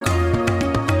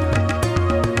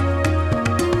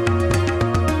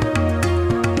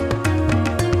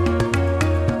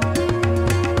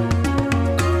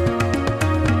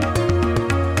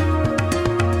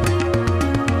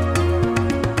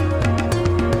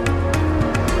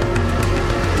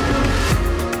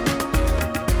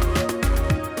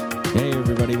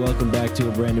back to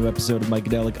a brand new episode of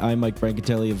Micadelic. I'm Mike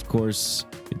Brancatelli, of course.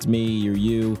 It's me, you're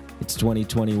you. It's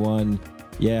 2021.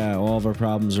 Yeah, all of our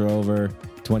problems are over.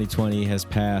 2020 has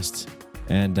passed.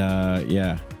 And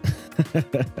yeah.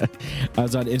 I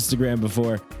was on Instagram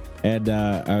before, and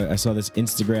I saw this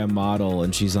Instagram model,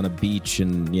 and she's on a beach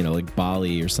in, like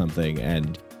Bali or something.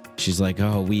 And she's like,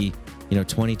 oh,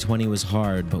 2020 was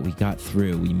hard, but we got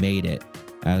through. We made it.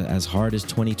 As hard as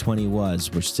 2020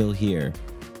 was, we're still here.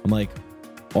 I'm like,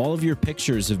 all of your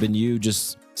pictures have been you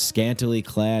just scantily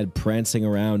clad, prancing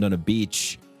around on a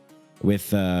beach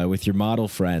with your model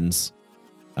friends.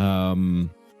 But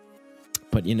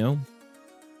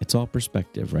it's all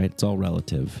perspective, right? It's all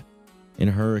relative. In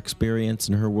her experience,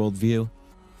 in her worldview,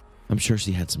 I'm sure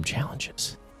she had some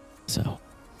challenges. So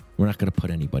we're not going to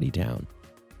put anybody down.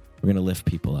 We're going to lift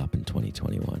people up in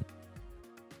 2021.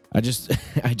 I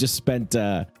just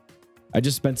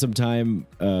spent some time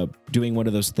doing one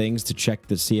of those things to check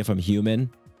to see if I'm human.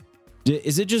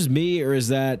 Is it just me, or is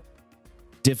that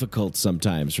difficult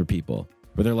sometimes for people?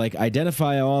 Where they're like,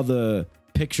 identify all the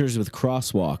pictures with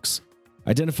crosswalks,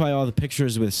 identify all the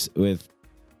pictures with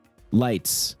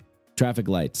lights, traffic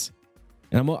lights,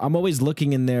 and I'm always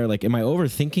looking in there like, am I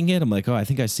overthinking it? I'm like, oh, I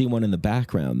think I see one in the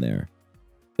background there.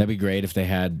 That'd be great if they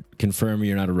had confirm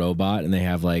you're not a robot, and they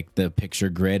have like the picture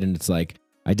grid, and it's like,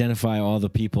 identify all the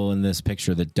people in this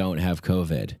picture that don't have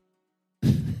COVID.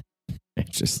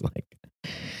 It's just like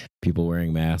people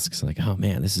wearing masks. Like, oh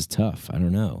man, this is tough. I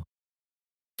don't know.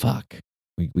 Fuck.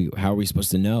 We how are we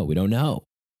supposed to know? We don't know.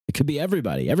 It could be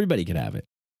everybody. Everybody could have it.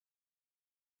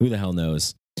 Who the hell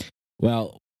knows?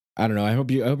 Well, I don't know. I hope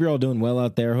you're all doing well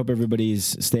out there. I hope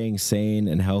everybody's staying sane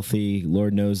and healthy.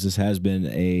 Lord knows this has been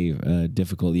a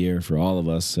difficult year for all of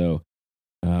us. So,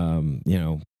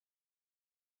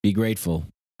 be grateful.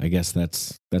 I guess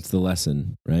that's the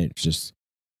lesson, right? Just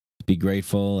be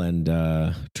grateful and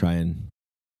try and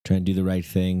do the right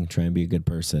thing. Try and be a good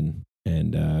person,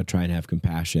 and try and have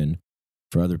compassion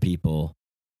for other people,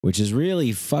 which is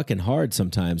really fucking hard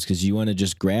sometimes, because you want to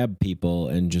just grab people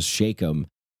and just shake them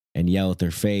and yell at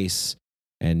their face,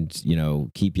 and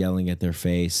keep yelling at their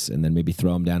face, and then maybe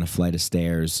throw them down a flight of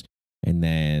stairs, and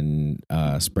then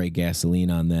spray gasoline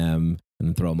on them, and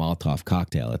then throw a Molotov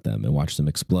cocktail at them and watch them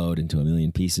explode into a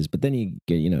million pieces. But then you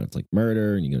get, it's like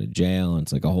murder, and you go to jail, and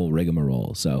it's like a whole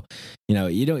rigmarole. So, you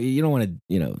don't want to,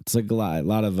 it's like a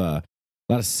lot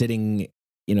of sitting,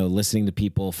 listening to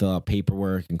people fill out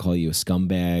paperwork and call you a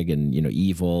scumbag and,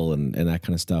 evil and that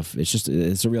kind of stuff.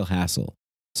 It's a real hassle.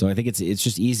 So I think it's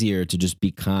just easier to just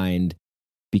be kind,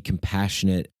 be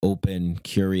compassionate, open,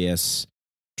 curious,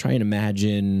 try and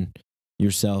imagine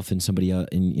yourself in somebody else,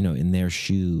 in their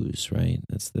shoes, right?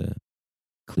 That's the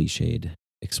cliched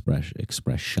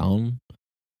expression.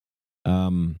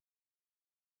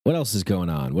 What else is going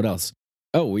on? What else?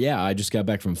 Oh yeah, I just got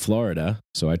back from Florida,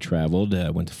 so I traveled.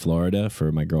 Went to Florida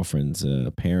for my girlfriend's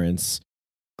parents'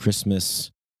 Christmas.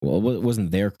 Well, it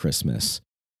wasn't their Christmas.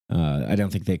 I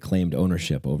don't think they claimed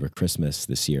ownership over Christmas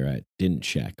this year. I didn't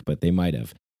check, but they might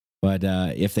have. But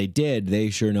if they did, they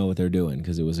sure know what they're doing,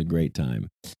 because it was a great time.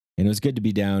 And it was good to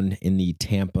be down in the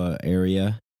Tampa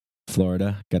area,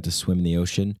 Florida. Got to swim in the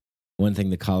ocean. One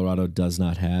thing that Colorado does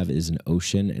not have is an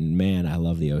ocean. And man, I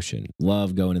love the ocean.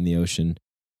 Love going in the ocean.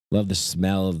 Love the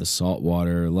smell of the salt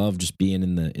water. Love just being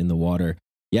in the water.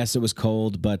 Yes, it was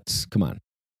cold, but come on.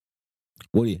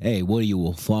 What are you,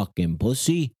 a fucking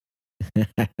pussy?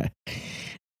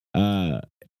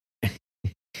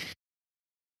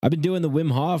 I've been doing the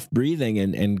Wim Hof breathing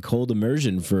and cold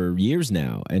immersion for years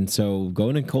now, and so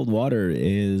going in cold water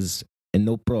is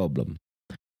no problem.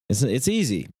 It's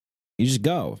easy. You just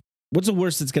go. What's the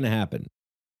worst that's going to happen?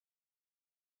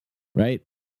 Right?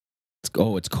 It's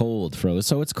cold, Fro.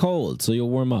 So it's cold, so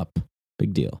you'll warm up.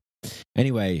 Big deal.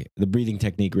 Anyway, the breathing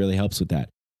technique really helps with that.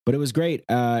 But it was great.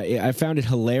 I found it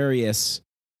hilarious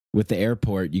with the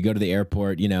airport. You go to the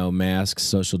airport, masks,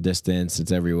 social distance.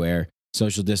 It's everywhere.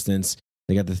 Social distance.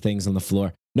 They got the things on the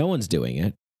floor. No one's doing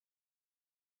it.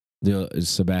 The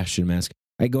Sebastian mask.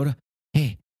 I go to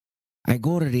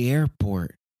the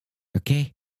airport.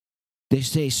 Okay? They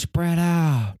say spread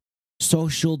out.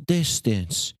 Social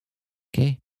distance.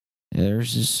 Okay?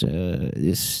 There's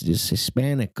this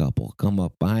Hispanic couple come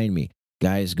up behind me.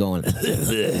 Guy's going,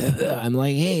 I'm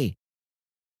like, hey,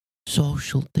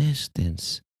 social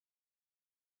distance.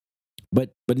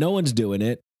 But no one's doing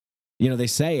it. They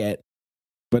say it,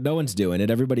 but no one's doing it.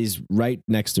 Everybody's right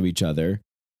next to each other.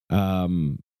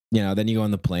 Then you go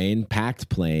on the plane, packed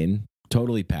plane,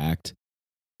 totally packed.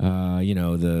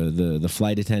 The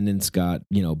flight attendants got,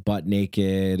 butt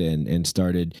naked and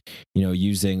started,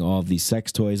 using all of these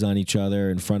sex toys on each other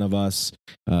in front of us.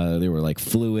 There were like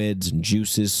fluids and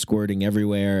juices squirting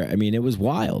everywhere. I mean, it was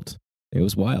wild. It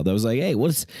was wild. I was like, hey, what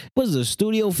is the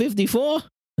Studio 54?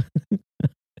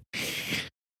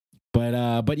 But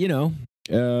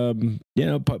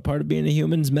part of being a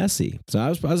human's messy. So I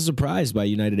was surprised by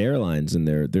United Airlines and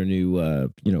their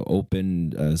new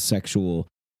open sexual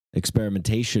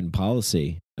experimentation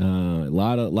policy. A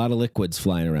lot of liquids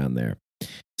flying around there.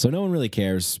 So no one really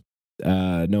cares.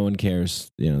 No one cares.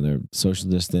 They're social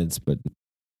distance, but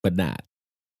not.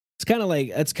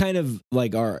 It's kind of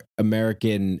like our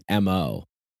American MO.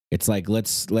 It's like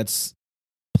let's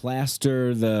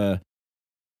plaster the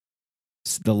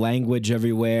language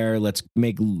everywhere. Let's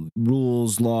make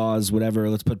rules, laws, whatever.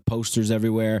 Let's put posters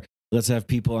everywhere. Let's have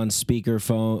people on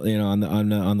speakerphone,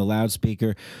 on the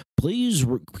loudspeaker. Please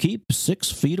keep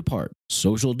 6 feet apart,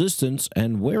 social distance,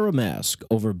 and wear a mask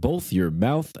over both your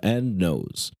mouth and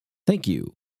nose. Thank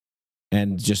you.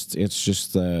 And it's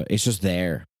just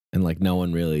there, and like no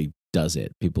one really does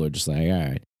it. People are just like, all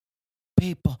right,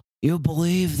 people, you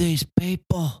believe these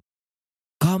people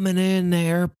coming in the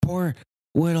airport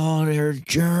with all their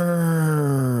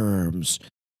germs?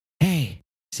 Hey,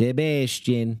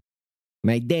 Sebastian,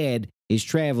 my dad is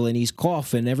traveling. He's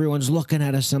coughing. Everyone's looking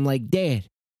at us. I'm like, Dad,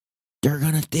 they're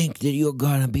going to think that you're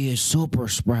going to be a super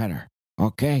spreader.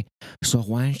 Okay? So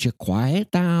why don't you quiet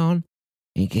down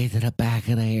and get to the back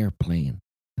of the airplane?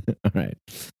 All right.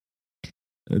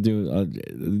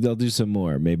 They'll do some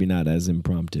more. Maybe not as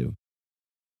impromptu.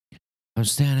 I'm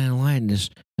standing in line.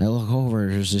 I look over.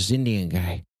 There's this Indian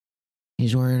guy.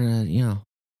 He's wearing a,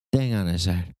 thing on his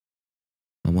head.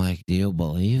 I'm like, do you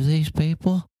believe these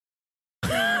people?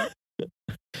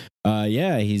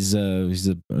 Yeah, he's a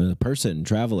person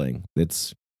traveling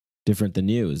that's different than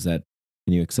you. Can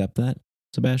you accept that,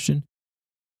 Sebastian?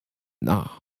 No,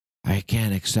 I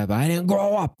can't accept. I didn't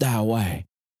grow up that way.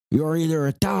 You're either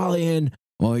Italian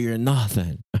or you're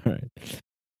nothing.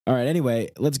 All right. Anyway,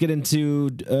 let's get into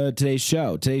today's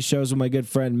show. Today's show is with my good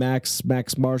friend Max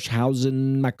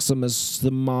Marshausen, Maximus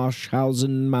the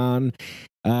Marshausen man.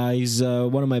 He's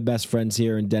one of my best friends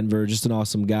here in Denver. Just an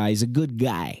awesome guy. He's a good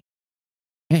guy.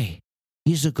 Hey,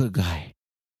 he's a good guy.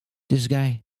 This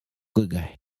guy, good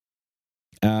guy.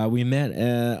 We met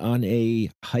on a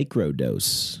hike road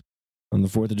dose on the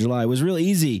 4th of July. It was real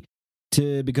easy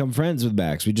to become friends with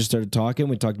Max. We just started talking.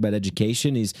 We talked about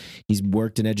education. He's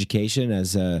worked in education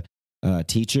as a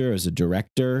teacher, as a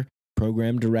director,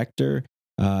 program director,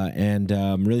 and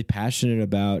really passionate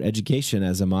about education,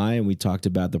 as am I. And we talked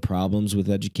about the problems with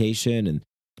education and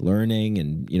learning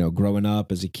and, growing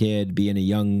up as a kid, being a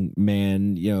young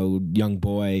man, young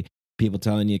boy, people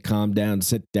telling you, calm down,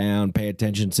 sit down, pay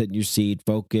attention, sit in your seat,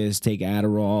 focus, take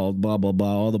Adderall, blah, blah,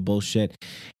 blah, all the bullshit.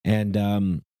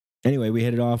 And anyway, we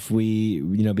hit it off. We,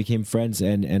 became friends,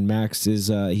 and Max is,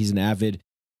 he's an avid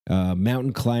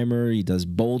mountain climber. He does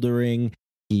bouldering.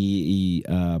 He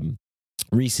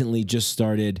recently just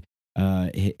started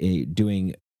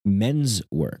doing men's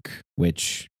work,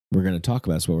 which we're going to talk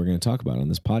about. That's what we're going to talk about on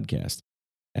this podcast,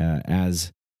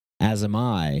 as am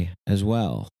I as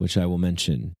well, which I will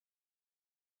mention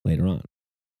later on.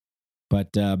 But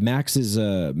Max's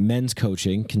men's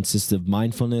coaching consists of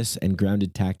mindfulness and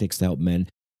grounded tactics to help men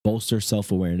bolster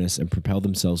self-awareness and propel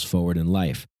themselves forward in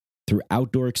life. Through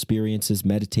outdoor experiences,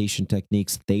 meditation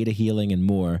techniques, theta healing, and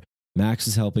more, Max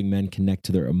is helping men connect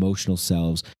to their emotional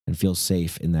selves and feel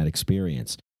safe in that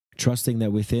experience, trusting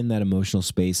that within that emotional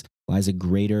space lies a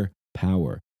greater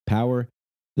power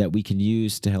that we can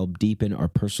use to help deepen our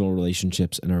personal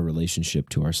relationships and our relationship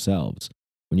to ourselves.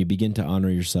 When you begin to honor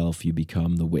yourself, you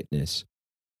become the witness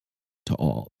to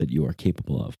all that you are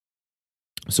capable of.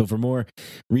 So for more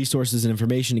resources and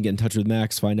information to get in touch with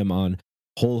Max, find him on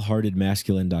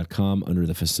wholeheartedmasculine.com under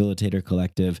the Facilitator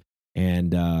Collective,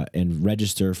 and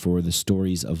register for the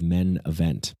Stories of Men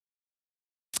event.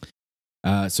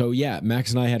 So yeah,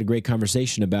 Max and I had a great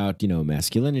conversation about,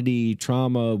 masculinity,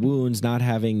 trauma, wounds, not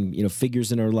having,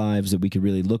 figures in our lives that we could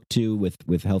really look to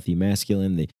with healthy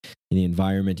masculine, in the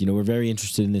environment. We're very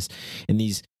interested in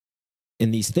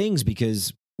these things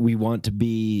because we want to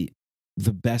be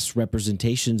the best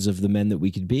representations of the men that we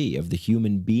could be, of the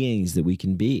human beings that we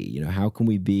can be. How can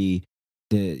we be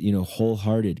the,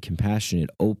 wholehearted, compassionate,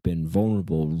 open,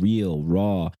 vulnerable, real,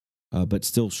 raw, but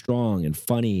still strong and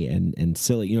funny and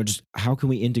silly. Just how can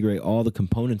we integrate all the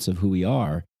components of who we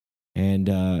are? And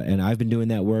I've been doing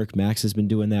that work. Max has been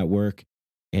doing that work,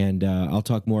 and I'll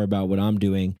talk more about what I'm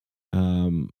doing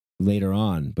later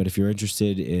on. But if you're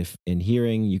interested in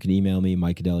hearing, you can email me,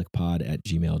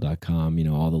 mycadelicpod@gmail.com.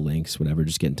 All the links, whatever.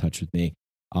 Just get in touch with me.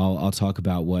 I'll talk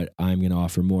about what I'm going to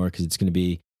offer more, because it's going to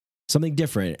be something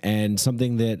different and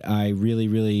something that I really,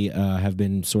 really have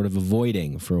been sort of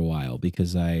avoiding for a while,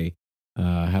 because I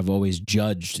have always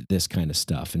judged this kind of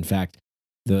stuff. In fact,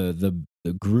 the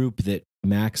group that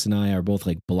Max and I are both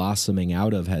like blossoming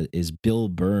out of is Bill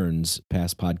Burns,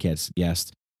 past podcast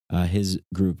guest, his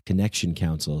group Connection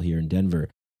Council here in Denver,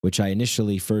 which I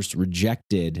initially first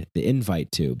rejected the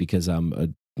invite to, because I'm a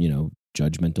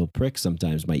judgmental prick.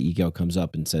 Sometimes my ego comes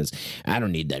up and says, I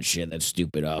don't need that shit. That's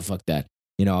stupid. Oh, fuck that.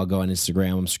 I'll go on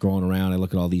Instagram. I'm scrolling around. I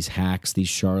look at all these hacks, these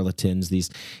charlatans,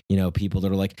 these, people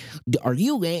that are like, are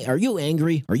you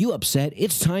angry? Are you upset?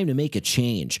 It's time to make a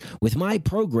change. With my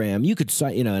program, you could,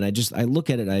 and I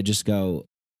look at it. I just go,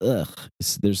 ugh,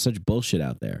 there's such bullshit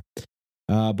out there.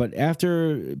 But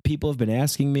after people have been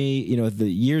asking me, the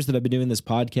years that I've been doing this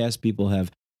podcast, people have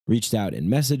reached out and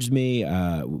messaged me.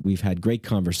 We've had great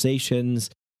conversations.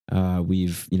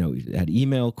 We've, had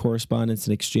email correspondence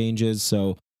and exchanges.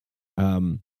 So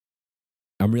I'm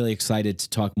really excited to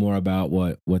talk more about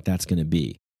what that's going to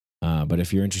be. But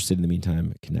if you're interested in the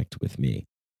meantime, connect with me.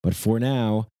 But for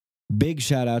now, big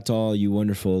shout out to all you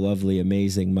wonderful, lovely,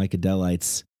 amazing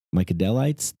Mycadelites.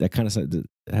 Mycadelites? That kind of,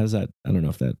 how's that? I don't know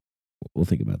if that, we'll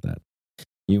think about that.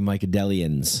 You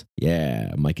Mycadelians.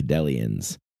 Yeah,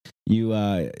 Mycadelians. You,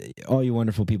 all you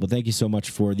wonderful people, thank you so much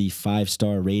for the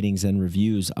 5-star ratings and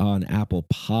reviews on Apple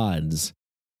Pods.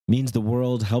 Means the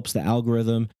world, helps the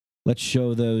algorithm. Let's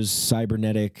show those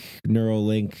cybernetic,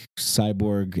 Neuralink,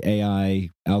 cyborg, AI,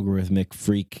 algorithmic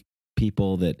freak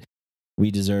people that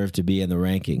we deserve to be in the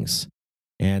rankings.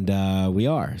 And we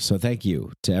are. So thank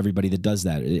you to everybody that does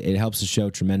that. It helps the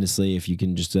show tremendously if you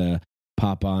can just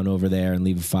pop on over there and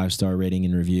leave a 5-star rating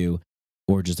and review,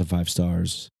 or just a 5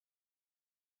 stars.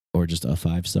 Or just a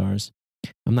 5 stars.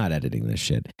 I'm not editing this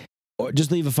shit. Or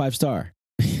just leave a 5-star.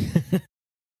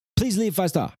 Please leave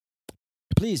 5-star.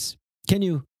 Please, can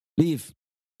you leave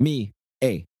me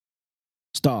a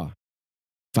star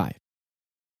 5?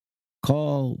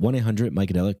 Call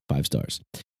 1-800-Mycadelic 5 stars.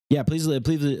 Yeah, please go to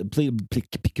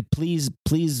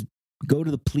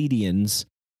the Pleiadians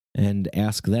and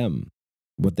ask them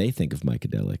what they think of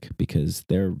Mycadelic, because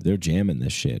they're jamming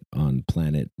this shit on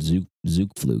planet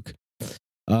Zookfluke.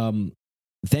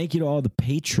 Thank you to all the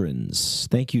patrons.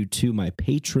 Thank you to my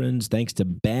patrons. Thanks to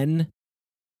Ben.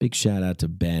 Big shout out to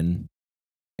Ben.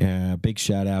 Big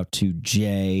shout out to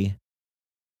Jay.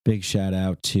 Big shout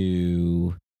out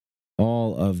to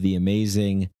all of the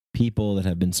amazing people that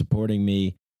have been supporting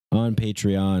me on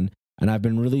Patreon. And I've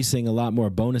been releasing a lot more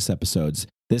bonus episodes.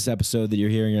 This episode that you're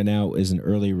hearing right now is an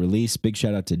early release. Big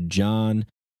shout out to John.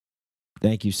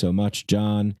 Thank you so much,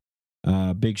 John.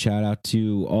 Big shout out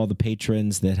to all the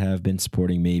patrons that have been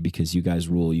supporting me, because you guys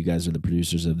rule. You guys are the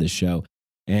producers of this show.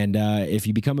 And if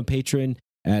you become a patron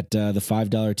at the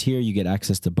 $5 tier, you get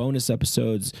access to bonus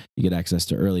episodes. You get access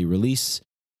to early release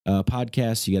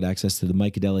podcasts. You get access to the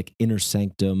Mycadelic Inner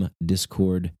Sanctum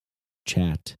Discord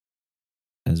chat,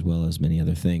 as well as many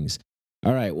other things.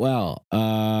 All right, well,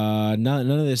 none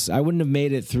of this, I wouldn't have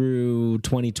made it through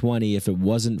 2020 if it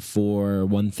wasn't for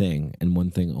one thing, and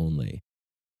one thing only.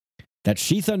 That's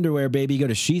Sheath Underwear, baby. Go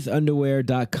to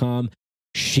sheathunderwear.com.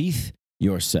 Sheath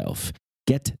yourself.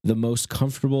 Get the most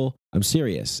comfortable. I'm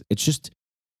serious. It's just,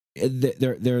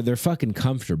 they're fucking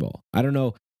comfortable. I don't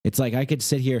know. It's like I could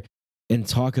sit here and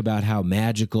talk about how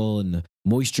magical and the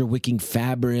moisture wicking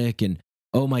fabric, and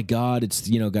oh my God, it's,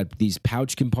 got these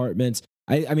pouch compartments.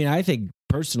 I mean, I think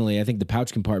personally, the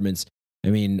pouch compartments,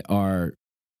 are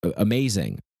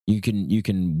amazing. You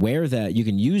can wear that. You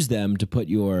can use them to put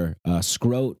your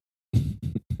scrot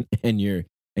and your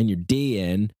D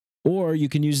in, or you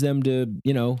can use them to,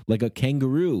 like a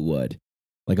kangaroo would,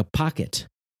 like a pocket.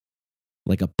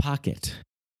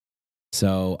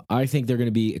 So I think they're going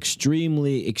to be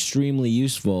extremely, extremely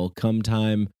useful come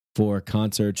time for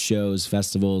concerts, shows,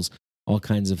 festivals, all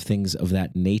kinds of things of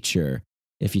that nature,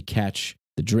 if you catch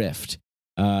the drift.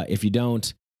 If you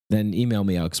don't, then email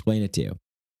me. I'll explain it to you.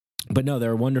 But no,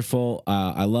 they're wonderful.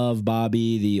 I love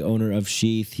Bobby, the owner of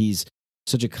Sheath. He's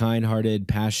such a kind-hearted,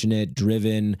 passionate,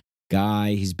 driven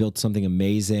guy. He's built something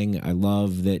amazing. I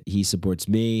love that he supports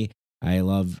me. I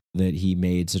love that he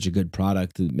made such a good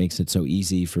product that makes it so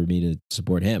easy for me to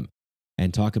support him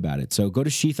and talk about it. So go to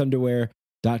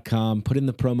sheathunderwear.com, put in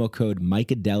the promo code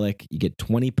Mycadelic. You get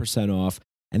 20% off.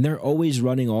 And they're always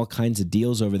running all kinds of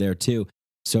deals over there too.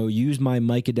 So use my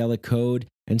Mycadelic code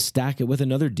and stack it with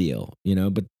another deal,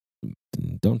 but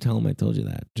don't tell them I told you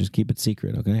that. Just keep it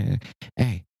secret, okay?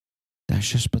 Hey, that's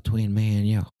just between me and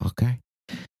you, okay?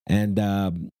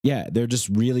 And yeah, they're just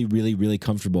really, really, really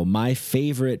comfortable. My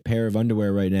favorite pair of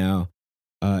underwear right now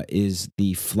is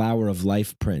the Flower of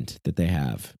Life print that they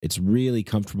have. It's really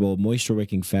comfortable, moisture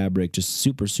wicking fabric, just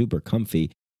super, super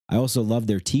comfy. I also love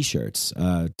their t-shirts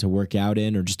to work out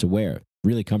in or just to wear.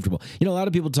 Really comfortable. You know, a lot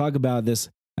of people talk about this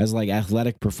as like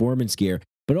athletic performance gear,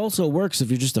 but also works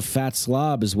if you're just a fat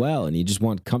slob as well and you just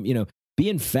want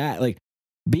being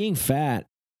fat,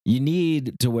 you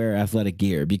need to wear athletic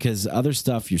gear because other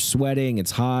stuff, you're sweating, it's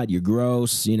hot, you're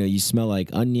gross, you smell like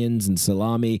onions and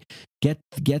salami. Get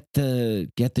the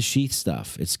sheath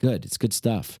stuff. It's good. It's good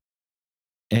stuff.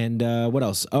 And what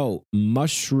else? Oh,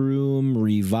 Mushroom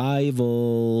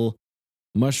Revival.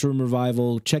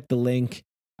 Check the link.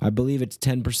 I believe it's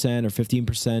 10% or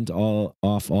 15%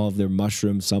 off all of their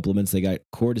mushroom supplements. They got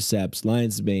cordyceps,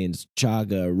 lion's manes,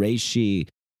 chaga, reishi,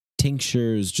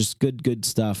 tinctures, just good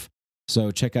stuff.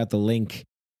 So check out the link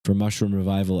for Mushroom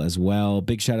Revival as well.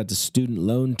 Big shout out to Student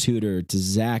Loan Tutor, to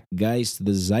Zach Geist,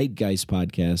 the Zeitgeist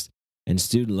podcast, and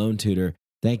Student Loan Tutor.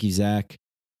 Thank you, Zach.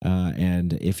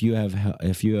 And if you have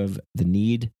the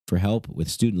need for help with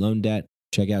student loan debt,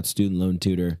 check out Student Loan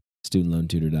Tutor,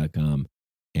 studentloantutor.com.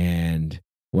 And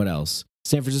what else?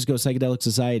 San Francisco Psychedelic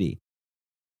Society.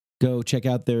 Go check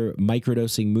out their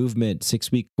microdosing movement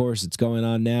 6-week course. It's going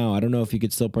on now. I don't know if you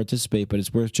could still participate, but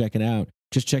it's worth checking out.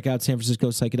 Just check out San Francisco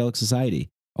Psychedelic Society.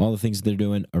 All the things they're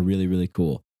doing are really, really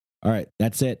cool. All right,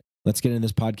 that's it. Let's get into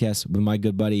this podcast with my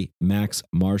good buddy, Max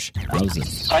Marshhausen.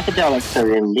 Psychedelics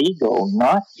are illegal,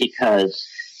 not because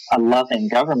a loving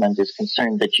government is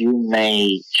concerned that you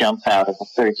may jump out of a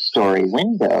third-story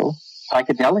window.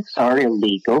 Psychedelics are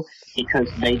illegal because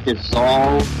they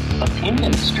dissolve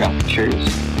opinion structures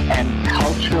and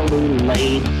culturally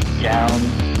laid down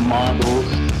models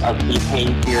of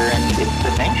behavior and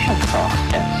information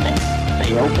processing.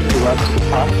 They open you up to the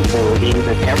possibility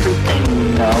that everything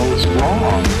you know is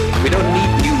wrong. We don't need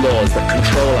new laws that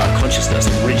control our consciousness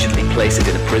and rigidly place it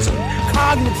in a prison.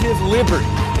 Cognitive liberty.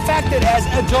 The fact that as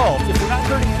adults, if we're not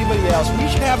hurting anybody else, we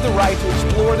should have the right to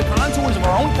explore the contours of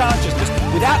our own consciousness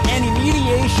without any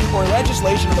mediation or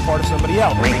legislation on the part of somebody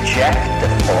else. Reject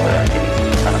authority.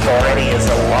 Authority is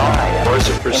a lie. Or is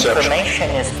it perception? Information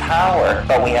is power,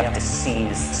 but we have to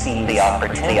seize the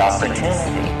opportunity.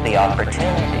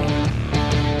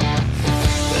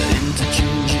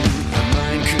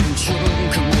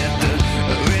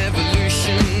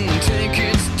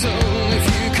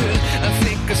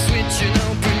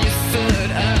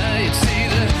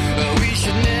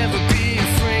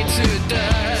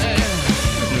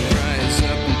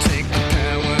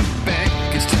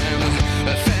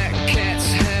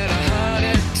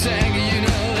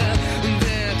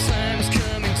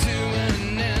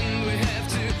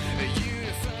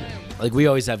 Like, we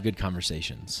always have good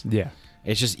conversations. Yeah.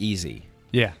 It's just easy.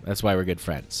 Yeah. That's why we're good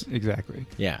friends. Exactly.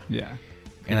 Yeah. Yeah.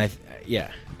 And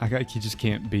you just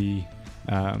can't be,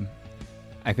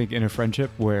 I think, in a friendship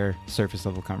where surface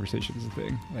level conversation is a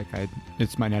thing. Like,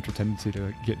 it's my natural tendency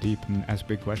to get deep and ask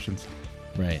big questions.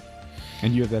 Right.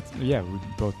 And you have that. Yeah. We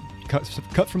both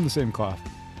cut from the same cloth.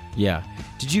 Yeah.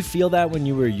 Did you feel that when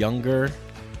you were younger,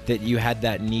 that you had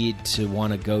that need to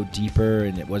want to go deeper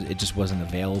and it just wasn't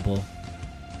available?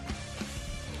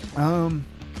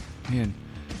 Man,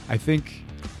 I think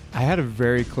I had a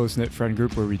very close-knit friend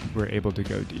group where we were able to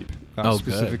go deep.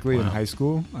 Specifically in high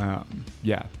school.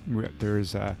 There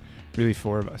was really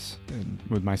 4 of us, and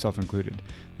with myself included.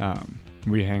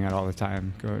 We hang out all the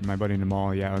time. My buddy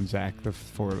Namal, Yao, and Zach, the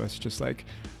 4 of us, just like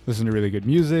listen to really good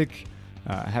music,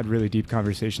 had really deep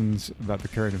conversations about the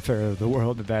current affair of the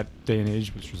world at that day and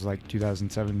age, which was like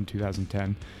 2007,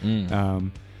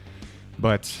 2010.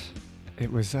 But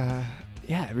it was...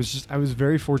 it was just, I was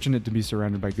very fortunate to be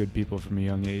surrounded by good people from a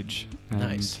young age. And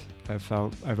nice.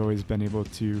 I've always been able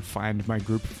to find my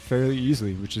group fairly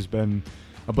easily, which has been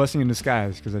a blessing in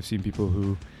disguise because I've seen people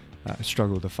who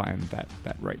struggle to find that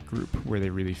right group where they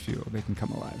really feel they can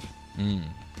come alive.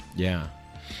 Yeah.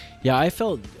 Yeah, I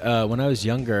felt when I was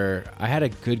younger, I had a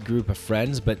good group of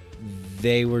friends, but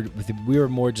we were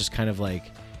more just kind of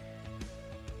like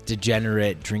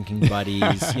degenerate drinking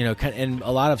buddies, and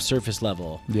a lot of surface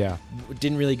level. Yeah.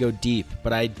 Didn't really go deep,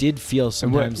 but I did feel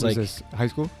sometimes was this, high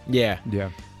school? Yeah.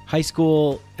 Yeah. High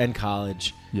school and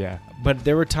college. Yeah. But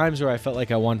there were times where I felt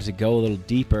like I wanted to go a little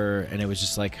deeper, and it was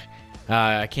just like,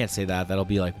 I can't say that. That'll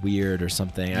be like weird or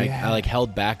something. Yeah. I like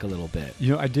held back a little bit.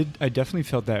 I definitely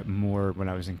felt that more when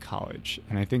I was in college.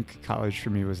 And I think college for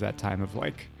me was that time of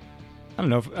like, I don't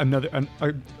know,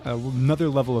 another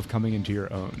level of coming into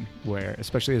your own, where,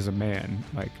 especially as a man,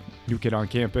 like new kid on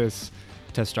campus,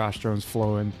 testosterone's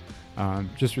flowing,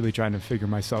 just really trying to figure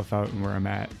myself out and where I'm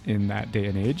at in that day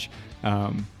and age.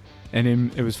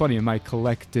 And it was funny in my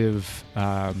collective,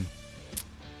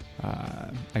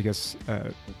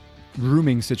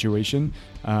 rooming situation.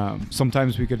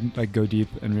 Sometimes we could like go deep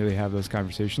and really have those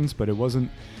conversations, but it wasn't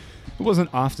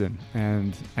often.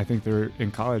 And I think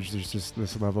in college, there's just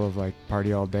this level of like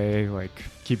party all day, like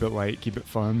keep it light, keep it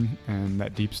fun, and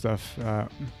that deep stuff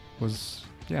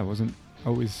wasn't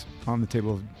always on the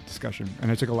table of discussion.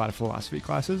 And I took a lot of philosophy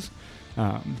classes,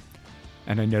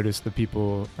 and I noticed the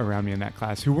people around me in that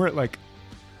class who weren't like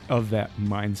of that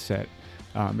mindset.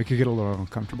 It could get a little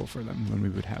uncomfortable for them when we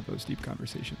would have those deep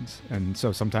conversations. And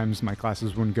so sometimes my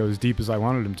classes wouldn't go as deep as I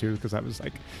wanted them to, because I was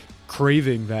like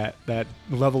craving that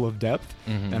level of depth.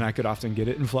 Mm-hmm. And I could often get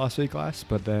it in philosophy class.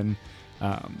 But then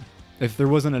if there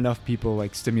wasn't enough people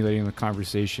like stimulating the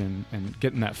conversation and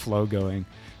getting that flow going,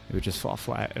 it would just fall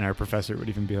flat. And our professor would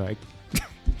even be like,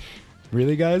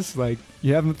 really, guys? Like,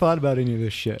 you haven't thought about any of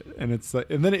this shit. And it's like,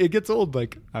 and then it gets old.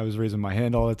 Like, I was raising my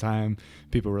hand all the time.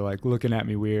 People were like looking at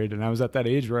me weird, and I was at that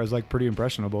age where I was like pretty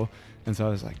impressionable. And so I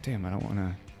was like, damn, I don't want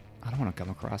to come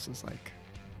across as like,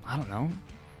 I don't know,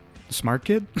 a smart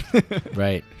kid.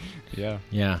 Right. Yeah.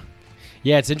 Yeah.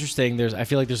 Yeah. It's interesting. I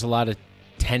feel like there's a lot of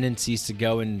tendencies to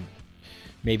go in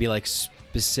maybe like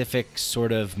specific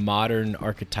sort of modern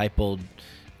archetypal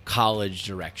college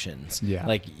directions. Yeah.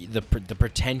 Like the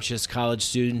pretentious college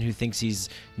student who thinks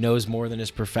knows more than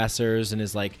his professors and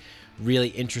is like really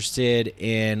interested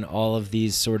in all of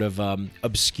these sort of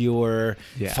obscure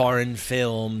foreign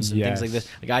films and things like this.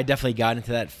 Like I definitely got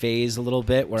into that phase a little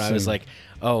bit where I was like,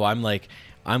 oh,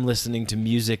 I'm listening to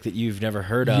music that you've never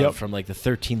heard of from like the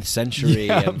 13th century.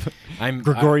 Yep. And I'm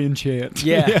Gregorian chant.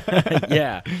 Yeah.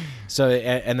 Yeah. So,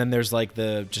 and then there's like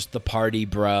the party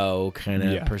bro kind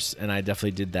of and I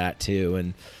definitely did that too.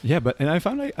 And and I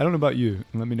found, I don't know about you,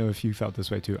 and let me know if you felt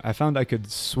this way too. I found I could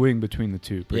swing between the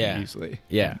two pretty easily.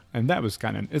 Yeah. And that was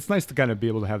it's nice to kind of be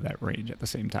able to have that range at the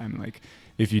same time. Like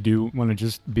if you do want to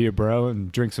just be a bro and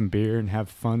drink some beer and have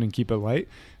fun and keep it light,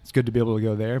 it's good to be able to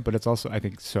go there, but it's also, I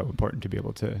think, so important to be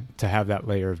able to have that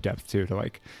layer of depth too, to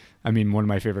like, I mean, one of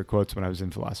my favorite quotes when I was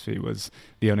in philosophy was,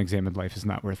 "The unexamined life is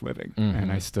not worth living." Mm-hmm.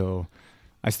 And I still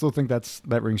think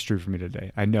that rings true for me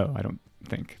today. I don't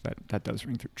think that does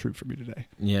ring true for me today.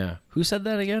 Yeah. Who said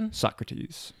that again?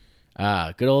 Socrates.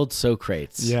 Ah, good old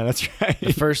Socrates. Yeah, that's right.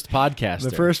 The first podcaster.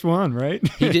 The first one, right?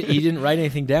 He didn't write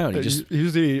anything down. He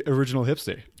was the original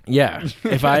hipster. Yeah.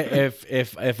 If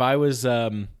I was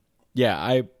I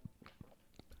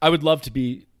would love to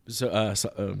be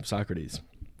Socrates.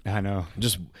 I know.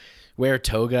 Just wear a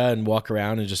toga and walk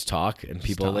around and just talk, and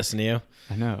people listen to you.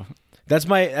 I know. That's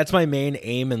my main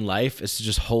aim in life, is to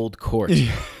just hold court.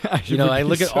 I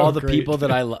look at all the people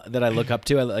that I look up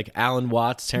to. I like Alan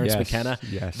Watts, Terrence McKenna.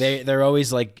 Yes. They're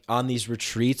always like on these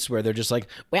retreats where they're just like,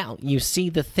 well, you see,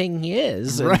 the thing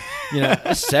is,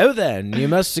 and, so then you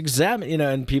must examine,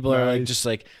 and people are like just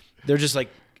like they're just like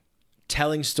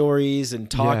telling stories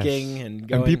and talking and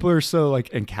going. And people are so like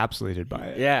encapsulated by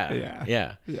it.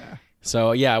 Yeah.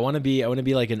 So I want to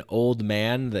be like an old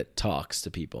man that talks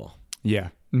to people. Yeah,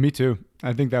 me too.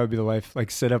 I think that would be the life.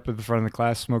 Like sit up at the front of the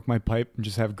class, smoke my pipe, and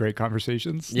just have great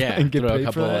conversations. Yeah, and get throw paid a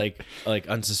couple for that. like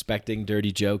unsuspecting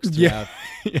dirty jokes. Throughout.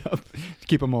 Yeah.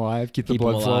 Keep them alive. Keep the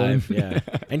blood flowing. Yeah,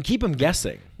 and keep them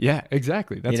guessing. Yeah,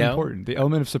 exactly. That's important. The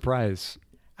element of surprise.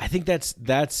 I think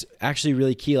that's actually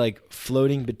really key. Like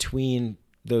floating between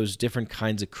those different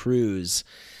kinds of crews.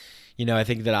 I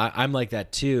think that I'm like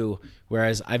that too,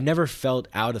 whereas I've never felt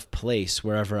out of place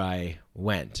wherever I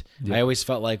went. Yeah. I always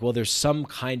felt like, well, there's some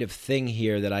kind of thing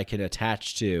here that I can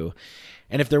attach to.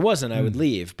 And if there wasn't, I would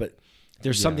leave. But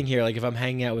there's something here, like if I'm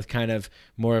hanging out with kind of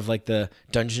more of like the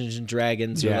Dungeons and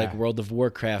Dragons or like World of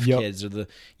Warcraft kids or the,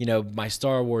 my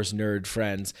Star Wars nerd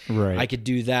friends, right. I could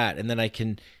do that. And then I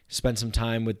can spend some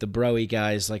time with the bro-y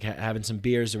guys, like having some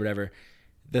beers or whatever.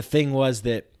 The thing was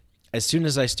that as soon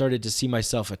as I started to see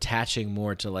myself attaching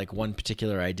more to like one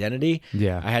particular identity,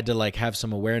 I had to like have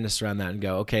some awareness around that and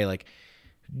go, okay, like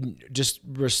just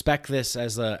respect this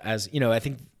as I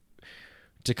think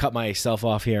to cut myself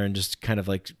off here and just kind of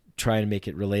like try and make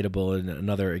it relatable. And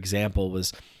another example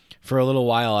was for a little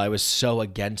while, I was so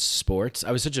against sports.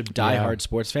 I was such a diehard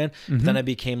sports fan. Mm-hmm. But then I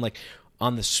became like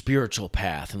on the spiritual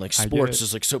path, and like sports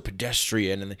is like so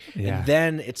pedestrian. And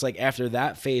then it's like after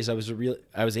that phase, I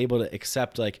was able to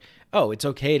accept like, oh, it's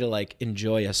okay to like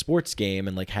enjoy a sports game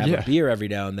and like have a beer every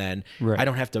now and then. Right. I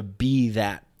don't have to be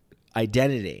that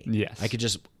identity. Yes. I could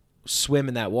just swim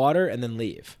in that water and then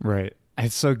leave. Right.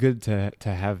 It's so good to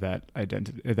have that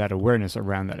identity, that awareness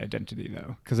around that identity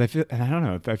though. Cause I feel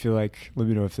like, let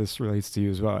me know if this relates to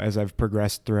you as well. As I've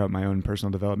progressed throughout my own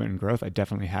personal development and growth, I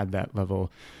definitely had that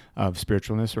level of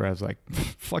spiritualness where I was like,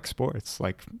 fuck sports.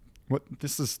 Like, what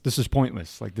this is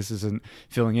pointless. Like, this isn't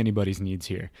filling anybody's needs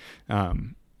here.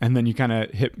 And then you kind of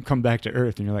come back to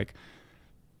earth and you're like,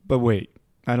 but wait,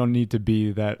 I don't need to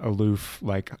be that aloof,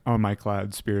 like, on my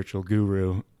cloud spiritual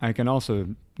guru. I can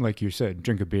also, like you said,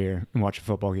 drink a beer and watch a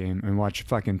football game and watch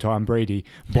fucking Tom Brady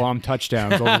bomb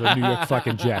touchdowns over the New York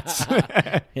fucking Jets.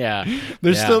 Yeah.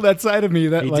 There's still that side of me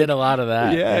that he did a lot of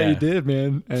that. Yeah, he did,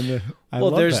 man. And I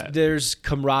love that. There's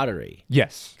camaraderie.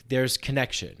 Yes. There's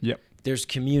connection. Yep. There's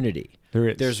community. There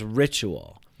is. There's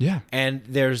ritual. Yeah. And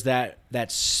there's that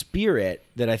spirit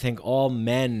that I think all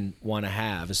men want to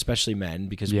have, especially men,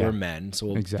 because we're men.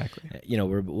 So exactly.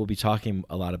 We'll be talking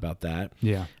a lot about that.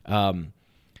 Yeah.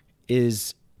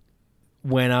 Is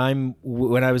when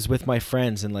I was with my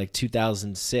friends in like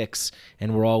 2006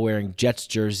 and we're all wearing Jets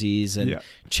jerseys and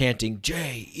chanting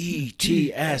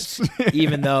JETS,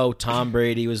 even though Tom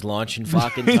Brady was launching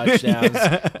fucking touchdowns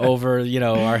over,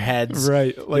 our heads.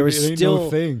 Right. Like, there was still no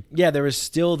thing. Yeah, there was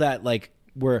still that, like,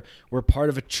 we're part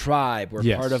of a tribe. We're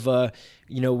part of a,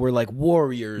 we're like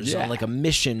warriors on like a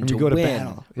mission to win.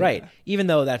 Battle. Yeah. Right. Even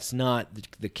though that's not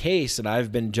the case. And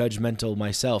I've been judgmental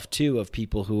myself too of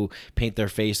people who paint their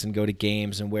face and go to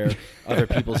games and wear other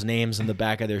people's names on the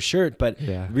back of their shirt. But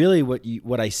really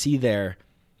what I see there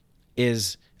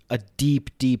is a deep,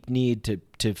 deep need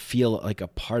to feel like a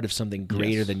part of something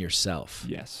greater than yourself.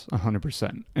 Yes,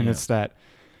 100%. And it's that,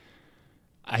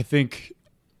 I think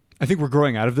we're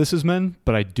growing out of this as men,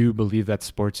 but I do believe that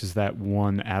sports is that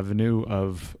one avenue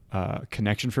of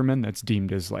connection for men that's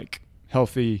deemed as like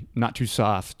healthy, not too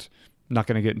soft, not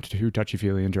going to get into too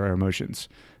touchy-feely into our emotions.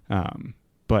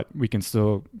 But we can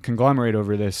still conglomerate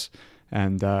over this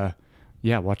and,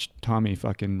 watch Tommy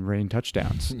fucking rain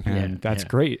touchdowns. And that's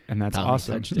great. And that's Tommy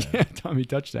awesome. Touchdown. Tommy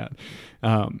touchdown.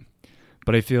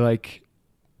 But I feel like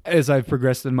as I've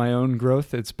progressed in my own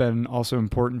growth, it's been also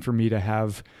important for me to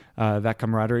have that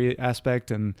camaraderie aspect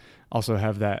and also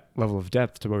have that level of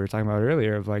depth to what we were talking about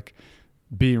earlier of like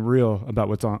being real about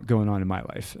what's going on in my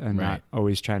life and not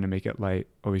always trying to make it light,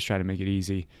 always trying to make it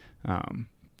easy.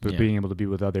 But being able to be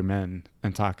with other men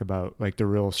and talk about like the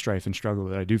real strife and struggle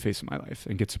that I do face in my life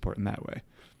and get support in that way.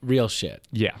 Real shit.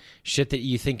 Yeah. Shit that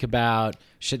you think about,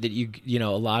 shit that a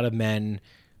lot of men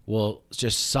will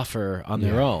just suffer on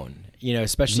their own,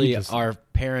 especially our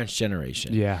parents'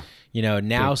 generation. Yeah.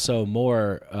 Now so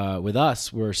more with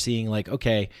us, we're seeing like,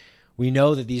 okay, we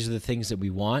know that these are the things that we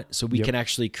want, so we can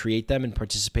actually create them and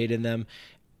participate in them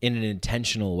in an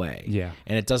intentional way. Yeah.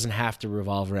 And it doesn't have to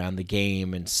revolve around the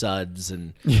game and suds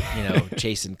and,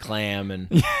 chasing clam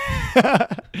and...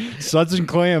 Suds and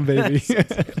clam, baby.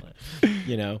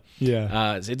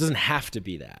 Yeah. It doesn't have to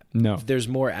be that. No. There's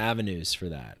more avenues for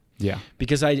that. Yeah.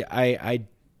 Because I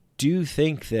do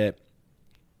think that,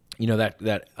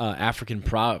 that African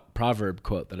proverb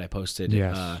quote that I posted,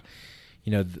 yes.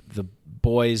 The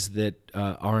boys that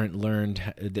aren't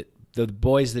learned, the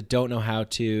boys that don't know how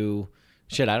to...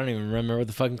 Shit, I don't even remember what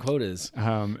the fucking quote is.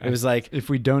 It was like... If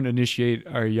we don't initiate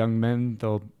our young men,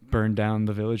 they'll burn down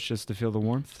the village just to feel the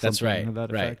warmth. That's right.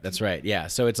 That's right. Yeah.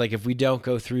 So it's like if we don't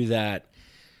go through that...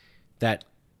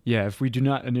 Yeah, if we do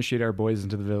not initiate our boys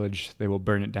into the village, they will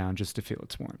burn it down just to feel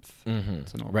its warmth. Mm-hmm.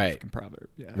 It's an old African proverb.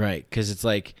 Yeah. Right, because it's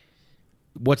like...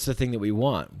 What's the thing that we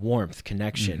want? Warmth,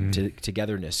 connection,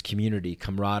 togetherness, community,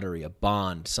 camaraderie, a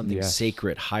bond, something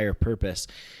sacred, higher purpose.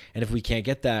 And if we can't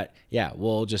get that,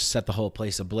 we'll just set the whole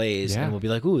place ablaze and we'll be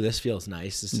like, ooh, this feels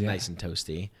nice. This is nice and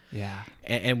toasty. Yeah.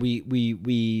 And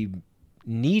we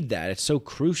need that. It's so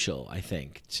crucial, I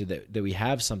think, that we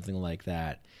have something like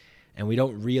that. And we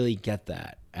don't really get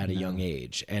that at a young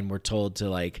age. And we're told to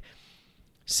like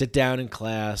sit down in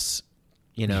class,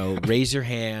 raise your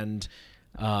hand,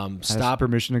 stop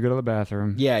permission to go to the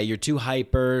bathroom. Yeah, you're too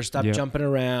hyper. Stop jumping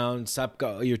around.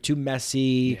 You're too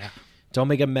messy. Yeah. Don't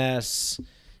make a mess.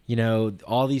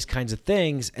 All these kinds of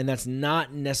things, and that's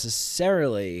not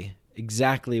necessarily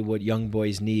exactly what young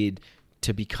boys need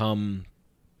to become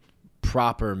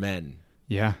proper men.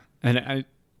 Yeah, and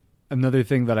another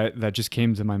thing that just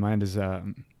came to my mind is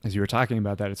as you were talking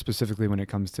about that, it's specifically when it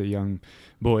comes to young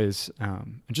boys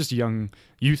and just young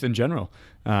youth in general.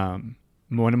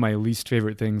 One of my least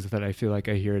favorite things that I feel like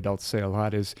I hear adults say a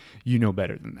lot is, you know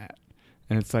better than that.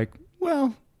 And it's like,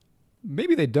 well,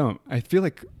 maybe they don't. I feel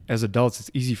like as adults, it's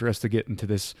easy for us to get into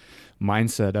this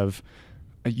mindset of,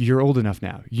 you're old enough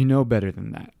now. You know better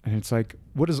than that. And it's like,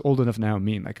 what does old enough now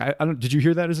mean? Like, I don't, did you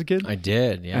hear that as a kid? I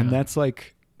did, yeah. And that's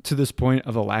like, to this point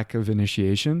of a lack of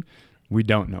initiation, we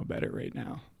don't know better right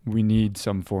now. We need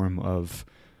some form of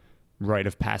rite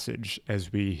of passage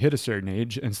as we hit a certain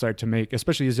age and start to make,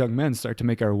 especially as young men, start to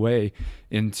make our way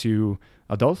into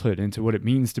adulthood, into what it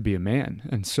means to be a man.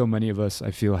 And so many of us,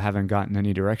 I feel, haven't gotten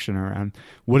any direction around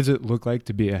what does it look like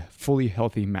to be a fully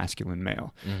healthy masculine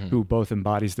male who both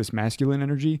embodies this masculine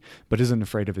energy, but isn't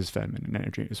afraid of his feminine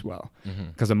energy as well.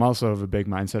 Because I'm also of a big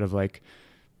mindset of like,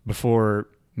 before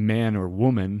man or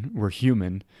woman, we're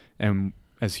human, and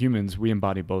as humans, we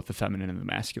embody both the feminine and the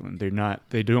masculine.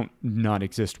 They don't not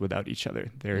exist without each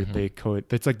other.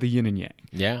 It's like the yin and yang.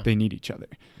 Yeah. They need each other.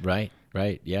 Right.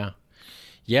 Yeah.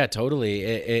 Yeah, totally.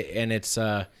 And it's,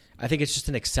 I think it's just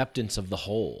an acceptance of the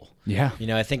whole. Yeah. You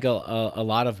know, I think a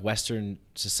lot of Western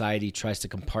society tries to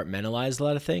compartmentalize a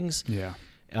lot of things. Yeah.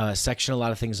 Section a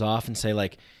lot of things off and say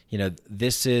like, you know,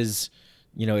 this is,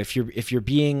 you know, if you're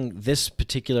being this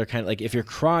particular kind of, like, if you're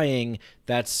crying,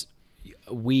 that's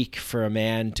weak for a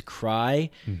man to cry.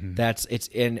 And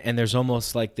there's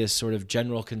almost like this sort of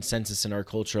general consensus in our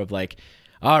culture of like,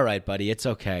 all right, buddy, it's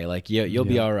okay. Like you'll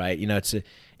be all right. You know,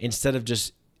 instead of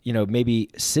just, you know, maybe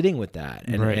sitting with that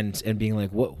and being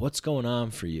like, what's going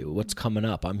on for you? What's coming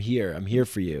up? I'm here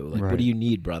for you. Like, what do you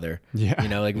need, brother? Yeah. You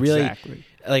know, like really exactly.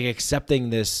 like accepting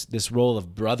this role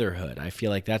of brotherhood. I feel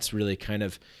like that's really kind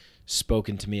of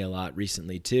spoken to me a lot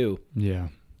recently too. Yeah.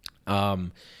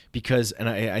 Because, and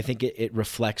I think it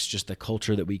reflects just the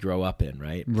culture that we grow up in,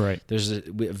 right? Right. This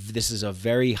is a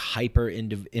very hyper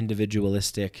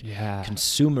individualistic,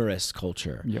 consumerist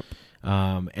culture. Yep.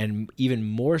 And even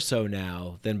more so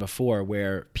now than before,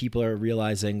 where people are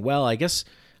realizing, well, I guess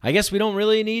we don't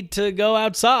really need to go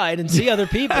outside and see other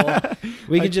people.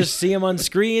 We can just see them on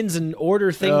screens and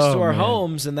order things to our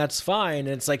homes, and that's fine. And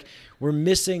it's like we're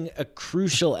missing a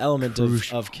crucial element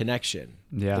of connection.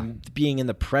 Yeah. Being in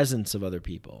the presence of other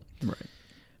people. Right.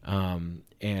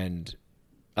 And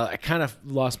I kind of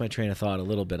lost my train of thought a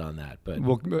little bit on that. But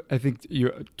well, I think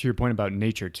to your point about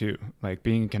nature too, like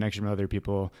being in connection with other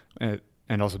people,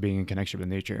 and also being in connection with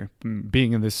nature,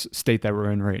 being in this state that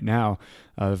we're in right now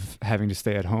of having to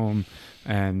stay at home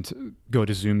and go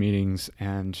to Zoom meetings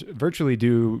and virtually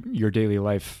do your daily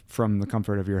life from the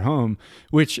comfort of your home,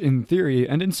 which in theory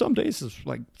and in some days is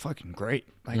like fucking great.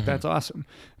 Like that's awesome.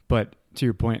 But to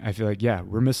your point, I feel like,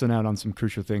 we're missing out on some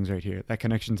crucial things right here. That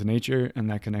connection to nature and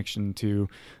that connection to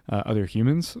other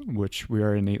humans, which we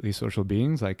are innately social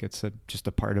beings. Like it's just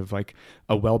a part of like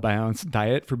a well-balanced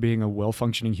diet for being a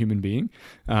well-functioning human being.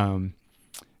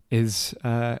 It's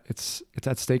at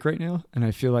stake right now. And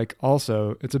I feel like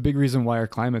also it's a big reason why our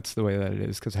climate's the way that it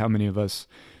is, because how many of us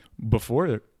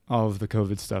before all of the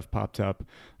COVID stuff popped up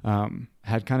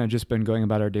had kind of just been going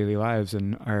about our daily lives,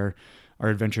 and our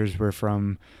adventures were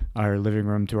from our living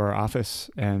room to our office,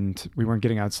 and we weren't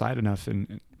getting outside enough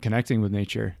and connecting with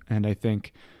nature. And I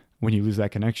think when you lose that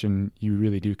connection, you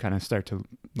really do kind of start to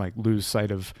like lose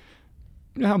sight of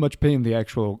how much pain the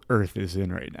actual earth is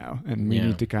in right now. And we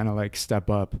need to kind of like step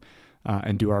up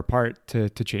and do our part to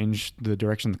change the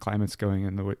direction the climate's going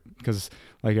in. Because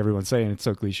like everyone's saying, it's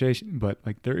so cliche, but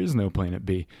like there is no planet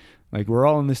B. Like we're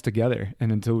all in this together.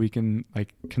 And until we can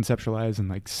like conceptualize and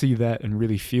like see that and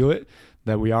really feel it,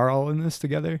 that we are all in this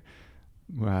together,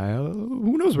 well,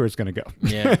 who knows where it's going to go.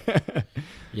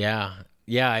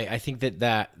 I think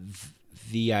that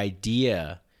the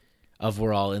idea of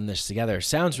we're all in this together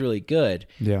sounds really good.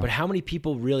 Yeah. But how many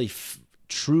people really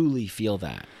truly feel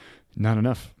that? Not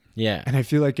enough. Yeah. And I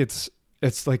feel like it's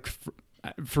like,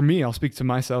 for me, I'll speak to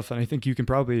myself, and I think you can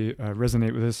probably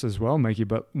resonate with this as well, Mikey.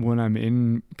 But when I'm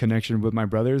in connection with my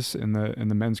brothers in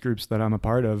the men's groups that I'm a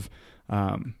part of,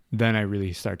 then I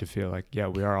really start to feel like,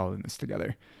 we are all in this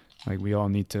together. Like we all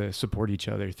need to support each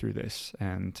other through this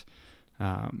and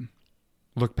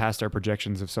look past our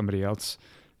projections of somebody else.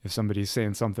 If somebody's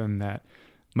saying something that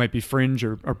might be fringe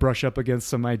or brush up against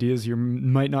some ideas you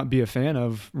might not be a fan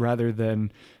of, rather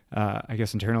than I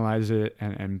guess internalize it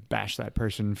and bash that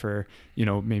person for,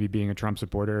 maybe being a Trump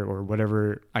supporter or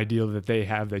whatever ideal that they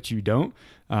have that you don't,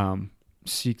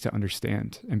 seek to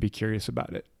understand and be curious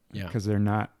about it. Yeah. Because they're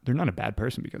not a bad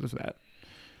person because of that.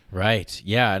 Right.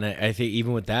 Yeah. And I think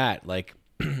even with that, like,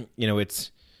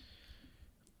 it's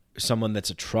someone that's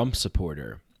a Trump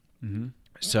supporter. Mm-hmm.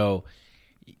 So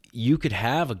you could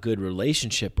have a good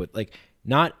relationship with, like,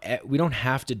 we don't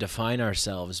have to define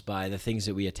ourselves by the things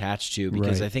that we attach to,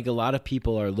 because I think a lot of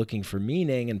people are looking for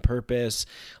meaning and purpose.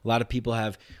 A lot of people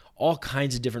have all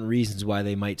kinds of different reasons why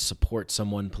they might support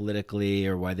someone politically,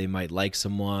 or why they might like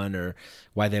someone, or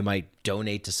why they might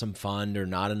donate to some fund or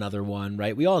not another one,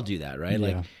 right? We all do that, right?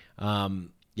 Yeah.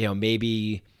 Like,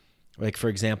 maybe, like, for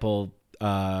example,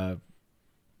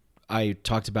 I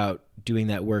talked about doing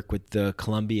that work with the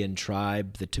Colombian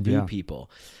tribe, the Taboo people.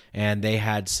 And they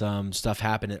had some stuff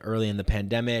happen early in the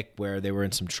pandemic where they were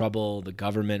in some trouble. The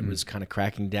government was kind of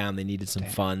cracking down. They needed some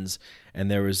funds.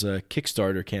 And there was a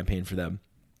Kickstarter campaign for them.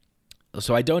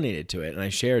 So I donated to it and I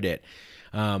shared it.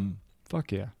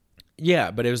 Fuck yeah.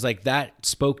 Yeah, but it was like that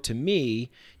spoke to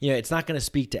me. You know, it's not going to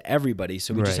speak to everybody.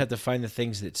 So we just have to find the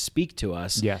things that speak to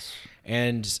us. Yes.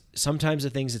 And sometimes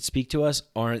the things that speak to us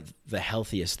aren't the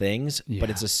healthiest things, but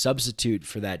it's a substitute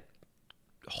for that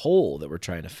hole that we're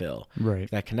trying to fill,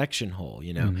 that connection hole.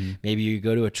 You know, maybe you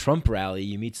go to a Trump rally,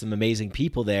 you meet some amazing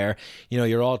people there, you know,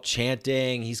 you're all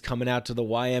chanting, he's coming out to the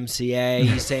YMCA,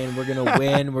 he's saying we're going to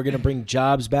win, we're going to bring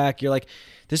jobs back. You're like,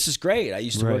 this is great. I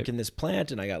used to work in this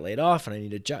plant and I got laid off and I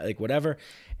need a job, like whatever.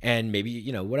 And maybe,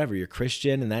 you know, whatever, you're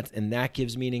Christian and that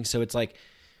gives meaning. So it's like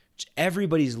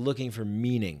everybody's looking for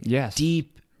meaning. Yes.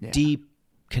 Deep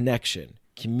connection,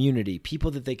 community,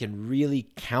 people that they can really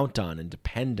count on and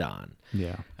depend on.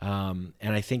 Yeah. And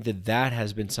I think that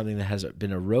has been something that has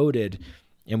been eroded,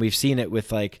 and we've seen it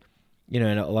with, like, you know,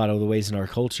 in a lot of the ways in our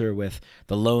culture with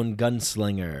the lone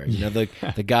gunslinger, you know,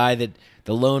 the guy that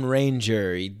the Lone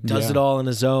Ranger, he does it all on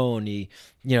his own. He,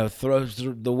 you know, throws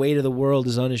the weight of the world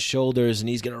is on his shoulders and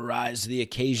he's going to rise to the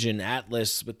occasion.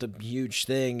 Atlas with the huge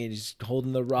thing and he's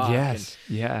holding the rock. Yes.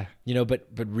 And, you know, but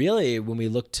really when we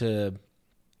look to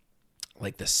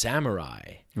like the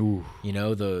samurai, you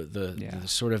know, the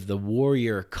sort of the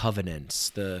warrior covenants,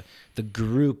 the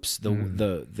groups,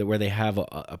 the where they have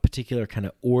a particular kind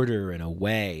of order and a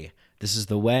way. This is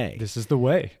the way. This is the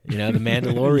way. You know, the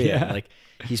Mandalorian, like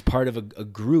he's part of a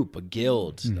group, a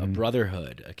guild, a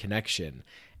brotherhood, a connection.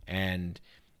 And,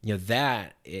 you know,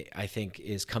 that I think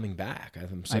is coming back.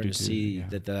 I'm starting to see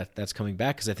that's coming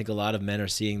back because I think a lot of men are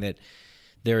seeing that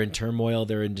they're in turmoil,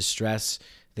 they're in distress.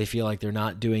 They feel like they're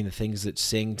not doing the things that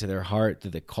sing to their heart,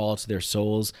 that call to their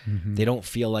souls. They don't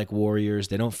feel like warriors.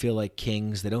 They don't feel like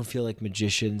kings. They don't feel like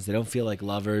magicians. They don't feel like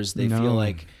lovers. They feel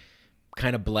like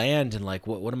kind of bland and like,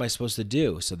 what am I supposed to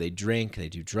do? So they drink, they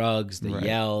do drugs, they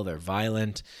yell, they're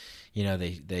violent. You know,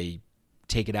 they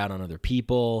take it out on other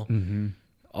people. You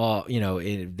know,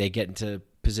 they get into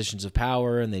positions of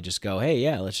power and they just go, hey,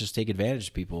 yeah, let's just take advantage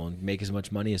of people and make as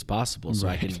much money as possible so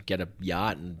I can get a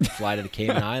yacht and fly to the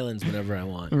Cayman Islands whenever I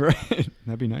want. Right.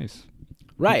 That'd be nice.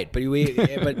 Right. But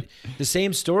but the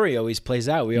same story always plays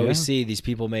out. We always see these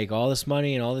people make all this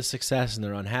money and all this success and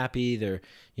they're unhappy. They're,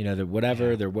 you know, they're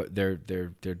whatever. They're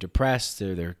depressed.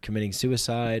 They're committing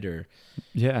suicide or.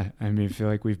 Yeah. I mean, I feel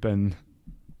like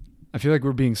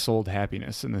we're being sold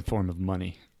happiness in the form of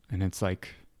money. And it's like,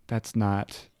 that's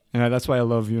not. And that's why I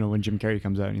love, you know, when Jim Carrey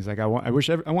comes out and he's like, I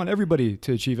want everybody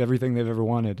to achieve everything they've ever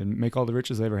wanted and make all the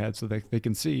riches they ever had so that they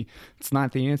can see it's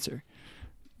not the answer.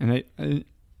 And I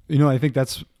you know, I think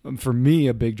that's, for me,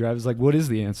 a big drive is like, what is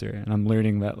the answer? And I'm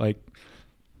learning that, like,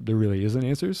 there really isn't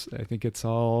answers. I think it's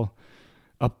all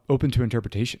open to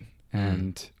interpretation.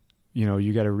 And, you know,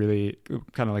 you got to really,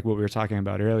 kind of like what we were talking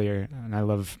about earlier, and I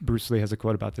love, Bruce Lee has a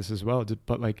quote about this as well,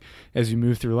 but like, as you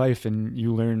move through life and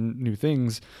you learn new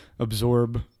things,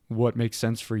 absorb what makes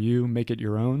sense for you, make it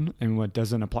your own, and what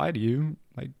doesn't apply to you,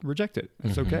 like, reject it.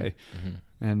 It's okay.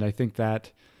 And I think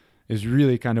that is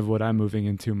really kind of what I'm moving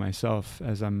into myself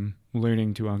as I'm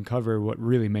learning to uncover what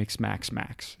really makes Max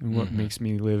and what makes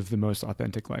me live the most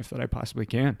authentic life that I possibly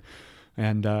can.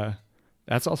 And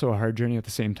that's also a hard journey at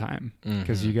the same time,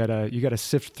 because you gotta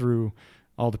sift through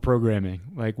all the programming.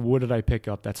 Like, what did I pick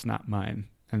up that's not mine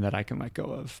and that I can let go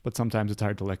of? But sometimes it's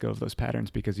hard to let go of those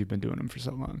patterns because you've been doing them for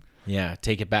so long. Yeah,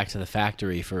 take it back to the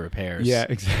factory for repairs. Yeah,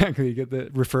 exactly. You get the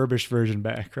refurbished version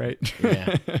back, right?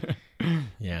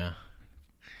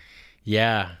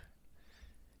 Yeah.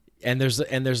 And there's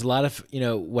a lot of, you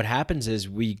know, what happens is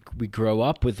we grow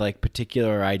up with like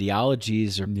particular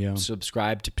ideologies or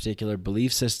subscribe to particular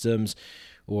belief systems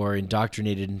or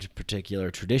indoctrinated into particular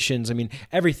traditions. I mean,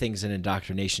 everything's an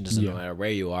indoctrination, doesn't matter where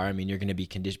you are. I mean, you're going to be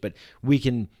conditioned, but we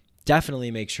can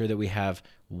definitely make sure that we have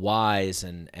wise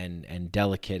and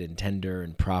delicate and tender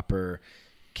and proper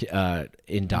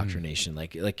indoctrination.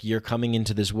 Like you're coming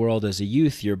into this world as a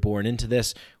youth, you're born into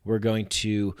this, we're going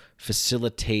to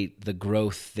facilitate the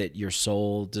growth that your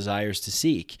soul desires to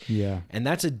seek. And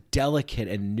that's a delicate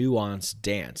and nuanced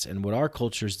dance, and what our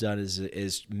culture's done is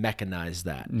mechanize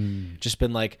that. Just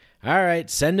been like, all right,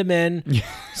 send them in,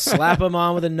 slap them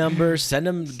on with a number, send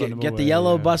them, get the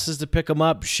yellow buses to pick them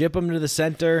up, ship them to the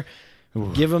center.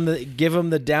 Give them the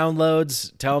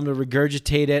downloads. Tell them to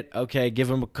regurgitate it. Okay, give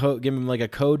them a code. Give them like a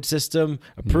code system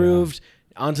approved.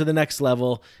 On to the next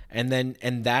level, and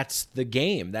that's the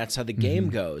game. That's how the game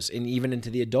goes. And even into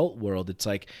the adult world, it's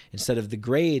like instead of the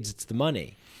grades, it's the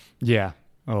money. Yeah,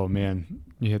 Oh man,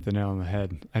 you hit the nail on the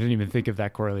head. I didn't even think of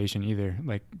that correlation either.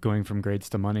 Like going from grades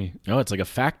to money. Oh, it's like a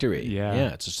factory. Yeah.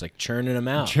 Yeah. It's just like churning them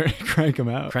out. Crank them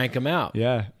out. Crank them out.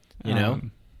 Yeah. You know?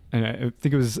 And I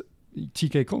think it was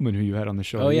TK Coleman who you had on the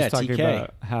show. Oh, He yeah, was talking TK.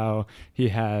 about how he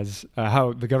has,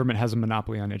 how the government has a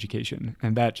monopoly on education.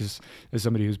 And that just, as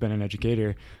somebody who's been an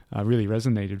educator, really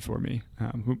resonated for me,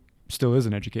 who still is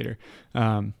an educator.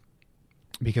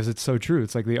 Because it's so true.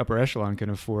 It's like the upper echelon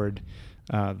can afford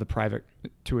the private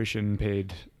tuition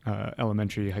paid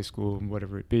elementary, high school,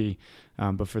 whatever it be.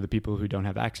 But for the people who don't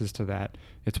have access to that,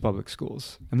 it's public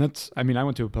schools. And that's, I mean, I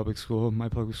went to a public school. My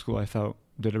public school, I felt,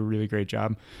 did a really great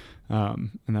job.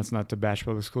 And that's not to bash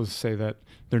public schools, to say that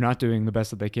they're not doing the best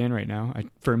that they can right now. I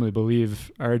firmly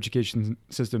believe our education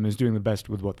system is doing the best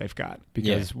with what they've got,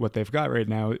 because what they've got right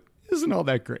now isn't all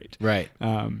that great. Right.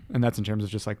 And that's in terms of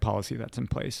just like policy that's in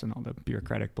place and all the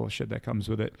bureaucratic bullshit that comes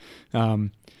with it.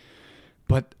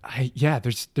 But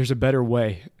there's a better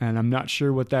way, and I'm not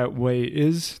sure what that way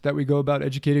is that we go about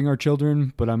educating our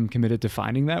children, but I'm committed to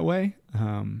finding that way.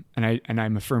 And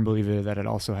I'm a firm believer that it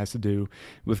also has to do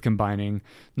with combining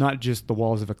not just the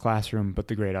walls of a classroom, but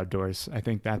the great outdoors. I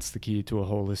think that's the key to a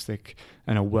holistic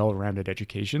and a well-rounded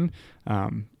education.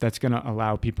 That's going to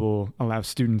allow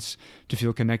students to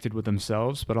feel connected with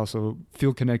themselves, but also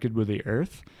feel connected with the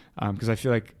earth. Because I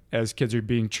feel like as kids are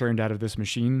being churned out of this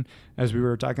machine, as we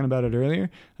were talking about it earlier,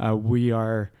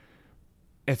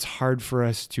 it's hard for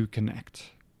us to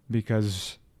connect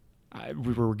because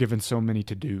we were given so many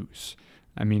to-dos.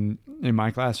 I mean, in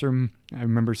my classroom, I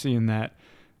remember seeing that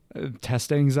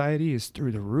test anxiety is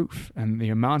through the roof, and the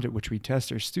amount at which we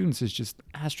test our students is just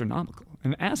astronomical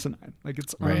and asinine. Like,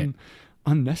 it's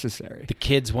unnecessary. The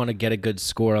kids want to get a good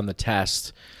score on the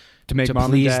test to make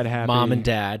mom and dad happy. Mom and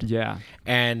dad. Yeah.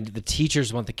 And the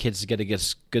teachers want the kids to get a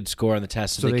good score on the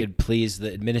test so they could please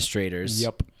the administrators.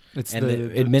 Yep. It's and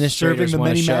the administrators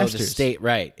want to show the state.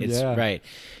 Right. It's right.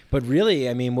 But really,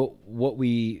 I mean, what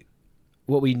we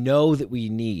know that we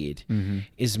need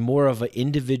is more of an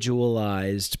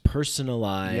individualized,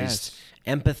 personalized,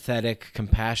 empathetic,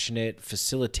 compassionate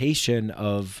facilitation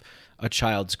of a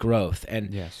child's growth.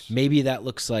 And maybe that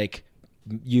looks like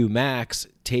you, Max,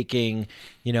 taking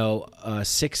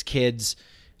 6 kids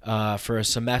for a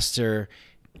semester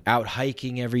out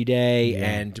hiking every day,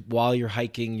 and while you're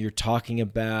hiking, you're talking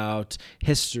about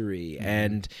history,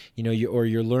 and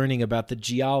you're learning about the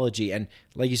geology, and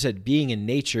like you said, being in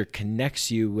nature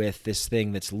connects you with this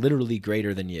thing that's literally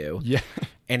greater than you. Yeah,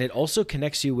 and it also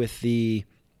connects you with the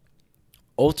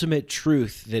ultimate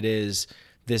truth that is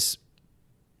this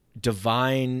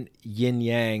divine yin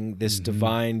yang, this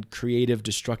divine creative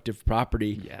destructive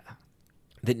property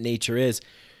that nature is.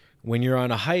 When you're on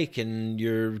a hike and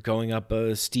you're going up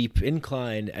a steep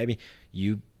incline, I mean,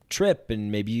 you trip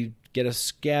and maybe you get a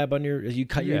scab on you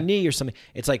cut your knee or something.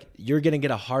 It's like you're gonna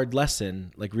get a hard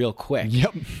lesson like real quick.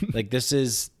 Yep. Like this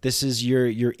is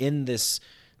you're in the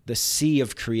sea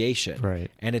of creation, right?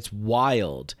 And it's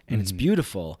wild and it's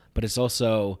beautiful, but it's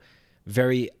also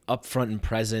very upfront and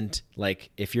present. Like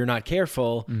if you're not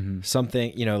careful,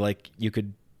 something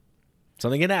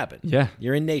something can happen. Yeah,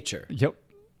 you're in nature. Yep.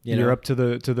 You're up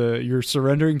to you're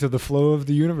surrendering to the flow of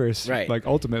the universe. Right. Like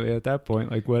ultimately at that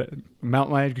point, like what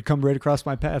mountain lion could come right across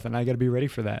my path and I got to be ready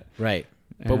for that. Right.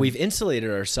 But we've insulated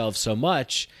ourselves so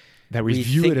much that we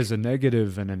view it as a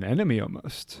negative and an enemy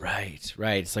almost. Right.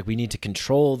 Right. It's like we need to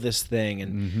control this thing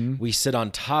and we sit on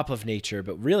top of nature,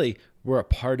 but really we're a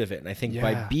part of it. And I think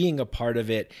by being a part of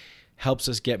it helps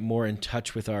us get more in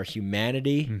touch with our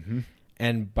humanity.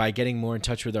 And by getting more in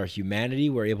touch with our humanity,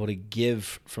 we're able to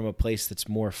give from a place that's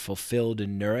more fulfilled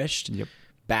and nourished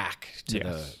back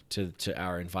to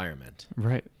our environment.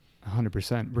 Right,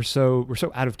 100%. We're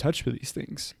so out of touch with these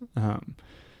things,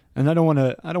 and I don't want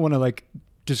to like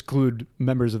disclude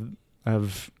members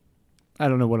of. I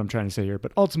don't know what I'm trying to say here,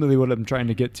 but ultimately what I'm trying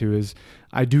to get to is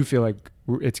I do feel like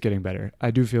it's getting better.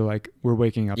 I do feel like we're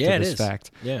waking up to this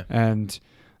fact. Yeah, and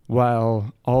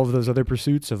while all of those other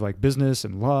pursuits of like business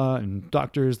and law and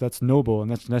doctors, that's noble and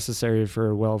that's necessary for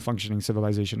a well-functioning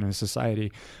civilization and a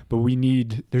society. But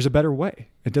there's a better way.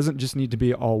 It doesn't just need to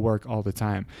be all work all the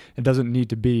time. It doesn't need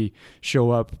to be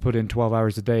show up, put in 12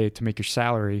 hours a day to make your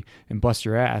salary and bust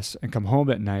your ass and come home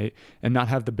at night and not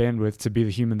have the bandwidth to be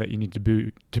the human that you need to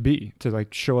be, to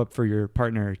like show up for your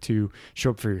partner, to show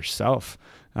up for yourself.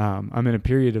 I'm in a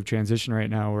period of transition right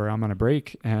now where I'm on a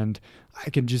break, and I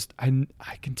can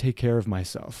take care of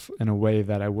myself in a way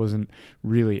that I wasn't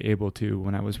really able to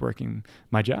when I was working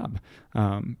my job,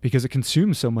 because it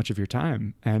consumes so much of your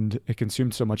time, and it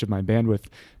consumed so much of my bandwidth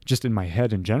just in my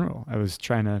head in general. I was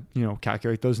trying to,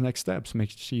 calculate those next steps,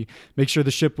 make sure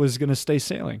the ship was going to stay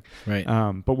sailing. Right.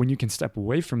 But when you can step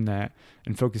away from that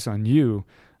and focus on you,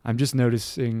 I'm just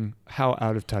noticing how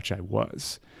out of touch I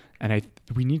was. And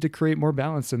we need to create more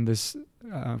balance in this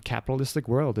capitalistic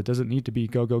world. It doesn't need to be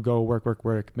go,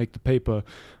 work, make the paper,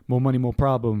 more money, more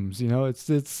problems.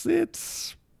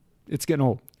 It's getting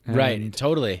old. And right.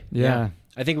 Totally. Yeah.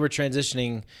 I think we're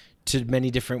transitioning to many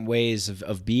different ways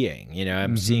of being.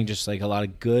 I'm seeing just like a lot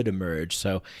of good emerge.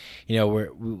 So,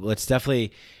 let's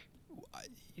definitely.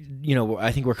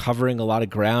 I think we're covering a lot of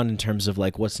ground in terms of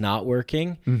like what's not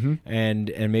working,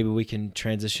 and maybe we can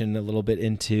transition a little bit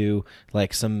into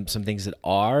like some things that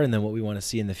are, and then what we want to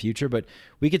see in the future. But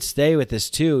we could stay with this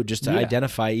too, just to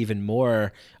identify even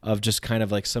more of just kind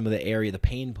of like some of the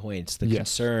pain points, the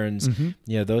concerns,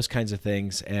 those kinds of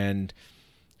things. And,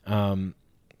 I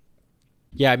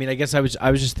guess I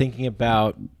was just thinking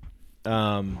about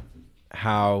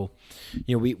how,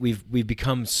 we've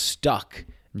become stuck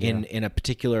in a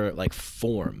particular like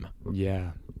form.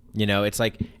 Yeah. It's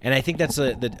like, and I think that's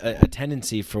a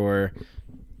tendency for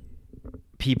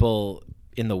people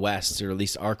in the West, or at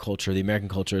least our culture, the American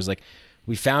culture, is like,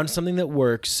 we found something that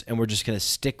works and we're just going to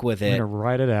stick with it. We're going to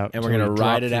ride it out. And we're going to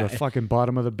ride it out to the fucking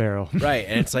bottom of the barrel. Right.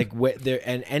 And it's like,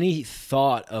 and any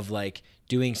thought of like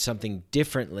doing something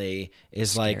differently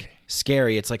is like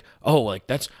scary. It's like,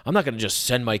 I'm not going to just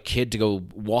send my kid to go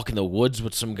walk in the woods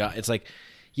with some guy. It's like,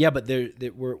 yeah, but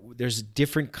there's a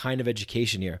different kind of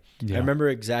education here. Yeah. I remember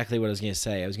exactly what I was going to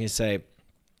say. I was going to say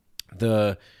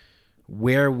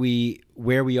where we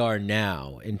are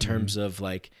now in terms of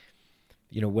like,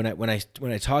 when I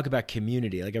talk about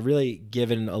community, like I've really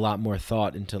given a lot more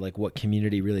thought into like what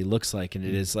community really looks like, and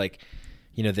it is like,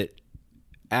 that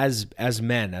as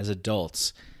men, as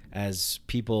adults, as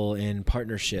people in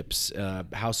partnerships,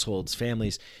 households,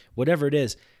 families, whatever it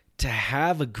is, to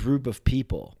have a group of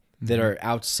people that are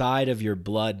outside of your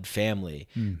blood family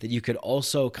that you could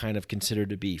also kind of consider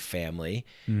to be family.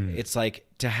 It's like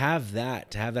to have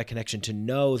that connection, to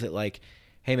know that like,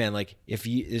 hey man, like if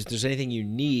there's anything you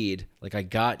need, like I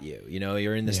got you,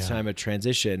 you're in this time of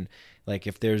transition. Like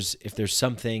if there's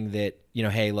something that,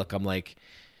 hey, look, I'm like,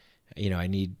 I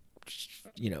need,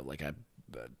 like a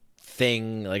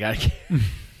thing, like I can't,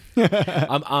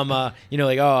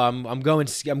 I'm going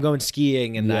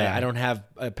skiing, and I don't have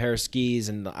a pair of skis,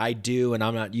 and I do, and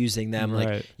I'm not using them. Right.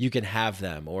 Like you can have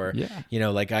them, or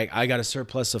like I got a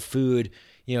surplus of food.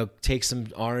 Take some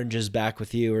oranges back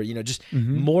with you, or just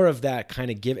more of that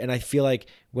kind of give. And I feel like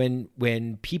when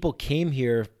people came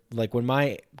here, like when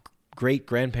my great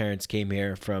grandparents came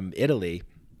here from Italy,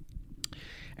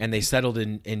 and they settled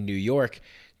in New York.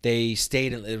 They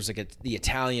stayed in, there was like the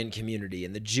Italian community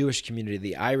and the Jewish community,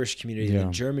 the Irish community, the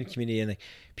German community, and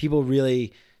people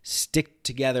really stick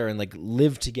together and like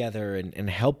live together and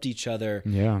helped each other.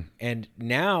 Yeah. And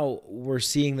now we're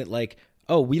seeing that like,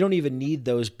 we don't even need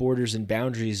those borders and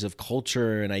boundaries of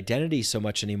culture and identity so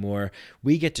much anymore.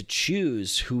 We get to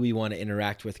choose who we want to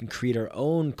interact with and create our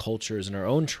own cultures and our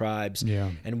own tribes. Yeah.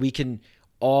 And we can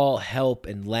all help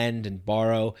and lend and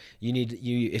borrow.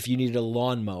 If you need a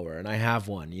lawnmower and I have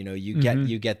one,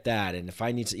 you get that. And if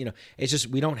I need to, it's just,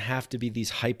 we don't have to be these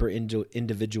hyper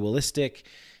individualistic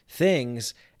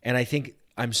things. And I think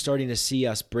I'm starting to see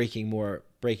us breaking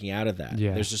out of that.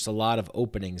 Yeah. There's just a lot of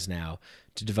openings now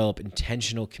to develop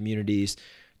intentional communities,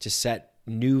 to set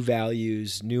new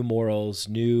values, new morals,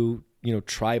 new,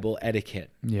 tribal etiquette.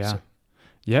 Yeah. So,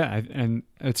 yeah, and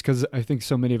it's because I think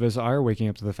so many of us are waking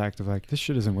up to the fact of like, this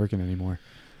shit isn't working anymore,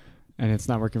 and it's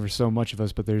not working for so much of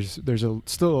us. But there's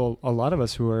still a lot of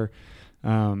us who are,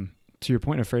 to your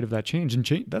point, afraid of that change. And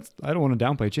change, I don't want to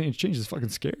downplay change. Change is fucking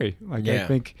scary. Like I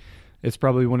think it's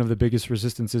probably one of the biggest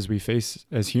resistances we face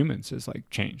as humans is like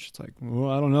change. It's like,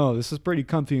 well, I don't know. This is pretty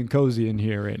comfy and cozy in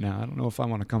here right now. I don't know if I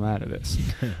want to come out of this.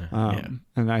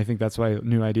 And I think that's why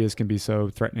new ideas can be so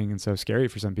threatening and so scary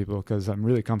for some people, because I'm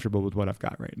really comfortable with what I've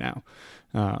got right now.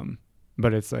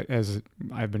 But it's like, as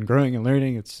I've been growing and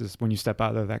learning, it's just when you step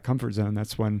out of that comfort zone,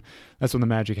 that's when the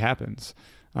magic happens.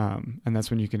 And that's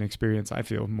when you can experience, I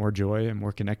feel, more joy and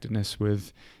more connectedness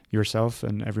with yourself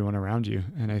and everyone around you.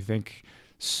 And I think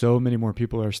so many more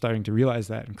people are starting to realize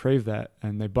that and crave that.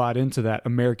 And they bought into that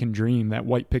American dream, that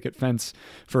white picket fence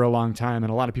for a long time.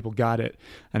 And a lot of people got it.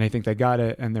 And I think they got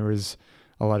it. And there was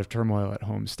a lot of turmoil at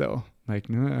home still. Like,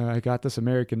 no, I got this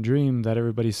American dream that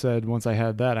everybody said once I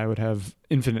had that, I would have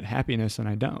infinite happiness, and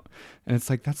I don't. And it's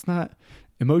like, that's not,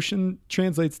 emotion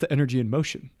translates to energy and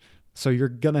motion. So you're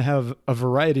going to have a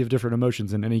variety of different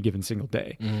emotions in any given single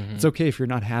day. Mm-hmm. It's okay if you're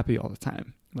not happy all the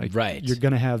time. Like, you're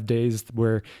going to have days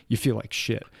where you feel like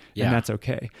shit, and that's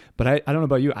okay. But I don't know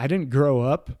about you. I didn't grow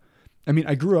up. I mean,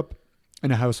 I grew up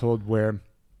in a household where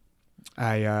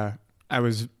I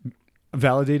was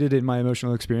validated in my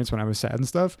emotional experience when I was sad and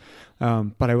stuff.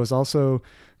 But I was also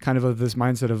kind of this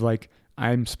mindset of like,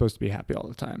 I'm supposed to be happy all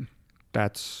the time.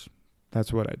 That's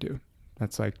what I do.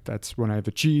 That's when I've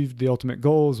achieved the ultimate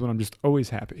goals, when I'm just always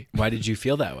happy. Why did you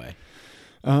feel that way?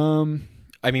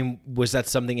 I mean, was that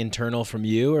something internal from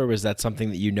you, or was that something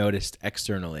that you noticed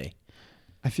externally?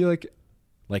 I feel like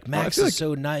Max is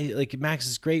so nice. Like, Max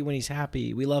is great when he's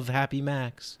happy. We love happy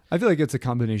Max. I feel like it's a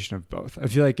combination of both. I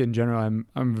feel like in general, I'm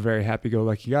a very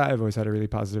happy-go-lucky guy. I've always had a really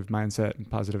positive mindset and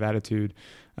positive attitude.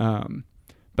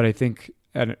 But I think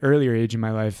at an earlier age in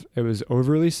my life, it was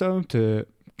overly so to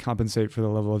compensate for the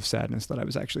level of sadness that I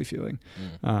was actually feeling.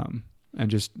 And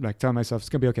just like tell myself, it's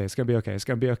going to be okay. It's going to be okay. It's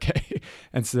going to be okay.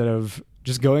 Instead of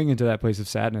just going into that place of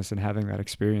sadness and having that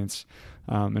experience,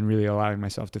 and really allowing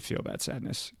myself to feel that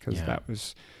sadness, because that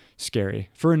was scary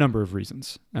for a number of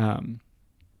reasons.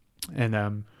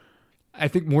 I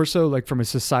think more so like from a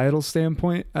societal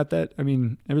standpoint it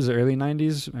was the early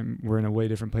 90s. We're in a way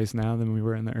different place now than we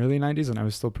were in the early 90s, and I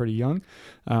was still pretty young.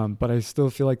 But I still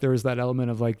feel like there was that element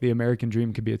of like the American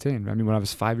dream could be attained. I mean, when I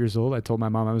was 5 years old, I told my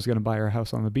mom I was going to buy her a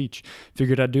house on the beach.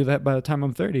 Figured I'd do that by the time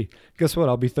I'm 30. Guess what?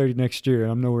 I'll be 30 next year,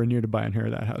 and I'm nowhere near to buying her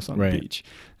that house on the beach.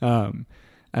 And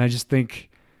I just think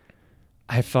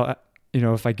I felt,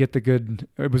 if I get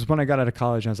it was when I got out of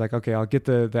college, and I was like, okay, I'll get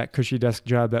that cushy desk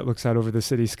job that looks out over the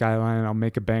city skyline. I'll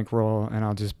make a bankroll, and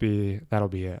that'll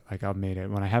be it. Like, I've made it.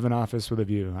 When I have an office with a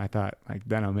view, I thought, like,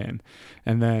 then I'm in.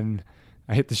 And then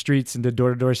I hit the streets and did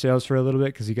door-to-door sales for a little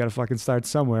bit, because you got to fucking start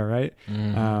somewhere, right?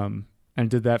 Mm-hmm. And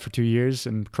did that for 2 years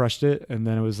and crushed it. And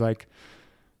then it was like,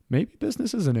 maybe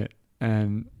business isn't it.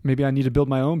 And maybe I need to build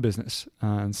my own business.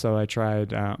 And so I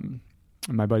tried,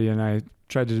 my buddy and I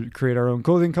tried to create our own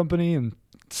clothing company, and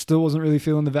still wasn't really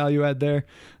feeling the value add there.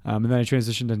 And then I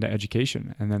transitioned into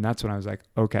education. And then that's when I was like,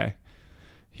 okay,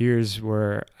 here's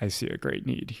where I see a great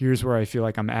need. Here's where I feel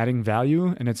like I'm adding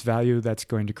value, and it's value that's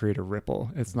going to create a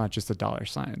ripple. It's not just a dollar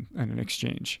sign and an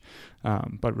exchange,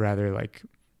 but rather like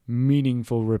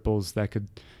meaningful ripples that could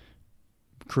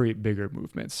create bigger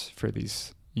movements for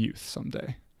these youth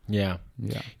someday. Yeah.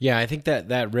 I think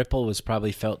that ripple was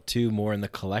probably felt too more in the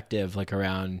collective, like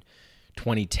around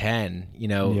 2010,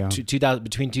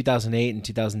 between 2008 and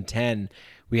 2010,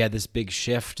 we had this big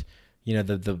shift,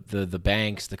 the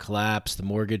banks, the collapse, the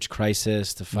mortgage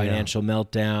crisis, the financial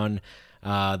meltdown,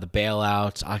 the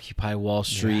bailouts, Occupy Wall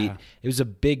Street. Yeah. It was a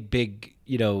big,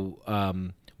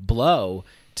 blow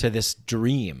to this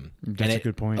dream. That's a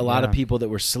good point. A lot of people that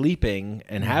were sleeping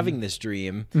and having this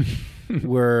dream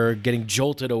were getting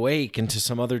jolted awake into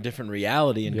some other different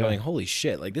reality and going, holy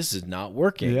shit, like, this is not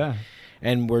working. Yeah.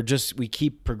 And we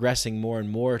keep progressing more and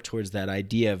more towards that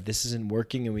idea of this isn't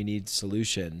working and we need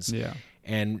solutions. Yeah.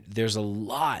 And there's a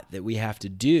lot that we have to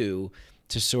do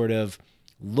to sort of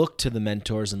look to the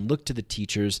mentors and look to the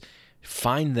teachers,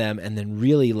 find them, and then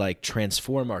really like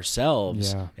transform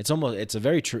ourselves. Yeah. It's a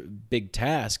very big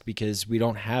task, because we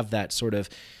don't have that sort of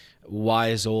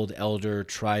wise old elder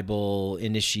tribal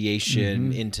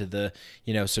initiation into the,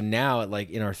 so now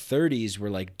like in our 30s, we're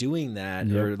like doing that,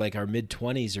 or like our mid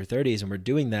 20s or 30s, and we're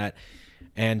doing that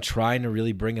and trying to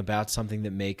really bring about something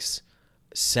that makes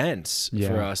sense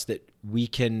for us, that we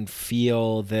can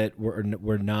feel that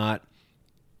we're not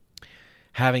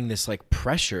having this like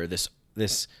pressure,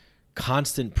 this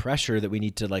constant pressure that we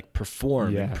need to like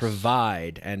perform and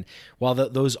provide. And while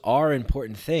those are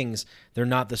important things, they're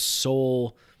not the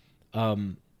sole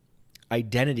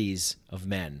identities of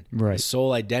men. Right. The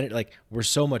sole identity, like, we're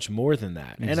so much more than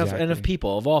that. Exactly. And of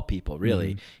people, of all people,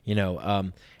 really.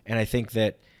 And I think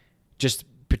that just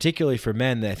particularly for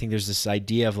men, I think there's this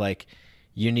idea of like,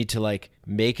 you need to like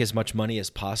make as much money as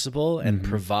possible and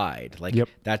provide. Like,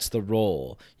 that's the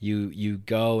role. You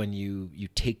go and you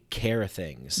take care of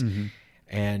things.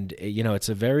 And it's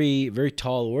a very, very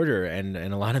tall order, and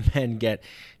a lot of men get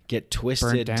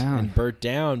twisted and burnt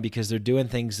down because they're doing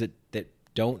things that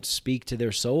don't speak to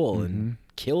their soul and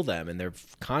kill them, and they're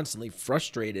constantly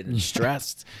frustrated and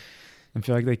stressed and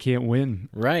feel like they can't win.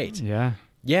 Right. Yeah.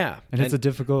 And it's a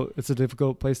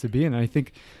difficult place to be in. And I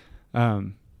think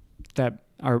that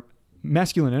our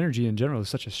masculine energy in general is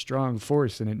such a strong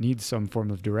force, and it needs some form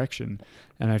of direction.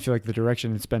 And I feel like the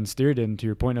direction it's been steered in, to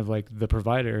your point of like the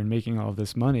provider and making all of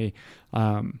this money,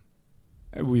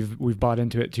 we've bought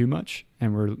into it too much,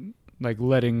 and we're like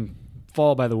letting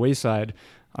fall by the wayside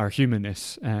our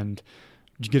humanness and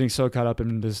getting so caught up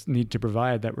in this need to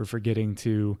provide that we're forgetting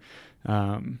to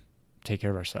take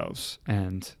care of ourselves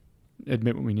and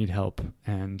admit when we need help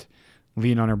and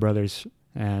lean on our brothers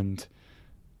and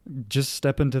just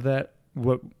step into that,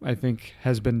 what I think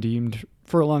has been deemed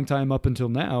for a long time up until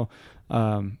now,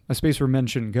 a space where men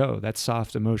shouldn't go. That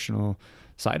soft emotional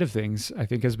side of things, I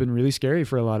think, has been really scary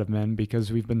for a lot of men,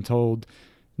 because we've been told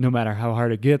no matter how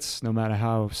hard it gets, no matter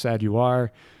how sad you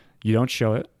are, you don't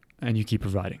show it and you keep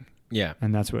providing. Yeah.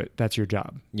 And that's your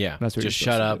job. Yeah. That's what just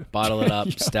shut up, bottle it up,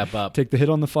 yeah. step up. Take the hit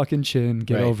on the fucking chin,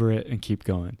 get Right. over it, and keep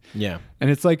going. Yeah. And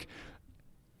it's like,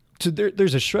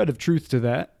 there's a shred of truth to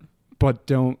that, but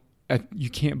you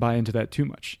can't buy into that too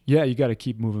much. Yeah, you got to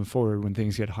keep moving forward when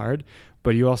things get hard,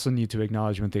 but you also need to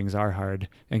acknowledge when things are hard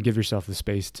and give yourself the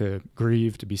space to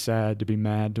grieve, to be sad, to be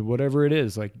mad, to whatever it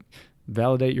is. Like,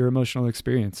 validate your emotional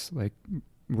experience. Like,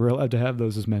 we're allowed to have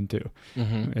those as men too.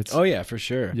 Mm-hmm. Oh yeah, for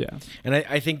sure. Yeah. And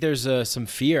I think there's some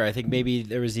fear. I think maybe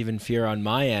there was even fear on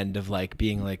my end of like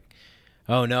being like,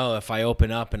 oh no, if I open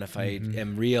up and if I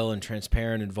am real and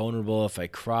transparent and vulnerable, if I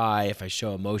cry, if I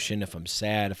show emotion, if I'm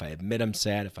sad, if I admit I'm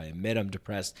sad, if I admit I'm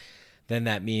depressed, then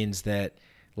that means that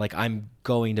like I'm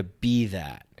going to be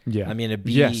that. Yeah. I'm gonna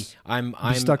be. Yes. I'm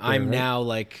stuck there, I'm right? now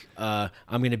like I'm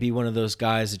gonna be one of those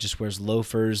guys that just wears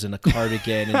loafers and a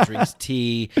cardigan and drinks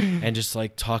tea and just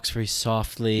like talks very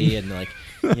softly and like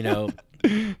Yeah.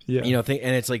 and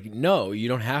it's like, no, you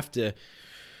don't have to.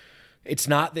 It's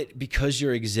not that because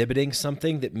you're exhibiting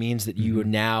something that means that you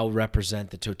now represent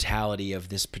the totality of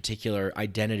this particular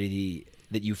identity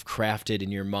that you've crafted in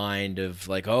your mind of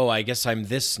like, oh, I guess I'm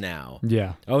this now.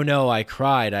 Yeah. Oh no, I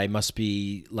cried. I must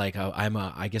be like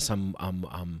I guess I'm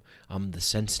the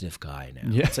sensitive guy now.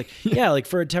 Yeah. It's like like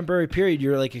for a temporary period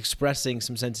you're like expressing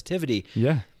some sensitivity.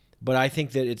 Yeah. But I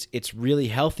think that it's really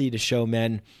healthy to show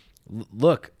men,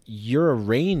 look, you're a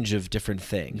range of different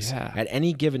things at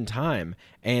any given time,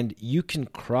 and you can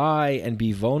cry and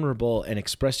be vulnerable and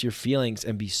express your feelings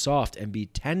and be soft and be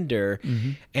tender,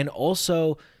 and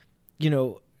also,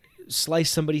 slice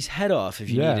somebody's head off if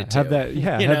you needed to. Have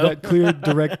that clear,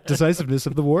 direct decisiveness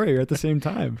of the warrior at the same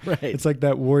time. Right. It's like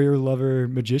that warrior, lover,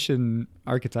 magician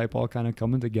archetype all kind of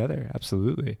coming together.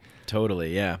 Absolutely.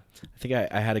 Totally, yeah. I think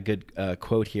I had a good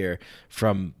quote here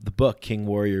from the book King,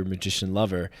 Warrior, Magician,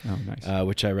 Lover,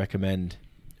 which I recommend,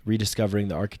 Rediscovering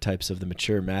the Archetypes of the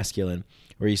Mature Masculine,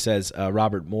 where he says,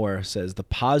 Robert Moore says, the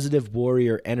positive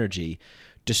warrior energy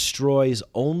destroys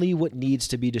only what needs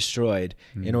to be destroyed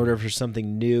in order for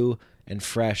something new and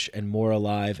fresh and more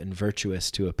alive and virtuous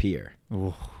to appear.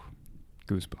 Ooh,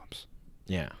 goosebumps.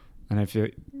 Yeah. And I feel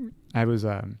I was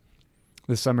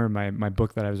this summer, my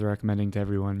book that I was recommending to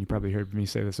everyone, you probably heard me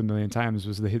say this a million times,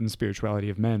 was The Hidden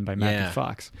Spirituality of Men by Matthew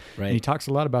Fox. Right. And he talks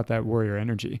a lot about that warrior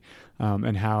energy,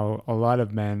 and how a lot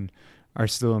of men are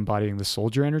still embodying the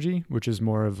soldier energy, which is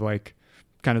more of like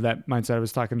kind of that mindset I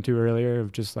was talking to earlier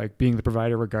of just like being the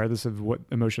provider regardless of what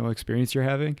emotional experience you're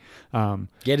having.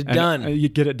 Get it done. You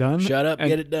get it done. Shut up,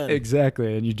 get it done.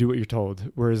 Exactly. And you do what you're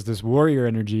told. Whereas this warrior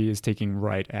energy is taking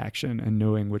right action and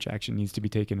knowing which action needs to be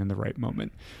taken in the right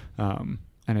moment. And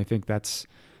I think that's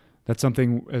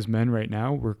something as men right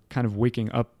now, we're kind of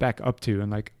waking up back up to,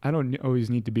 and like, I don't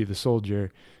always need to be the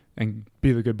soldier and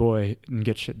be the good boy and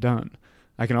get shit done.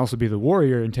 I can also be the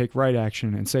warrior and take right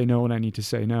action and say no when I need to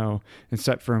say no and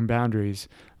set firm boundaries,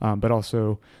 but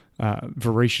also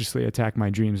voraciously attack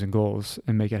my dreams and goals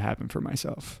and make it happen for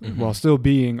myself, while still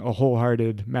being a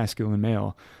wholehearted masculine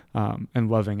male,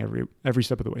 and loving every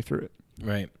step of the way through it.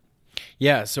 Right.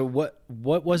 Yeah. So what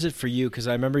was it for you? Because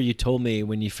I remember you told me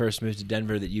when you first moved to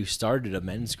Denver that you started a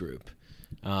men's group.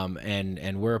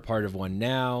 And we're a part of one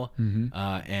now,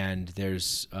 and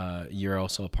there's you're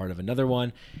also a part of another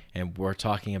one, and we're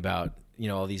talking about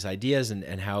all these ideas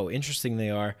and how interesting they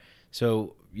are.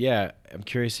 So yeah, I'm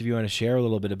curious if you want to share a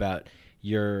little bit about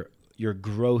your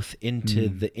growth into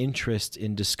the interest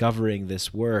in discovering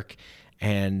this work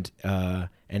and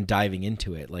diving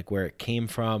into it, like where it came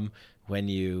from, when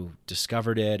you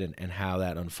discovered it, and how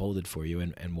that unfolded for you,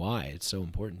 and why it's so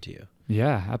important to you.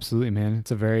 Yeah, absolutely, man.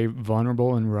 It's a very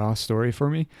vulnerable and raw story for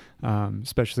me,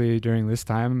 especially during this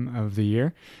time of the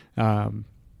year. I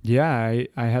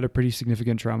had a pretty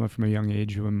significant trauma from a young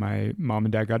age when my mom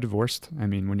and dad got divorced. I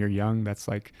mean, when you're young, that's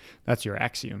your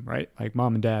axiom, right? Like,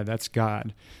 mom and dad, that's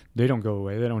God. They don't go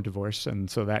away. They don't divorce. And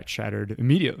so that shattered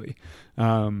immediately.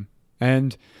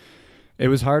 And it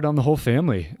was hard on the whole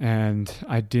family. And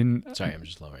I didn't... Sorry, I'm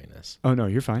just lowering this. Oh, no,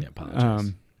 you're fine. Yeah,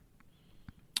 apologize.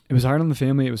 It was hard on the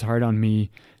family. It was hard on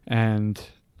me. And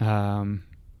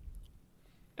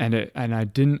I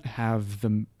didn't have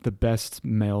the best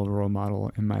male role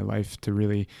model in my life to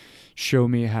really show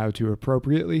me how to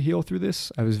appropriately heal through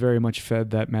this. I was very much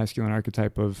fed that masculine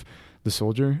archetype of the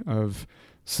soldier, of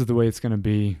this is the way it's going to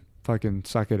be, fucking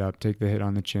suck it up, take the hit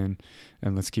on the chin,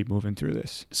 and let's keep moving through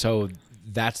this. So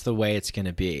that's the way it's going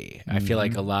to be. I feel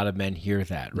like a lot of men hear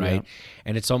that, right? Yeah.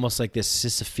 And it's almost like this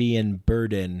Sisyphean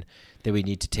burden that we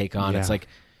need to take on. Yeah. It's like,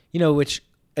 which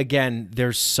again,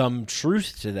 there's some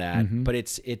truth to that, but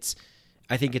it's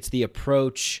I think it's the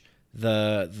approach,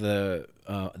 the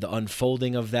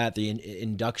unfolding of that, the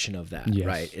induction of that, yes.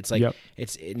 Right? It's like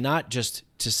it's not just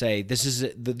to say this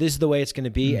is the way it's going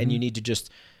to be, and you need to just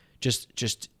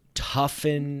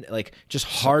toughen, like just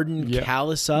harden,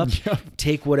 callous up,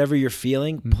 take whatever you're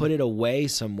feeling, put it away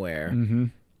somewhere.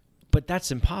 But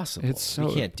that's impossible. You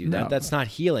can't do that. No. That's not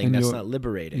healing. And that's not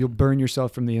liberating. You'll burn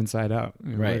yourself from the inside out.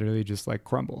 You'll literally just like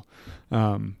crumble.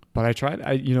 But I tried.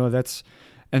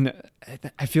 And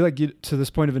I feel like to this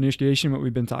point of initiation, what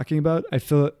we've been talking about, I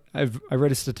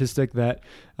read a statistic that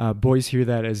boys hear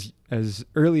that as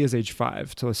early as age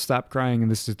 5 to stop crying, and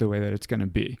this is the way that it's going to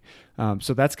be.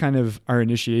 So that's kind of our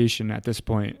initiation at this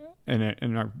point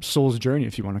in our soul's journey,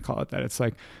 if you want to call it that. It's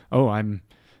like, oh, I'm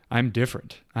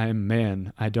different. I'm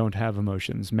man. I don't have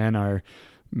emotions. Men are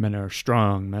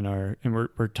strong. And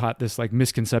we're taught this like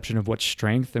misconception of what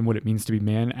strength and what it means to be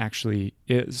man actually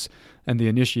is. And the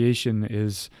initiation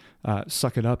is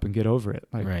suck it up and get over it.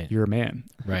 Like you're a man.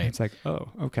 Right. It's like, oh,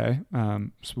 okay.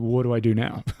 So what do I do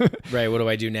now? Right. What do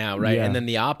I do now? Right. Yeah. And then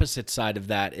the opposite side of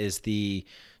that is the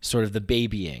sort of the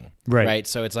babying. Right.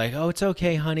 So it's like, oh, it's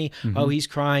okay, honey. Oh, he's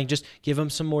crying. Just give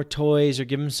him some more toys or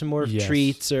give him some more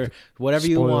treats or whatever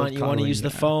you want. You want to use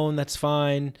the phone. That's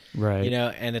fine. Right.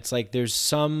 And it's like,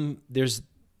 again,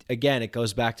 it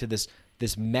goes back to this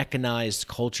mechanized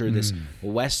culture, this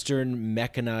Western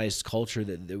mechanized culture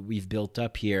that we've built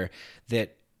up here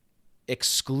that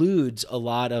excludes a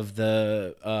lot of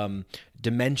the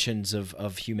dimensions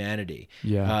of humanity,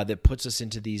 that puts us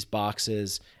into these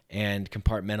boxes and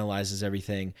compartmentalizes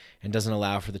everything and doesn't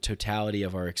allow for the totality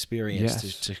of our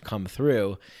experience to come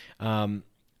through. And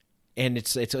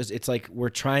it's like we're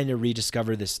trying to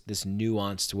rediscover this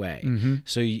nuanced way.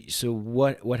 So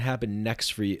what happened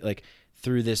next for you, like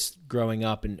through this growing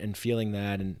up and feeling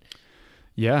that? And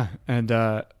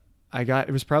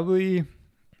it was probably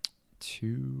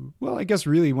I guess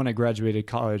really when I graduated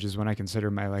college is when I consider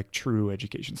my like true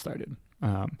education started.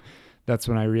 That's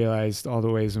when I realized all the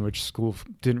ways in which school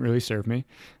didn't really serve me.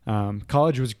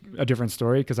 College was a different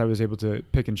story because I was able to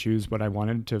pick and choose what I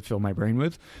wanted to fill my brain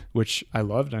with, which I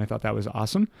loved, and I thought that was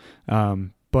awesome.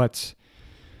 But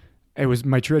it was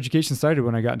my true education started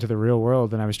when I got into the real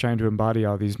world and I was trying to embody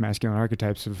all these masculine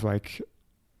archetypes of like,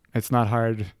 it's not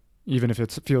hard. Even if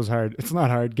it feels hard, it's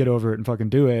not hard. Get over it and fucking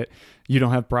do it. You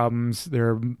don't have problems. There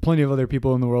are plenty of other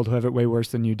people in the world who have it way worse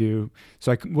than you do.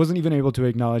 So I wasn't even able to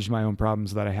acknowledge my own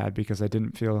problems that I had because I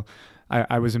didn't feel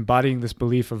I was embodying this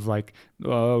belief of like,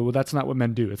 oh, well, that's not what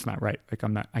men do. It's not right. Like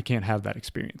I can't have that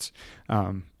experience.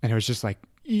 And it was just like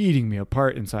eating me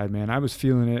apart inside, man. I was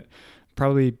feeling it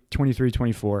probably 23,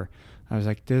 24. I was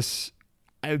like,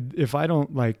 if I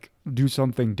don't like do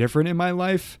something different in my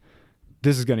life,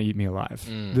 this is going to eat me alive.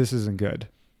 This isn't good.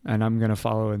 And I'm going to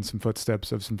follow in some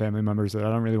footsteps of some family members that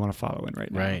I don't really want to follow in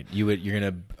right now. Right. You're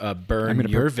going to burn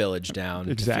your village down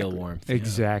to feel warmth.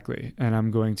 Exactly. And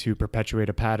I'm going to perpetuate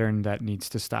a pattern that needs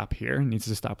to stop here, needs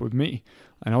to stop with me.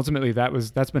 And ultimately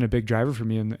that's been a big driver for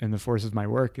me in the force of my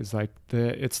work is like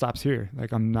it stops here.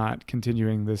 Like I'm not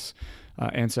continuing this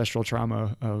ancestral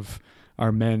trauma of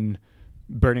our men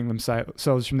burning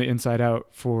themselves from the inside out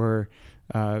for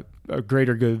a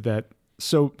greater good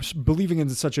so believing in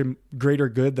such a greater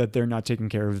good that they're not taking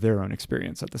care of their own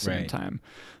experience at the same time.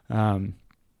 And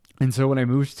so when I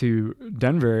moved to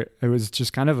Denver, it was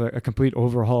just kind of a complete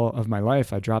overhaul of my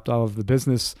life. I dropped all of the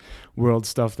business world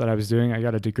stuff that I was doing. I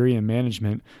got a degree in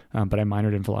management, but I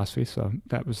minored in philosophy. So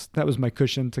that was my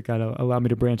cushion to kind of allow me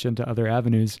to branch into other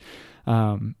avenues.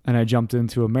 And I jumped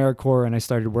into AmeriCorps and I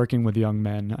started working with young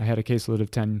men. I had a caseload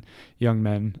of 9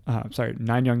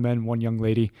 young men, 1 young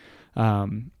lady,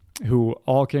 who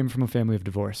all came from a family of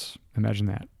divorce. Imagine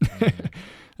that.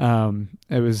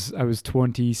 I was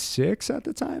 26 at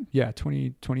the time. Yeah,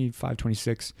 25,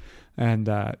 26. And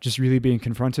just really being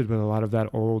confronted with a lot of that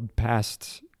old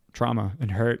past trauma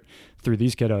and hurt through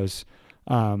these kiddos.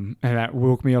 And that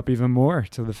woke me up even more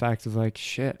to the fact of like,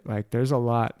 shit, like there's a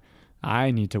lot I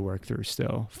need to work through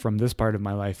still from this part of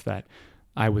my life that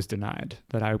I was denied,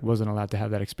 that I wasn't allowed to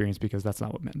have that experience because that's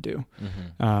not what men do.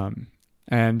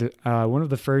 And one of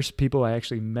the first people I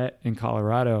actually met in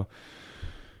Colorado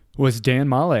was Dan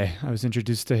Male. I was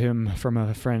introduced to him from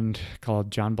a friend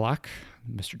called John Block,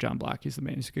 Mr. John Block. He's the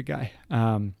man. He's a good guy.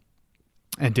 And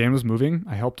Dan was moving.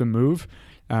 I helped him move.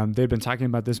 They'd been talking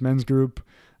about this men's group.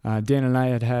 Dan and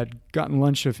I had gotten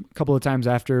lunch a couple of times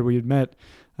after we had met,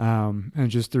 and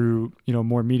just through,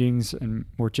 more meetings and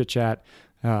more chit chat,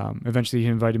 eventually he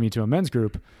invited me to a men's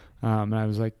group. And I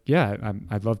was like, yeah,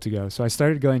 I'd love to go. So I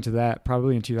started going to that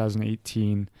probably in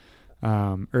 2018,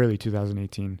 early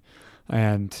 2018.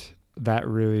 And that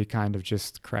really kind of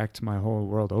just cracked my whole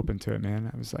world open to it, man.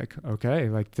 I was like, okay,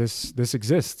 like this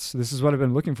exists. This is what I've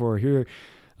been looking for here.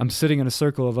 I'm sitting in a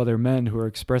circle of other men who are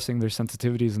expressing their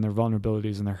sensitivities and their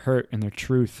vulnerabilities and their hurt and their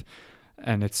truth.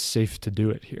 And it's safe to do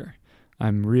it here.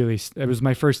 It was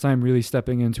my first time really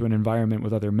stepping into an environment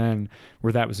with other men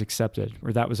where that was accepted,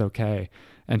 where that was okay.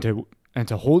 And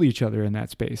to hold each other in that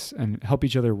space and help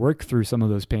each other work through some of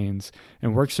those pains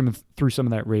and work through some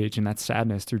of that rage and that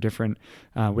sadness through different,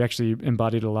 we actually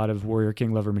embodied a lot of warrior,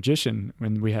 king, lover, magician,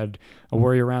 when we had a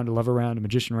warrior round, a lover round, a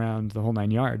magician round, the whole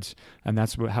 9 yards. And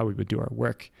that's how we would do our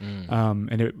work.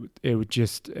 And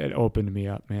it opened me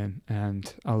up, man,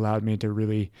 and allowed me to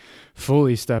really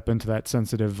fully step into that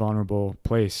sensitive, vulnerable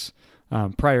place.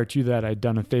 Prior to that, I'd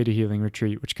done a theta healing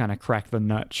retreat, which kind of cracked the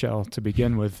nutshell to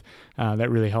begin with. That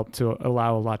really helped to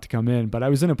allow a lot to come in. But I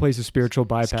was in a place of spiritual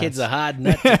bypass. This kid's a hard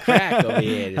nut to crack over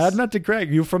here. Hard nut to crack.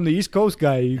 You're from the East Coast,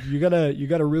 guy. You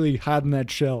gotta really harden that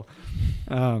shell.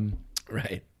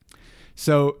 Right.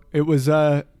 So it was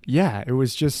what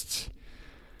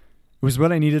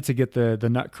I needed to get the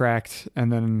nut cracked,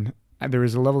 and then there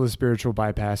was a level of spiritual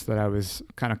bypass that I was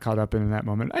kind of caught up in that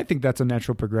moment. I think that's a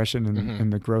natural progression in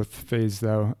the growth phase,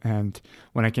 though. And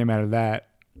when I came out of that,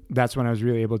 that's when I was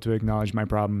really able to acknowledge my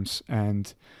problems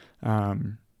and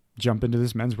jump into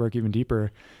this men's work even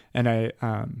deeper. And I,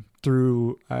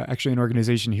 through actually an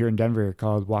organization here in Denver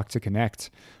called Walk to Connect,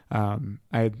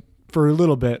 I, for a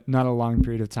little bit, not a long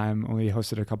period of time, only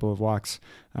hosted a couple of walks.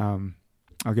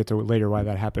 I'll get to later why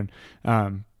that happened.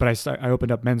 But I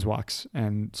opened up men's walks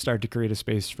and started to create a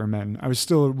space for men. I was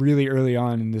still really early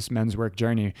on in this men's work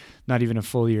journey, not even a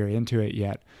full year into it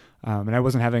yet. And I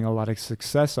wasn't having a lot of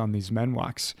success on these men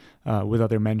walks with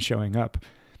other men showing up.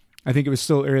 I think it was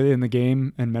still early in the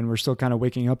game and men were still kind of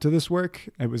waking up to this work.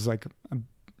 It was like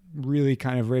really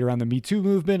kind of right around the Me Too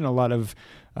movement, and a lot of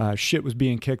shit was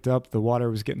being kicked up. The water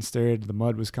was getting stirred. The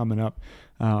mud was coming up.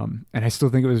 And I still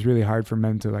think it was really hard for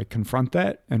men to like confront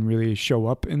that and really show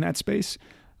up in that space.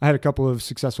 I had a couple of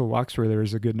successful walks where there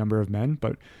was a good number of men,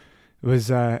 but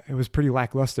it was pretty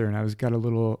lackluster, and I got a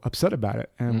little upset about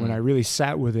it. And when I really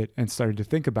sat with it and started to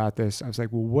think about this, I was like,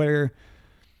 well,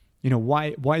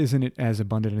 why isn't it as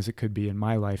abundant as it could be in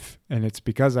my life? And it's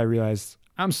because I realized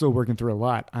I'm still working through a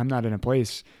lot. I'm not in a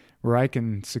place where I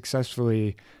can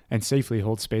successfully and safely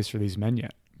hold space for these men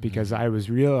yet, because I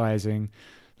was realizing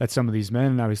that some of these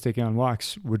men I was taking on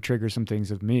walks would trigger some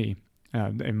things of me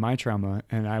in my trauma,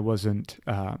 and I wasn't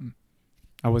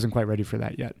quite ready for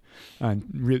that yet.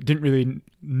 Didn't really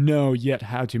know yet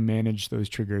how to manage those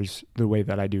triggers the way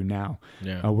that I do now.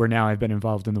 Yeah. Where now I've been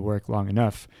involved in the work long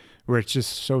enough, where it's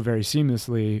just so very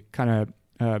seamlessly kind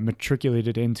of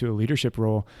matriculated into a leadership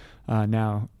role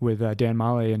now with Dan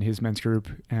Male and his men's group,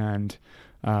 and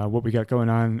what we got going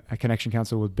on at Connection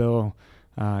Council with Bill.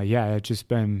 It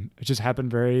just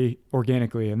happened very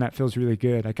organically, and that feels really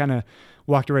good. I kind of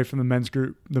walked away from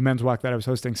the men's walk that I was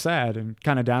hosting sad and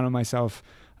kind of down on myself,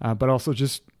 but also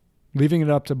just leaving it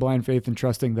up to blind faith and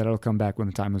trusting that it'll come back when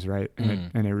the time was right.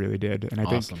 And it really did. And I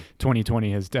think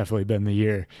 2020 has definitely been the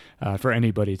year for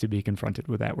anybody to be confronted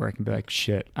with that work and be like,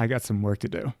 shit, I got some work to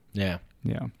do. Yeah.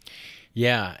 Yeah.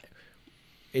 Yeah.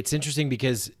 It's interesting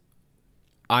because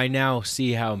I now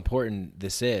see how important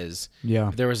this is.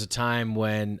 Yeah. There was a time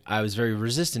when I was very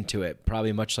resistant to it,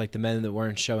 probably much like the men that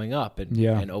weren't showing up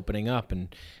and opening up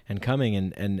and coming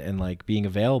and like being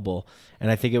available. And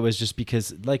I think it was just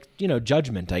because, like,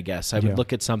 judgment, I guess. I would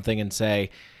look at something and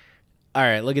say, all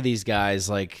right, look at these guys,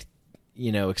 like,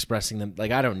 expressing them.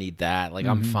 Like, I don't need that. Like,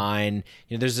 I'm fine.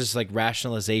 There's this like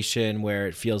rationalization where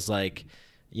it feels like,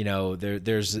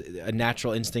 there's a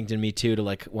natural instinct in me too to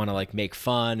like want to like make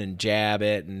fun and jab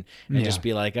it and just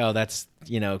be like, oh, that's,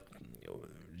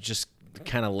 just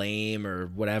kind of lame or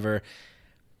whatever.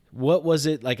 What was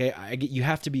it like? I guess you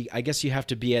have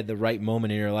to be at the right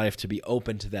moment in your life to be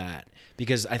open to that,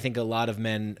 because I think a lot of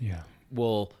men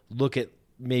will look at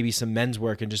maybe some men's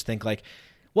work and just think like,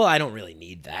 well, I don't really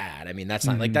need that. I mean, that's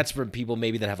not like, that's for people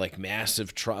maybe that have like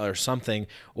massive or something,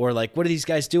 or like, what are these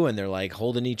guys doing? They're like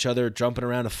holding each other, jumping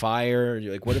around a fire.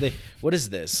 You're like, what is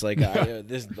this? Like,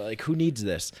 who needs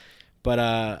this? But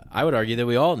I would argue that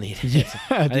we all need it. Yeah,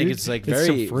 I think dude, it's like it's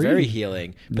very, so free. very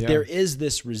healing. But Yeah. there is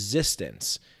this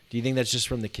resistance. Do you think that's just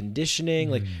from the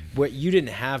conditioning? Like, what you didn't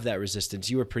have that resistance.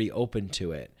 You were pretty open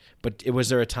to it. But was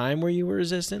there a time where you were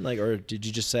resistant? Like, or did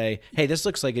you just say, "Hey, this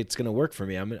looks like it's going to work for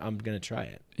me. I'm going to try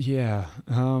it." Yeah.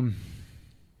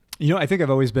 I think I've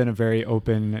always been a very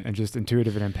open and just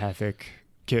intuitive and empathic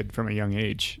kid from a young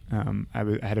age.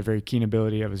 I had a very keen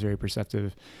ability. I was very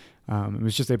perceptive. I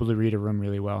was just able to read a room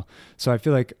really well. So I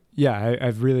feel like,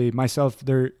 I've really myself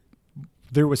there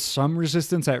was some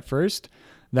resistance at first.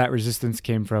 That resistance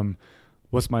came from,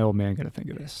 what's my old man going to think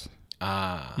of this?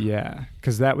 Yeah.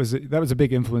 Cause that was a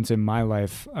big influence in my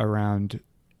life around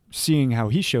seeing how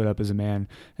he showed up as a man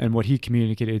and what he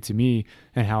communicated to me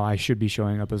and how I should be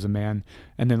showing up as a man.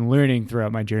 And then learning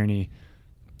throughout my journey,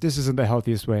 this isn't the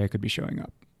healthiest way I could be showing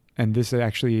up. And this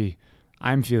actually,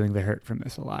 I'm feeling the hurt from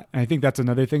this a lot. And I think that's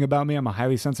another thing about me. I'm a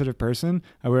highly sensitive person.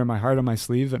 I wear my heart on my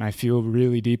sleeve and I feel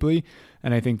really deeply.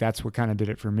 And I think that's what kind of did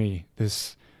it for me.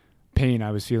 This pain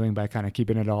I was feeling by kind of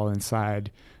keeping it all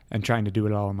inside and trying to do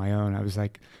it all on my own. I was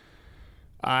like,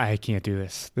 I can't do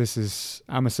this.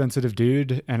 I'm a sensitive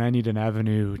dude and I need an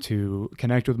avenue to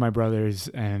connect with my brothers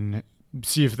and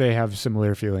see if they have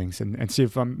similar feelings and see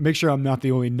if make sure I'm not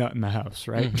the only nut in the house.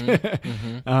 Right.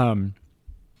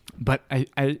 But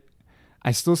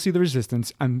I still see the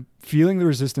resistance. I'm feeling the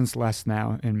resistance less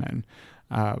now in men.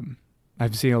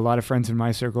 I've seen a lot of friends in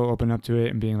my circle open up to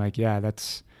it and being like, yeah,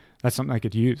 that's something I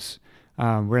could use.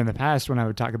 Where in the past, when I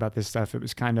would talk about this stuff, it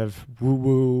was kind of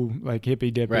woo-woo, like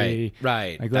hippy-dippy.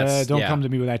 Right. Like, don't come to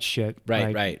me with that shit.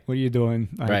 Right, like, What are you doing?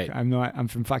 Like, right. I'm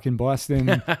from fucking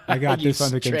Boston. I got this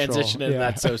under control. Transitioning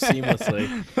that so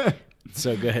seamlessly.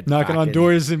 So good. Knocking on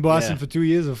doors in Boston for 2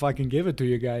 years, I'll fucking give it to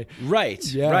you, guy. Right.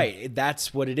 Yeah. Right.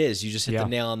 That's what it is. You just hit the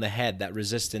nail on the head. That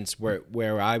resistance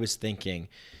where I was thinking,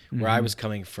 where I was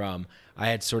coming from, I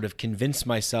had sort of convinced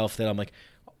myself that I'm like,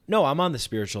 no, I'm on the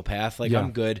spiritual path. Like,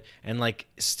 I'm good. And like,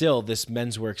 still this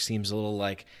men's work seems a little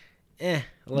like, a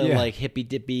little like hippy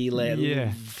dippy,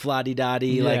 like flotty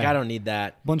dotty. Like, I don't need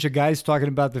that. Bunch of guys talking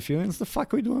about the feelings. The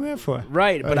fuck are we doing that for?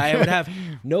 Right. But I would have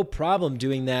no problem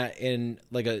doing that in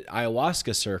like a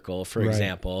ayahuasca circle, for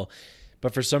example.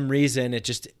 But for some reason it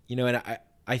just, and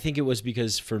I think it was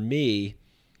because for me,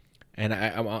 and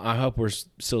I hope we're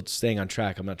still staying on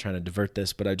track. I'm not trying to divert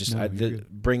this, but I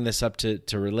bring this up to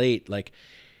relate. Like,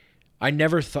 I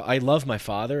never thought, I love my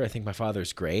father. I think my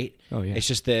father's great. Oh, yeah. It's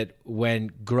just that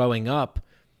when growing up,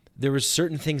 there was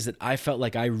certain things that I felt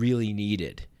like I really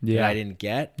needed that I didn't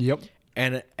get. Yep.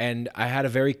 And I had a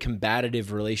very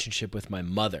combative relationship with my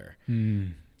mother.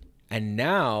 And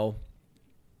now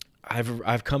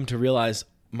I've come to realize,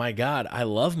 my God, I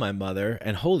love my mother,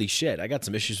 and holy shit, I got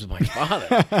some issues with my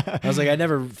father. I was like, I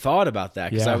never thought about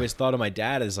that because I always thought of my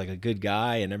dad as like a good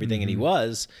guy and everything, and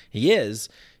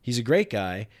he's a great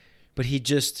guy. But he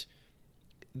just,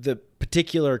 the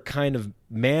particular kind of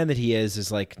man that he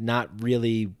is like not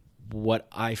really what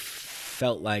I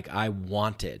felt like I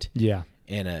wanted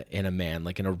in a man,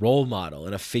 like in a role model,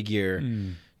 in a figure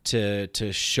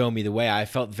to show me the way. I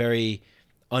felt very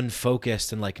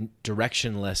unfocused and like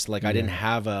directionless. Like I didn't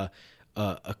have a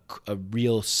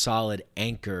real solid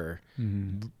anchor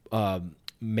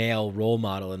male role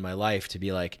model in my life to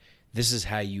be like, this is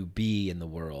how you be in the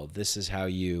world. This is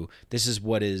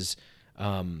what is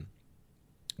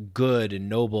good and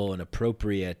noble and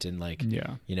appropriate and like,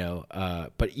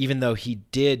 but even though he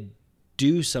did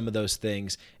do some of those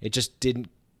things, it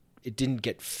didn't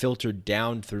get filtered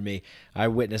down through me. I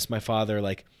witnessed my father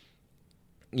like,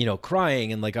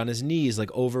 crying and like on his knees, like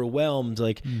overwhelmed,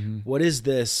 like, what is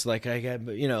this? Like I got,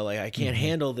 like I can't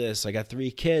handle this. I got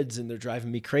 3 kids and they're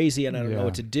driving me crazy and I don't know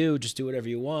what to do. Just do whatever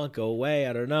you want. Go away.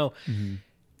 I don't know.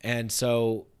 And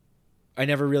so I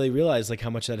never really realized like how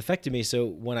much that affected me. So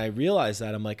when I realized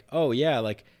that, I'm like, oh yeah,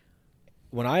 like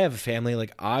when I have a family,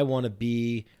 like I want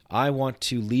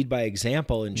to lead by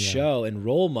example and show and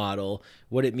role model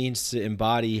what it means to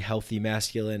embody healthy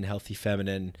masculine, healthy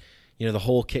feminine, the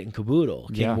whole kit and caboodle,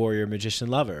 king, warrior, magician,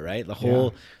 lover, right? The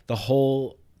whole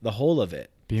of it.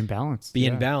 Being balanced.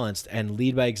 Balanced and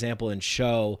lead by example and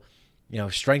show,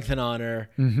 strength and honor,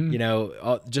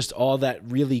 just all that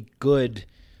really good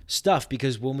stuff.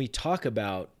 Because when we talk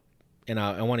about, and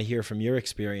I want to hear from your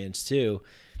experience too,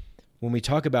 when we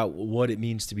talk about what it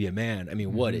means to be a man, I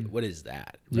mean, what is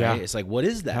that? Right? Yeah. It's like, what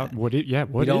is that? What is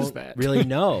that? We don't really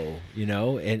know,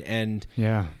 and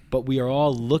but we are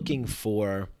all looking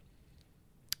for,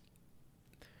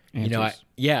 answers.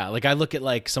 Like I look at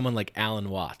like someone like Alan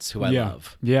Watts, who I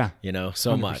love, so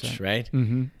 100%. Much, right?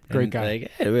 Great guy.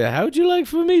 Like, hey, how would you like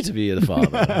for me to be the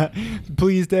father?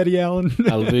 Please, Daddy Alan.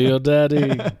 I'll be your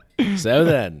daddy. So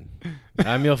then,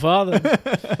 I'm your father.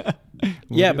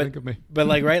 Yeah, but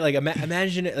like, right, like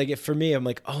imagine it, like if for me, I'm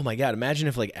like, oh my God, imagine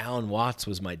if like Alan Watts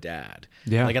was my dad.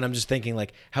 Yeah. Like, and I'm just thinking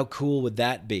like, how cool would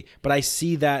that be? But I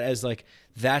see that as like,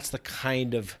 that's the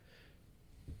kind of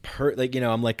like, you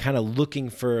know, I'm like kind of looking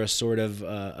for a sort of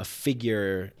a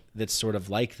figure that's sort of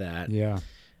like that. Yeah.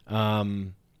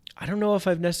 I don't know if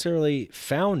I've necessarily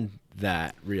found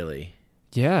that really.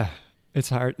 Yeah. It's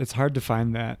hard to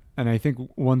find that. And I think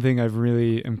one thing I've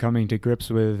really am coming to grips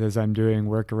with as I'm doing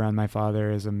work around my father,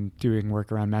 as I'm doing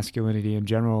work around masculinity in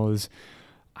general, is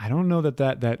I don't know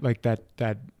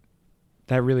that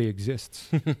really exists.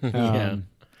 Yeah.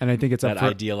 And I think it's that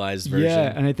idealized version.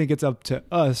 Yeah, and I think it's up to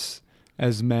us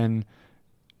as men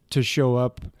to show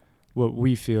up what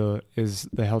we feel is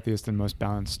the healthiest and most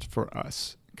balanced for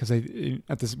us.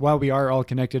 Because while we are all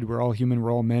connected, we're all human,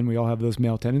 we're all men, we all have those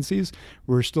male tendencies,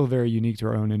 we're still very unique to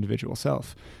our own individual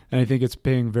self. And I think it's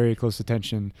paying very close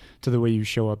attention to the way you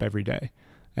show up every day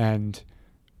and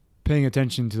paying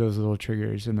attention to those little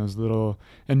triggers and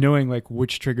knowing like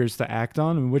which triggers to act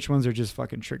on and which ones are just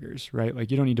fucking triggers, right?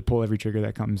 Like you don't need to pull every trigger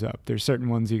that comes up. There's certain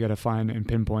ones you got to find and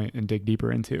pinpoint and dig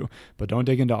deeper into, but don't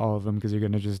dig into all of them because you're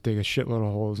going to just dig a shitload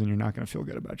of holes and you're not going to feel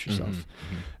good about yourself.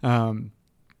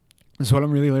 So what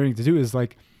I'm really learning to do is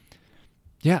like,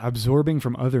 absorbing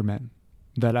from other men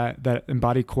that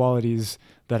embody qualities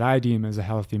that I deem as a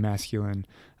healthy masculine.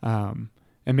 And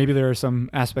maybe there are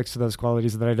some aspects to those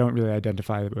qualities that I don't really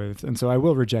identify with. And so I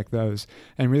will reject those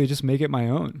and really just make it my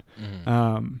own.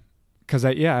 Cause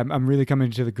I'm really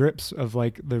coming to the grips of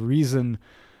like the reason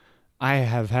I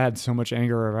have had so much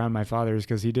anger around my father is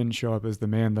because he didn't show up as the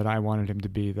man that I wanted him to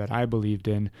be, that I believed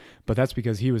in, but that's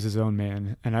because he was his own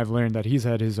man. And I've learned that he's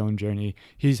had his own journey.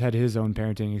 He's had his own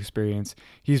parenting experience.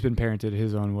 He's been parented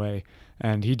his own way,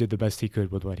 and he did the best he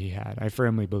could with what he had. I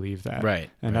firmly believe that.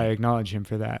 Right. And I acknowledge him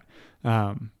for that.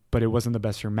 But it wasn't the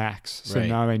best for Max. So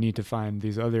now I need to find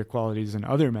these other qualities in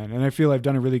other men. And I feel I've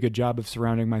done a really good job of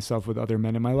surrounding myself with other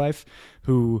men in my life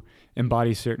who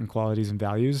embody certain qualities and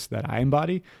values that I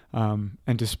embody, and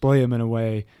display them in a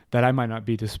way that I might not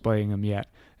be displaying them yet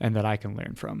and that I can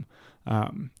learn from.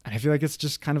 And I feel like it's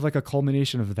just kind of like a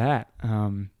culmination of that.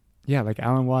 Like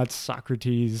Alan Watts,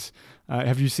 Socrates.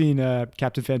 Have you seen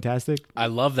Captain Fantastic? I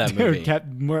love that movie.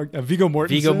 Viggo Mortensen.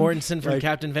 Viggo Mortensen from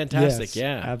Captain Fantastic.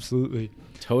 Yes, absolutely.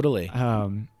 Totally.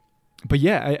 But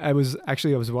yeah, I was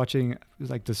watching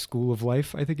like the School of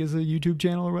Life, I think is a YouTube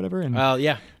channel or whatever. And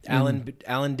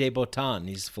Alan de Botton,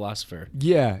 he's a philosopher.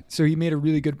 Yeah, so he made a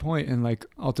really good point. And like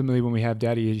ultimately, when we have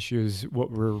daddy issues,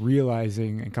 what we're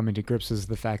realizing and coming to grips is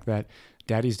the fact that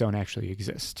daddies don't actually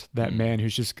exist. That man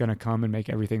who's just gonna come and make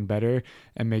everything better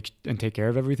and take care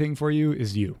of everything for you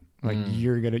is you. Like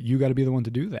you got to be the one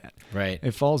to do that. Right.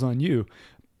 It falls on you.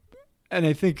 And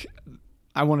I think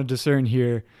I want to discern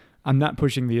here. I'm not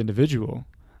pushing the individual.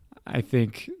 I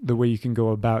think the way you can go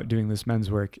about doing this men's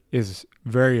work is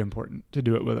very important to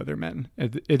do it with other men.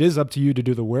 It is up to you to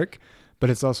do the work,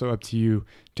 but it's also up to you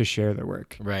to share the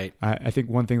work. Right. I think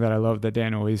one thing that I love that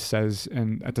Dan always says,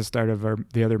 and at the start of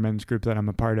the other men's group that I'm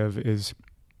a part of, is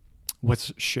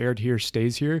what's shared here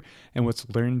stays here, and what's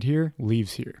learned here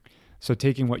leaves here. So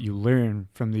taking what you learn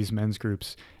from these men's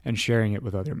groups and sharing it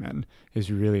with other men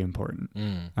is really important.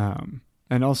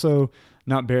 And also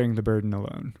not bearing the burden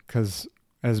alone, because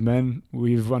as men,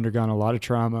 we've undergone a lot of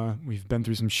trauma. We've been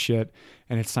through some shit,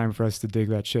 and it's time for us to dig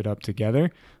that shit up together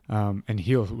and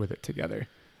heal with it together.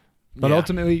 But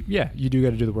ultimately, you do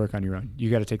got to do the work on your own.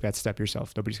 You got to take that step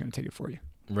yourself. Nobody's going to take it for you.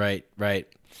 Right.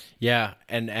 Yeah.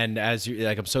 And as you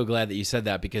like, I'm so glad that you said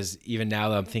that, because even now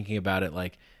that I'm thinking about it,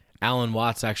 like, Alan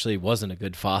Watts actually wasn't a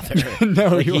good father.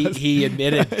 No, like he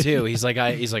admitted too. He's like,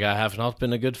 I have not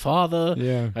been a good father.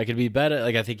 Yeah, I could be better.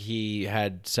 Like, I think he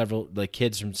had several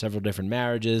kids from several different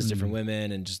marriages, different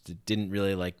women, and just didn't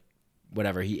really like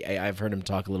whatever. I've heard him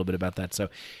talk a little bit about that. So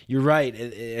you're right.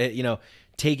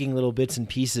 Taking little bits and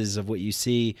pieces of what you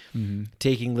see,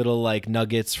 taking little like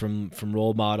nuggets from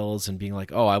role models, and being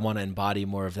like, oh, I want to embody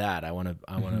more of that. I want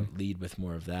to lead with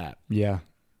more of that. Yeah.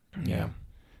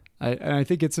 I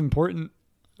think it's important.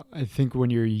 I think when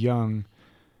you're young,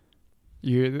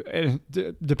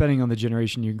 depending on the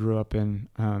generation you grew up in,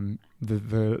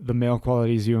 the male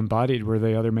qualities you embodied were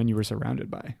the other men you were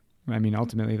surrounded by. I mean,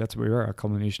 ultimately, that's what we are, a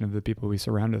culmination of the people we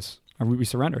surround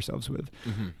ourselves with,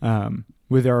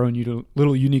 with our own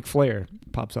little unique flair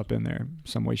pops up in there,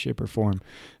 some way, shape, or form.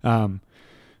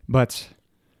 But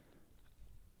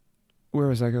where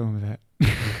was I going with that?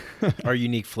 Our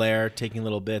unique flair, taking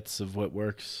little bits of what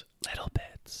works. Little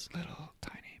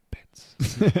tiny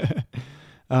bits.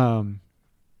 I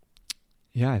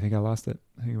think I lost it.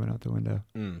 I think it went out the window.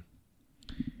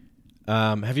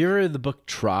 Have you ever read the book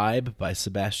Tribe by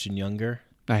Sebastian Junger?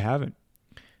 I haven't.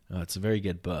 It's a very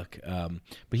good book.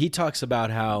 But he talks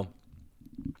about how,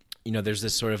 there's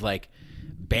this sort of like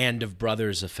band of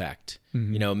brothers effect.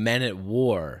 Men at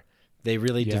war, they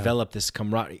really develop this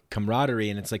camaraderie.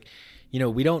 And it's like,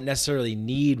 we don't necessarily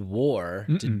need war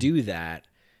to do that.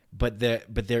 But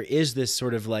there is this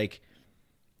sort of like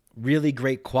really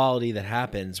great quality that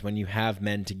happens when you have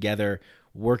men together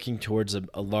working towards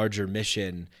a larger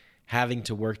mission, having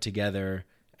to work together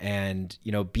and,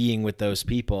 being with those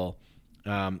people.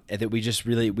 And that we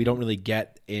don't really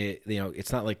get it,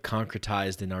 it's not like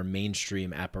concretized in our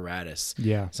mainstream apparatus.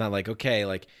 Yeah. It's not like, okay,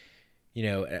 like,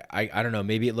 I don't know,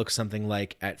 maybe it looks something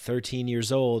like at 13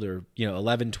 years old or,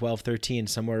 11, 12, 13,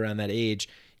 somewhere around that age,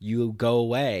 you go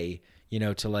away,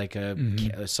 to like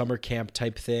a summer camp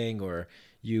type thing, or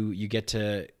you get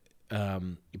to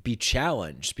be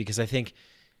challenged, because I think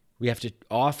we have to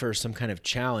offer some kind of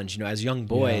challenge, as young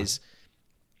boys. Yeah.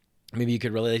 Maybe you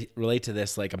could relate to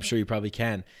this. Like, I'm sure you probably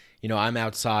can. I'm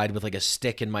outside with like a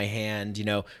stick in my hand,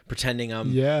 pretending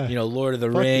I'm, Lord of the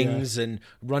Rings and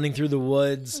running through the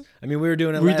woods. I mean, we were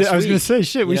doing it last week. I was going to say,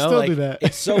 shit, we still do that.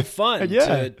 It's so fun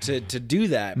to do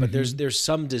that. But there's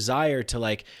some desire to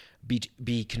like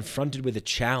be confronted with a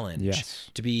challenge,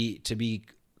 to be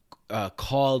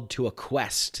called to a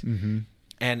quest.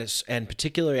 And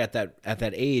particularly at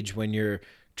that age when you're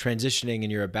transitioning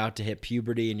and you're about to hit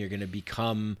puberty and you're going to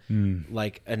become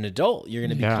like an adult. You're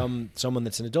going to become someone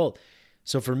that's an adult.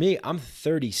 So for me, I'm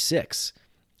 36.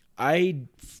 I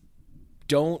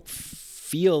don't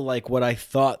feel like what I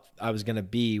thought I was going to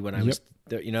be when I was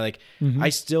there. I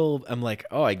still am like,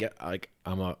 oh, I guess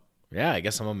I'm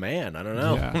a man. I don't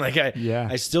know. Yeah.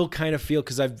 I still kind of feel,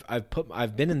 cause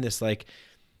I've been in this like,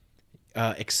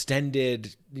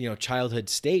 extended, childhood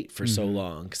state for so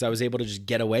long, because I was able to just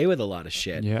get away with a lot of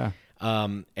shit. Yeah.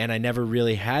 And I never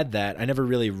really had that. I never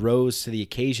really rose to the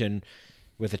occasion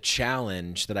with a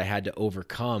challenge that I had to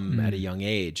overcome at a young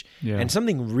age. Yeah. And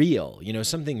something real,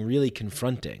 something really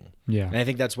confronting. Yeah. And I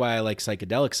think that's why I like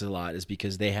psychedelics a lot, is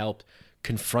because they helped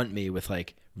confront me with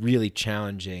like really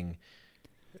challenging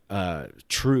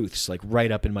truths, like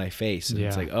right up in my face. And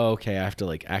it's like, oh, okay, I have to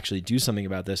like actually do something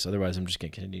about this. Otherwise I'm just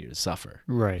going to continue to suffer.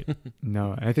 Right.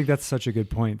 No, I think that's such a good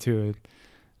point too.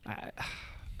 I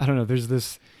don't know.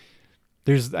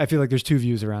 I feel like there's two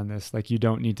views around this. Like, you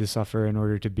don't need to suffer in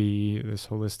order to be this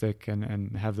holistic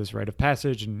and have this rite of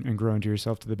passage and grow into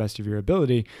yourself to the best of your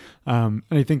ability. And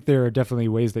I think there are definitely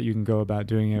ways that you can go about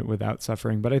doing it without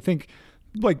suffering. But I think,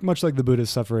 like, much like the Buddha's,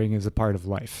 suffering is a part of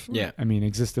life. Yeah. I mean,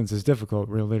 existence is difficult.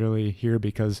 We're literally here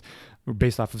because we're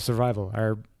based off of survival.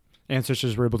 Our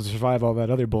ancestors were able to survive all that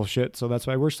other bullshit, so that's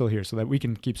why we're still here, so that we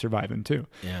can keep surviving too.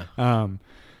 Yeah.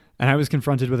 And I was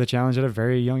confronted with a challenge at a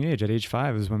very young age. At age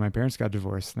 5 is when my parents got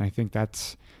divorced, and I think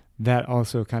that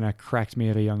also kind of cracked me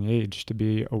at a young age, to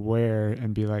be aware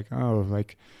and be like, oh,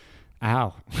 like,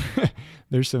 ow,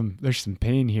 there's some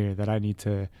pain here that I need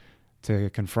to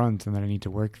confront, and that I need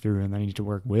to work through, and that I need to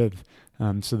work with,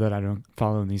 so that I don't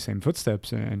follow in these same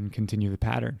footsteps and continue the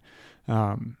pattern.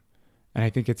 And I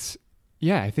think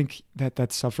I think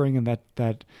that suffering and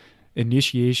that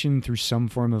initiation through some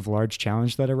form of large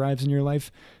challenge that arrives in your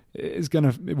life is going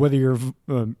to, whether you're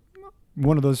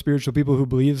one of those spiritual people who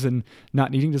believes in not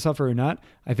needing to suffer or not,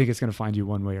 I think it's going to find you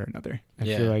one way or another. I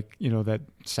feel like, that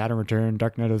Saturn return,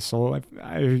 Dark Night of the Soul,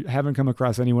 I haven't come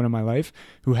across anyone in my life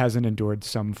who hasn't endured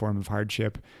some form of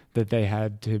hardship that they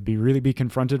had to be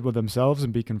confronted with themselves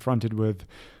and be confronted with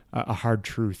a hard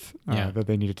truth that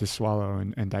they needed to swallow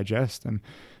and digest. And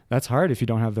that's hard if you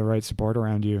don't have the right support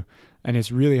around you. And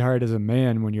it's really hard as a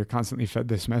man when you're constantly fed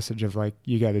this message of like,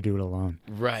 you got to do it alone.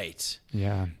 Right.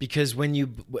 Yeah. Because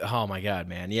oh my God,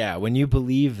 man. Yeah. When you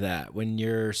believe that, when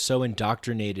you're so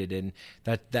indoctrinated and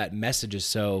that message is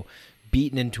so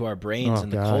beaten into our brains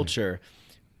and the culture.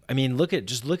 I mean, look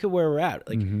at where we're at.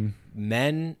 Like,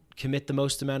 men commit the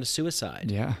most amount of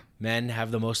suicide. Yeah. Men have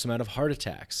the most amount of heart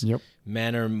attacks. Yep.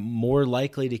 Men are more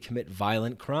likely to commit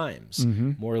violent crimes,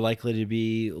 more likely to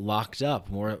be locked up,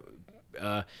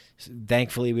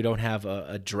 thankfully we don't have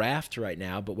a draft right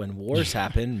now, but when wars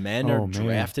happen, men are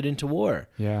drafted into war.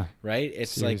 Yeah. Right?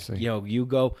 It's Seriously.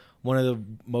 like, one of the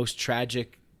most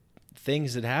tragic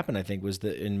things that happened, I think, was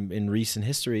in recent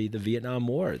history, the Vietnam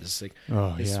War.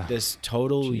 This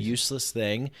total useless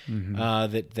thing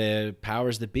that the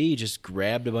powers that be just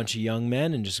grabbed a bunch of young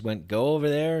men and just went, go over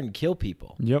there and kill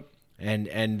people. Yep. And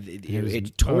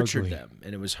it tortured them,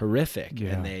 and it was horrific. Yeah.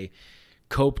 And they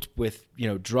coped with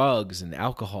drugs and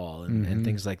alcohol and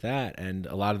things like that, and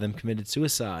a lot of them committed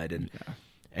suicide.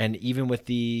 And even with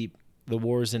the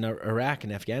wars in Iraq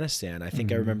and Afghanistan, I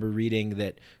think I remember reading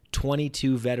that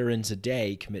 22 veterans a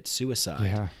day commit suicide.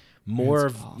 Yeah. More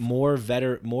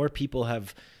people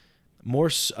have, more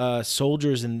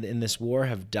soldiers in this war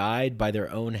have died by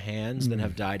their own hands than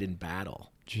have died in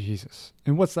battle. Jesus.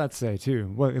 And what's that say too?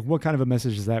 What kind of a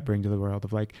message does that bring to the world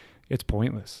of like, it's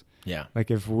pointless? Yeah. Like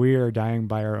if we are dying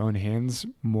by our own hands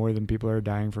more than people are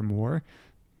dying from war,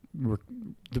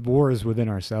 the war is within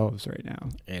ourselves right now.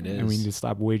 It is. And we need to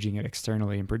stop waging it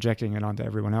externally and projecting it onto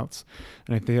everyone else.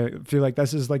 And I feel like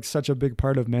this is like such a big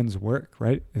part of men's work,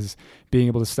 right? Is being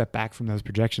able to step back from those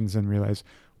projections and realize,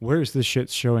 where's this shit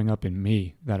showing up in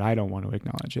me that I don't want to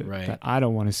acknowledge it, right. that I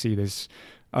don't want to see this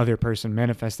other person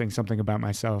manifesting something about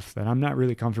myself that I'm not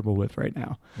really comfortable with right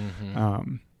now.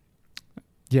 Mm-hmm.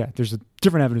 Yeah, there's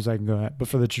different avenues I can go at, but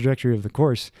for the trajectory of the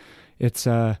course, it's,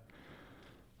 I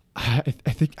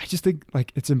just think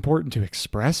like it's important to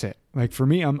express it. Like for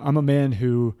me, I'm a man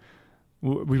who,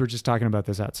 we were just talking about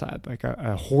this outside, like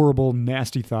a horrible,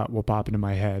 nasty thought will pop into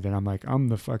my head. And I'm like, I'm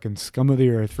the fucking scum of the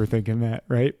earth for thinking that.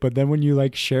 Right. But then when you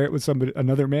like share it with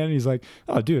another man, he's like,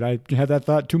 oh dude, I had that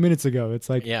thought 2 minutes ago. It's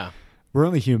like, yeah, we're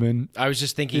only human. I was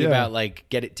just thinking about like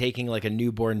taking like a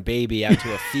newborn baby out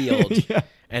to a field yeah.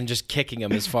 and just kicking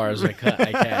him as far as I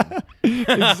can.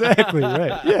 Exactly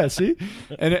right. Yeah. See,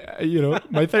 and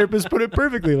my therapist put it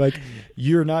perfectly. Like,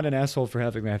 you're not an asshole for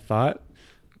having that thought,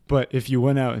 but if you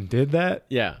went out and did that,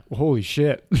 yeah, holy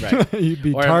shit, right. You'd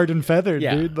be tarred and feathered,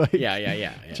 yeah, dude. Like,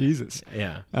 yeah. Jesus.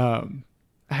 Yeah.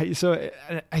 So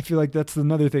I feel like that's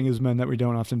another thing as men that we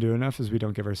don't often do enough is we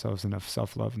don't give ourselves enough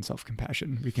self-love and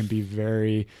self-compassion. We can be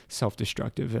very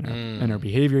self-destructive in our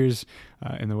behaviors,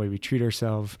 in the way we treat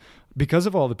ourselves, because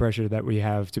of all the pressure that we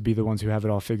have to be the ones who have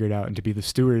it all figured out and to be the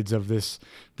stewards of this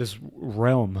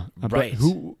realm. Right. But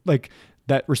who, like,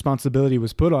 that responsibility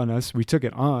was put on us. We took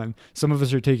it on. Some of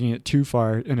us are taking it too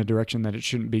far in a direction that it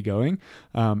shouldn't be going.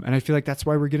 And I feel like that's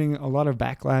why we're getting a lot of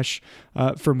backlash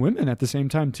from women at the same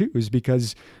time too, is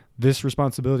because this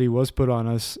responsibility was put on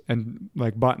us and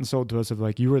like bought and sold to us of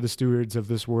like, you are the stewards of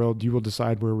this world. You will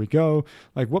decide where we go.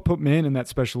 Like, what put man in that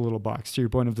special little box, to your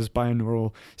point of this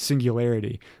binaural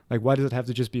singularity? Like, why does it have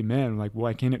to just be men? Like,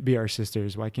 why can't it be our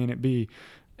sisters? Why can't it be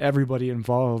everybody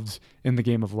involved in the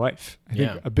game of life? I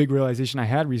think a big realization I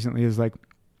had recently is like,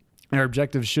 our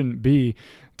objective shouldn't be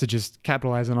to just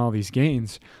capitalize on all these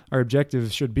gains. Our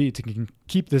objective should be to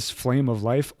keep this flame of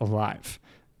life alive,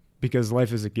 because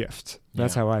life is a gift.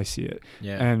 That's how I see it.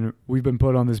 Yeah. And we've been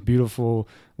put on this beautiful,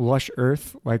 lush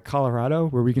earth like Colorado,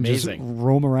 where we can just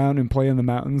roam around and play in the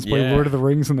mountains, play Lord of the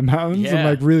Rings in the mountains, and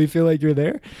like really feel like you're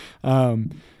there.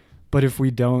 But if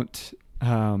we don't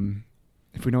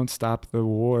stop the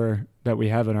war that we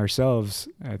have in ourselves,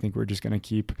 I think we're just going to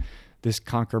keep this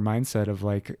conquer mindset of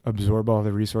like absorb all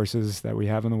the resources that we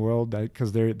have in the world,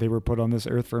 because they were put on this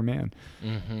earth for a man.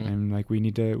 Mm-hmm. And like we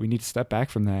need to step back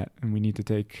from that, and we need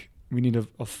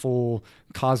a full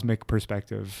cosmic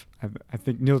perspective. I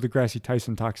think Neil deGrasse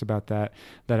Tyson talks about that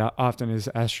often as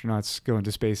astronauts go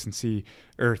into space and see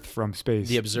Earth from space.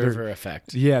 The observer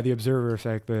effect. Yeah, the observer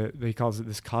effect. He calls it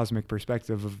this cosmic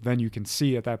perspective of, then you can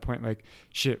see at that point, like,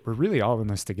 shit, we're really all in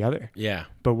this together. Yeah.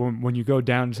 But when you go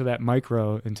down to that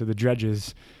micro, into the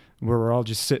dredges, where we're all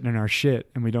just sitting in our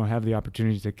shit and we don't have the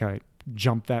opportunity to kind of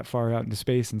jump that far out into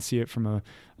space and see it from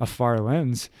a far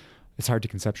lens, it's hard to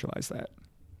conceptualize that.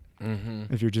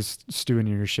 Mm-hmm. If you're just stewing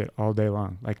in your shit all day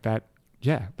long like that,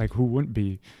 like who wouldn't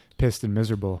be pissed and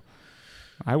miserable?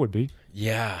 I would be.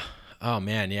 Yeah. Oh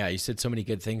man, yeah. You said so many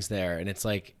good things there, and it's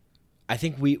like, I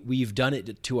think we've done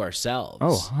it to ourselves.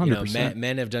 Oh, 100%.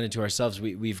 Men have done it to ourselves.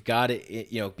 We've got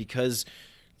it, because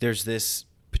there's this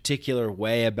particular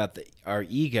way about our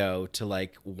ego to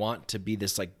like want to be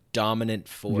this like dominant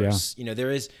force. Yeah. There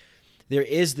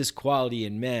is this quality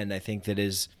in men, I think, that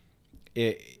is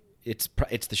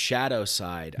it's the shadow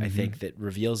side, I think, that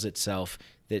reveals itself,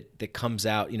 that comes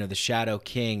out. The shadow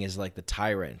king is like the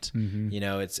tyrant.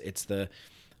 It's the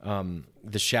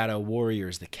shadow warrior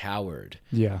is the coward.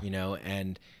 Yeah.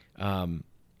 And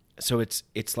so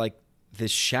it's like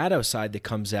this shadow side that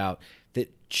comes out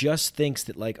that just thinks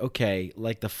that like, okay,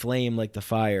 like the flame, like the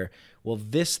fire, well,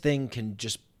 this thing can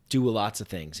just do lots of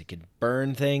things. It could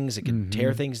burn things. It could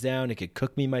tear things down. It could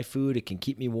cook me my food. It can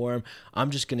keep me warm.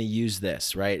 I'm just going to use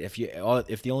this, right? If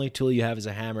the only tool you have is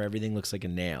a hammer, everything looks like a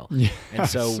nail. Yeah. And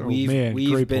so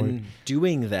we've been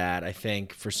doing that, I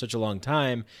think, for such a long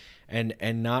time, and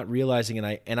not realizing.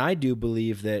 And I do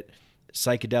believe that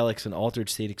psychedelics and altered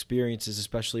state experiences,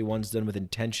 especially ones done with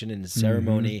intention and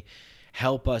ceremony,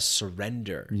 help us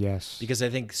surrender. Yes. Because I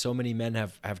think so many men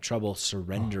have trouble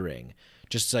surrendering.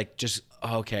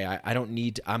 Okay, I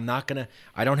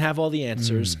don't have all the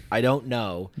answers. I don't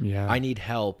know. Yeah. I need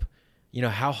help. you know,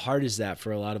 how hard is that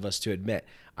for a lot of us to admit?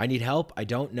 I need help. I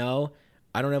don't know.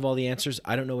 I don't have all the answers.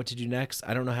 I don't know what to do next.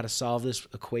 I don't know how to solve this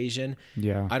equation.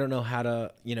 Yeah. I don't know how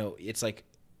to, you know, it's like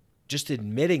just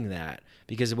admitting that,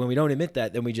 because when we don't admit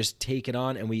that, then we just take it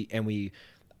on and we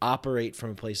operate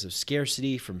from a place of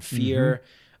scarcity, from fear,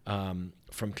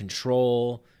 from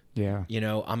control. Yeah. You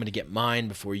know, I'm going to get mine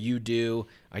before you do.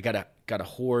 I gotta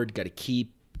hoard, gotta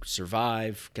keep,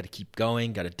 survive, gotta keep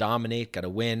going, gotta dominate, gotta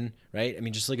win, right? I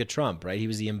mean, just like a Trump, right? He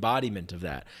was the embodiment of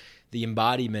that, the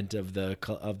embodiment of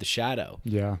the shadow.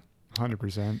 Yeah,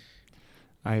 100%.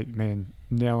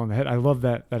 Nail on the head. I love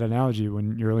that analogy.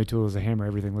 When your only tool is a hammer,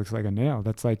 everything looks like a nail.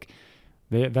 That's like,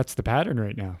 that's the pattern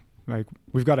right now. Like,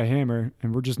 we've got a hammer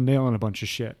and we're just nailing a bunch of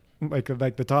shit. Like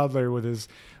the toddler with his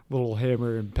little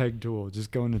hammer and peg tool,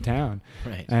 just going to town.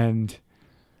 Right. And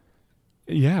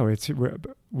yeah, we're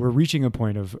reaching a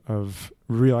point of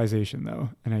realization though.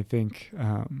 And I think,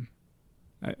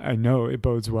 I know it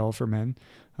bodes well for men,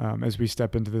 as we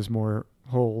step into this more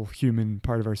whole human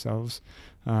part of ourselves,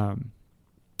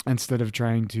 instead of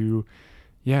trying to,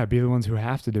 be the ones who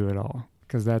have to do it all.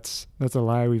 Because that's a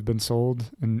lie we've been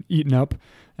sold and eaten up.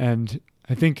 And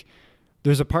I think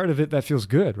there's a part of it that feels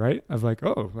good, right? Of like,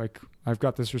 oh, like I've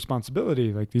got this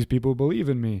responsibility, like these people believe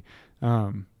in me.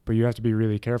 But you have to be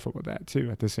really careful with that too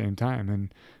at the same time.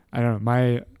 And I don't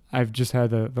know, I've just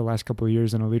had the last couple of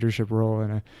years in a leadership role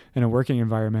in a working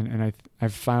environment. And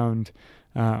I've found,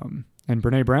 and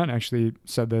Brene Brown actually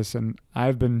said this, and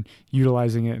I've been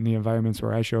utilizing it in the environments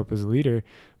where I show up as a leader.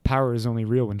 Power is only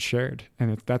real when shared.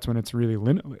 And that's when it's really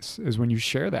limitless, is when you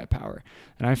share that power.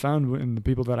 And I found when the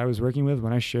people that I was working with,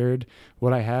 when I shared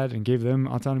what I had and gave them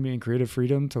autonomy and creative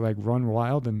freedom to like run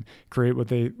wild and create what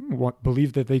they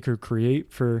believed that they could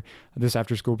create for this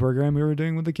after school program we were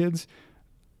doing with the kids,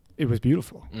 it was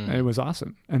beautiful. And it was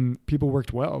awesome. And people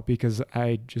worked well because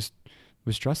I just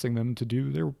was trusting them to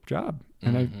do their job.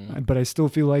 And but I still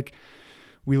feel like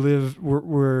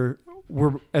we're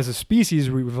as a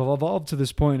species, we've evolved to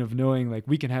this point of knowing like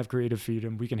we can have creative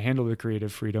freedom, we can handle the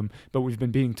creative freedom, but we've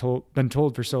been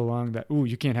told for so long that, ooh,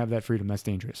 you can't have that freedom, that's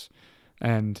dangerous.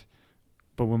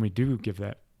 But when we do give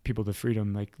that people the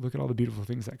freedom, like look at all the beautiful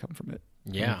things that come from it.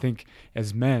 Yeah. And I think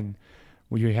as men,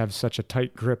 we have such a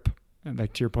tight grip, and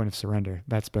like to your point of surrender,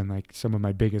 that's been like some of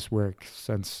my biggest work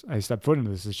since I stepped foot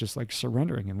into this, is just like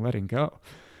surrendering and letting go.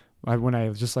 When I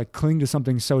just like cling to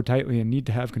something so tightly and need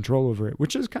to have control over it,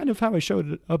 which is kind of how I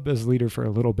showed up as leader for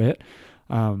a little bit.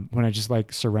 When I just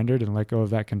like surrendered and let go of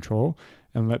that control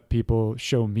and let people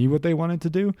show me what they wanted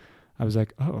to do, I was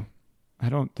like, oh,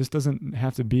 this doesn't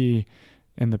have to be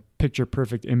in the picture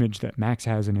perfect image that Max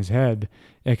has in his head.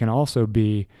 It can also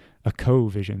be a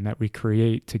co-vision that we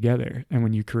create together. And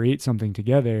when you create something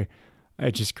together,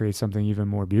 it just creates something even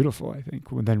more beautiful, I think,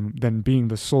 than being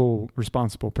the sole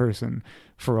responsible person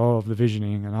for all of the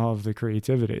visioning and all of the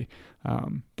creativity.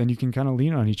 Then you can kind of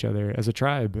lean on each other as a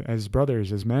tribe, as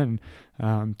brothers, as men,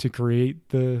 to create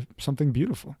something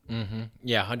beautiful. Mm-hmm.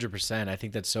 Yeah, 100%. I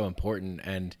think that's so important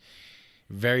and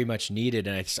very much needed.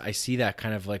 And I see that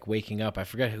kind of like waking up. I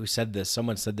forget who said this.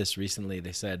 Someone said this recently.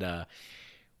 They said,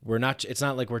 it's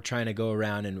not like we're trying to go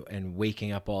around and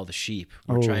waking up all the sheep.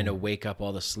 We're trying to wake up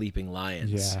all the sleeping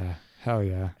lions. Yeah. Hell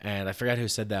yeah. And I forgot who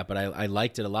said that, but I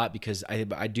liked it a lot because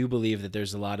I do believe that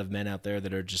there's a lot of men out there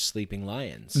that are just sleeping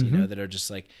lions, you know, that are just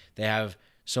like, they have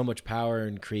so much power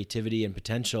and creativity and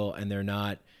potential, and they're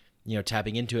not, you know,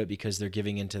 tapping into it because they're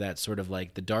giving into that sort of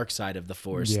like the dark side of the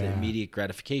force, the immediate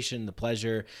gratification, the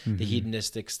pleasure, the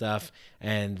hedonistic stuff,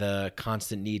 and the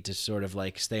constant need to sort of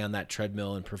like stay on that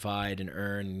treadmill and provide and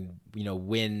earn, you know,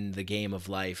 win the game of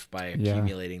life by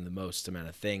accumulating the most amount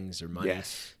of things or money,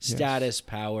 status,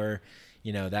 power,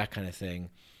 you know, that kind of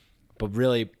thing. But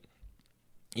really,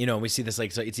 you know, we see this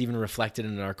like, so it's even reflected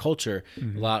in our culture.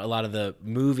 A lot of the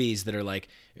movies that are like,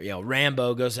 you know,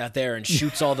 Rambo goes out there and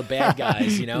shoots all the bad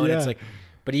guys, you know, and it's like,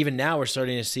 but even now we're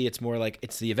starting to see it's more like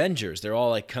it's the Avengers. They're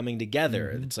all like coming together.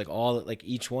 It's like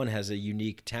each one has a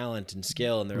unique talent and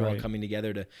skill, and they're all coming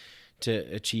together to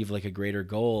achieve like a greater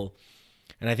goal.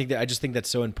 And I just think that's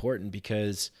so important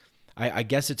because I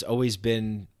guess it's always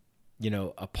been, you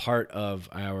know, a part of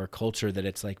our culture that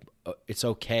it's like, it's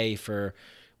okay for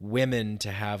women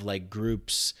to have like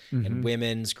groups and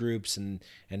women's groups and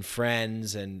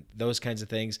friends and those kinds of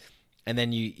things. And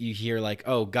then you hear like,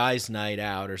 oh, guys' night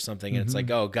out or something. And it's like,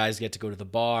 oh, guys get to go to the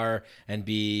bar and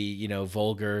be, you know,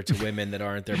 vulgar to women that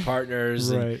aren't their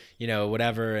partners and, you know,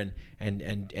 whatever.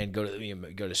 And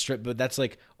go to strip. But that's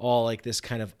like all like this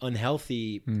kind of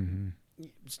unhealthy,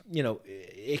 you know,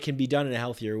 it can be done in a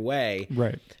healthier way.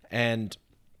 Right. And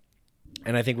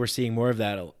I think we're seeing more of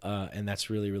that, and that's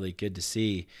really, really good to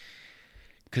see.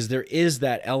 because there is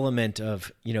that element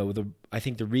of, I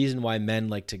think the reason why men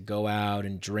like to go out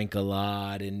and drink a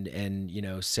lot and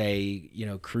say,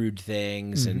 crude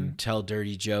things and tell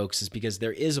dirty jokes is because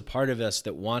there is a part of us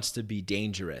that wants to be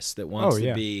dangerous, that wants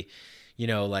to be,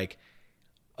 like,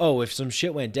 oh, if some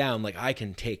shit went down, like I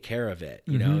can take care of it.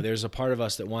 There's a part of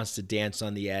us that wants to dance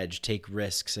on the edge, take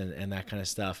risks and that kind of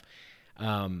stuff.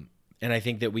 And I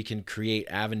think that we can create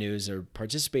avenues or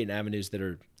participate in avenues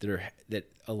that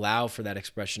allow for that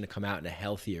expression to come out in a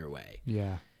healthier way.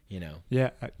 Yeah.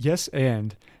 Yeah. Yes.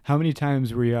 And how many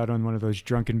times were you out on one of those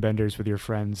drunken benders with your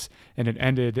friends and it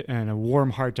ended in a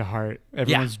warm heart to heart?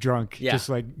 Everyone's drunk, just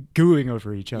like gooing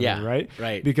over each other, right?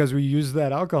 Right. Because we use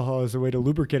that alcohol as a way to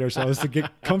lubricate ourselves to get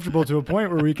comfortable to a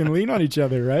point where we can lean on each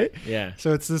other, right? Yeah.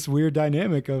 So it's this weird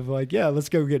dynamic of like, let's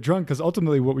go get drunk, because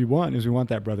ultimately what we want is we want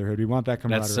that brotherhood. We want that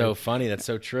camaraderie. That's so funny. That's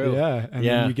so true. Yeah. And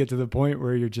then you get to the point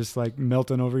where you're just like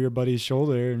melting over your buddy's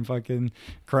shoulder and fucking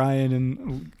crying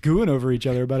and gooing over each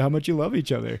other about how much you love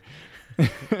each other.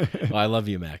 Well, I love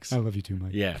you, Max. I love you too,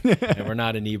 Mike. Yeah. And we're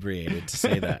not inebriated to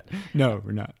say that. No,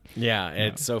 we're not. Yeah. And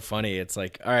it's so funny. It's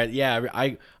like, all right,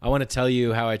 I want to tell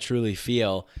you how I truly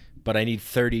feel, but I need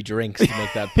 30 drinks to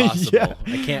make that possible.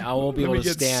 I won't be able to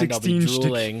stand. I'll be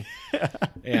drooling.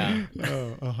 Yeah.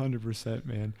 Oh, 100%,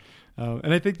 man.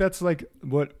 And I think that's like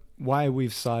why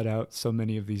we've sought out so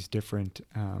many of these different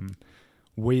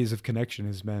ways of connection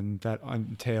has been that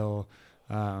entail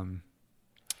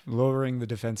lowering the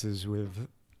defenses with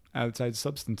outside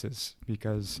substances,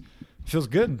 because it feels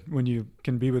good when you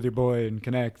can be with your boy and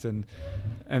connect, and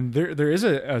there is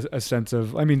a sense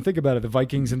of, I mean, think about it, the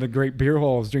Vikings in the great beer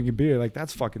halls drinking beer, like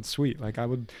that's fucking sweet. Like I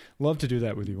would love to do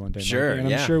that with you one day, sure, Mike,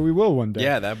 and I'm sure we will one day.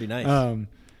 Yeah, that'd be nice.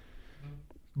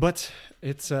 But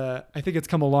it's I think it's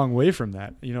come a long way from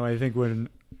that. I think when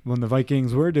the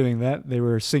Vikings were doing that, they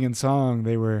were singing song,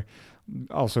 they were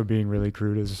also being really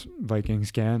crude as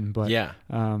Vikings can, but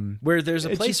where there's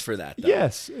a place for that, though.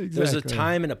 Yes, exactly. There's a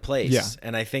time and a place,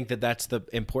 and I think that that's the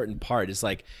important part. Is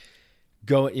like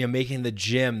making the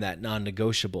gym that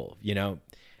non-negotiable,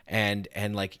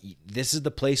 and like this is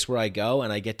the place where I go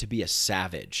and I get to be a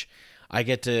savage. I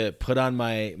get to put on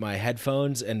my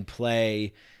headphones and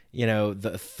play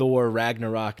the Thor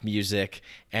Ragnarok music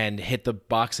and hit the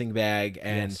boxing bag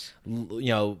and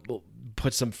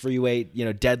put some free weight,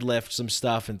 deadlift some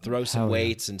stuff and throw some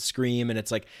weights and scream. And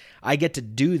it's like, I get to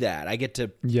do that. I get to,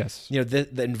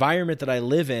 the environment that I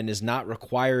live in is not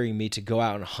requiring me to go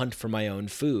out and hunt for my own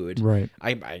food. Right.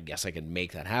 I guess I could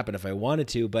make that happen if I wanted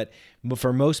to, but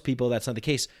for most people, that's not the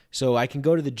case. So I can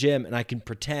go to the gym and I can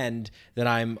pretend that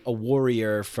I'm a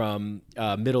warrior from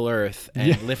Middle Earth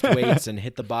and lift weights and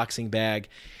hit the boxing bag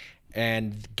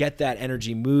and get that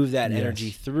energy, move that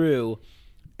energy through.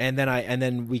 And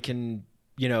then we can,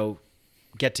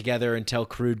 get together and tell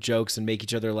crude jokes and make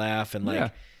each other laugh and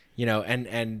have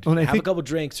a couple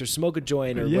drinks or smoke a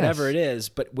joint or whatever it is,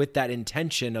 but with that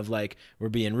intention of like, we're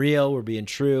being real, we're being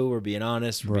true, we're being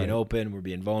honest, we're being open, we're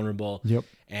being vulnerable. Yep.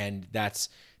 And this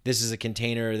is a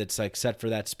container that's like set for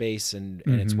that space and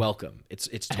it's welcome.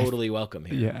 It's totally welcome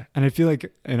here. Yeah. And I feel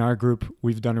like in our group,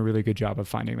 we've done a really good job of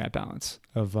finding that balance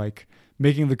of like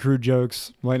making the crude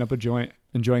jokes, lighting up a joint,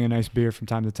 enjoying a nice beer from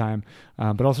time to time,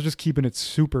 but also just keeping it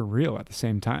super real at the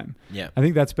same time. Yeah. I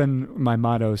think that's been my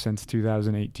motto since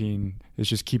 2018 is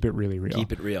just keep it really real.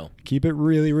 Keep it real. Keep it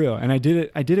really real. And I did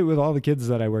it with all the kids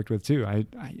that I worked with too.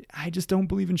 I just don't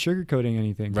believe in sugarcoating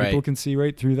anything. Right. People can see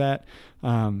right through that.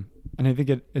 And I think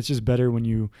it's just better when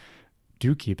you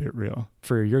do keep it real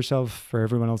for yourself, for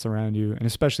everyone else around you, and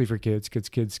especially for kids, because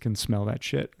kids can smell that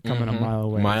shit coming a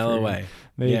mile away.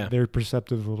 They're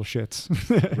perceptive little shits.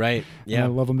 Right. Yeah. And I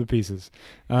love them to pieces.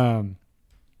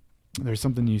 There's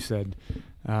something you said.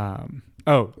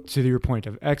 To your point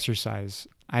of exercise,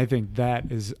 I think that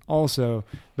has also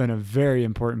been a very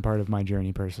important part of my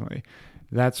journey personally.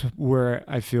 That's where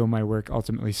I feel my work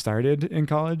ultimately started in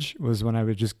college, was when I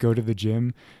would just go to the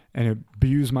gym and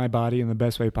abuse my body in the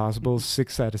best way possible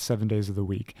 6 out of 7 days of the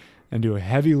week and do a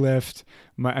heavy lift.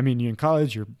 You're in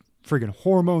college, your friggin'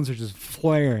 hormones are just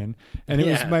flaring. And it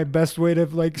was my best way to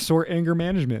like sort anger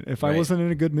management. If I wasn't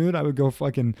in a good mood, I would go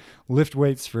fucking lift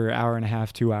weights for an hour and a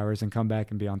half, 2 hours and come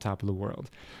back and be on top of the world.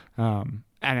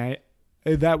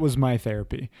 That was my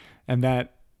therapy. And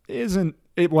that isn't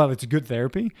it. While it's good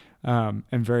therapy and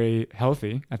very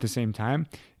healthy at the same time,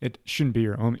 it shouldn't be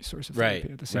your only source of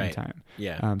therapy at the same time.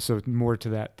 Yeah. So more to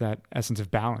that essence of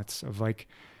balance of like,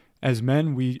 as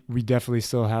men, we definitely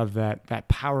still have that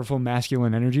powerful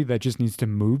masculine energy that just needs to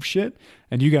move shit,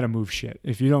 and you got to move shit.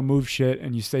 If you don't move shit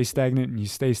and you stay stagnant and you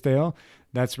stay stale,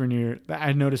 that's when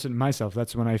I notice it in myself.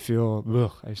 That's when I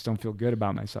feel, I just don't feel good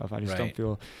about myself. I just don't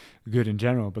feel good in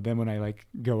general. But then when I like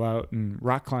go out and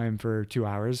rock climb for 2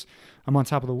 hours, I'm on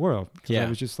top of the world. I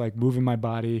was just like moving my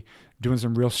body, doing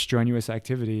some real strenuous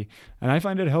activity. And I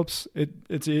find it helps.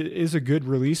 It is a good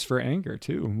release for anger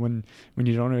too. When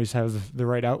you don't always have the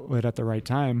right outlet at the right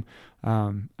time.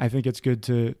 I think it's good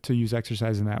to use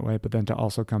exercise in that way, but then to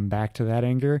also come back to that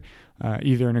anger,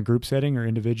 either in a group setting or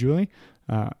individually,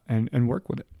 and work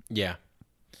with it. Yeah.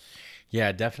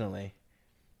 Yeah, definitely.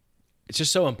 It's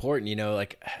just so important, you know,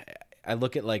 like I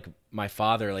look at like my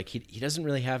father, like he doesn't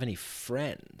really have any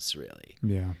friends really.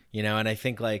 Yeah. You know, and I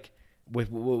think like with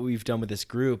what we've done with this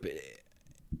group,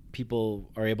 people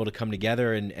are able to come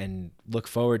together and look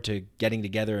forward to getting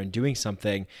together and doing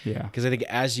something. Yeah. Because I think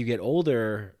as you get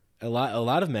older, a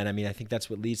lot of men, I mean, I think that's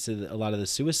what leads to a lot of the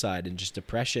suicide and just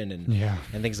depression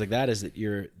and things like that, is that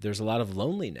there's a lot of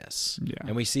loneliness. Yeah.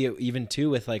 And we see it even too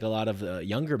with like a lot of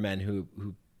younger men who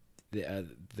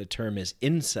the term is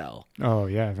incel. Oh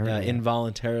yeah.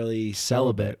 Involuntarily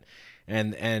celibate.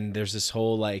 And there's this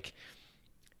whole like,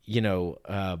 you know,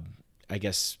 I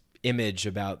guess image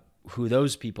about who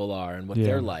those people are and what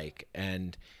they're like.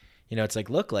 And, you know, it's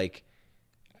like, look, like,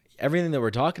 everything that we're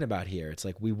talking about here, it's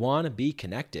like we want to be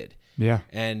connected. Yeah.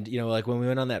 And you know, like when we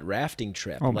went on that rafting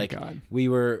trip, oh my like God. we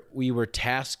were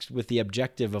tasked with the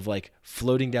objective of like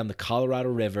floating down the Colorado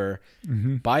River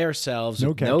by ourselves,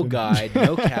 with no guide,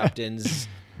 no captains,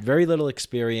 very little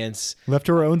experience. Left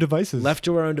to our own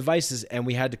devices. And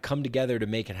we had to come together to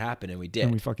make it happen, and we did.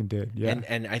 And we fucking did. Yeah.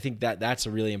 And I think that's a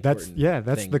really important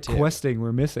that's thing the too. questing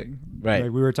we're missing. Right.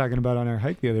 Like we were talking about on our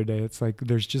hike the other day. It's like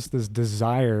there's just this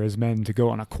desire as men to go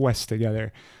on a quest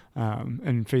together,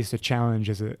 and face a challenge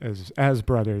as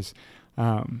brothers.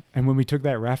 And when we took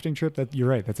that rafting trip, you're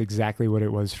right. That's exactly what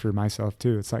it was for myself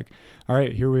too. It's like, all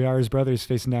right, here we are as brothers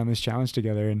facing down this challenge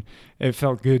together. And it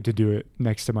felt good to do it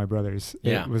next to my brothers.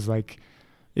 Yeah.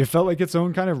 It felt like its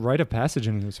own kind of rite of passage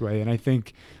in this way. And I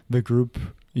think the group,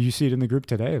 you see it in the group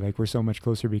today, like we're so much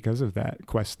closer because of that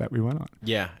quest that we went on.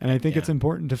 Yeah. And I think it's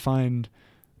important to find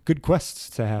good quests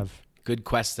to have. Good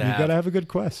quest to have. You got to have a good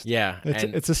quest. Yeah.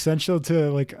 It's essential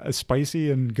to like a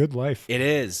spicy and good life. It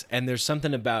is. And there's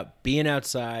something about being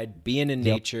outside, being in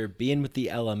nature, being with the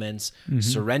elements,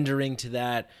 surrendering to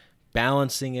that,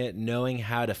 balancing it, knowing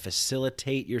how to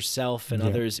facilitate yourself and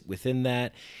others within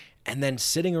that, and then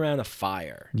sitting around a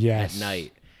fire at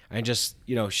night and just,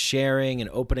 you know, sharing and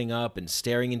opening up and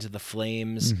staring into the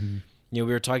flames. You know,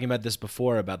 we were talking about this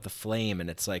before about the flame, and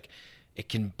it's like, it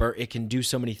can do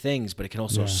so many things, but it can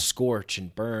also scorch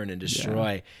and burn and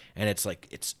destroy. And it's like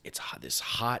it's this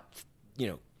hot, you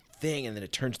know, thing, and then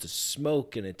it turns to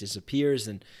smoke and it disappears,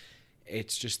 and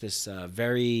it's just this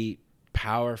very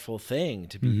powerful thing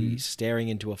to be staring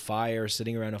into a fire,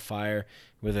 sitting around a fire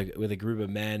with a group of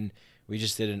men. We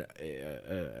just did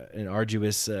an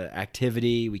arduous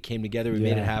activity. We came together, we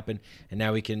made it happen, and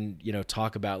now we can, you know,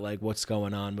 talk about like what's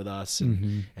going on with us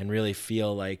and really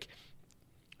feel like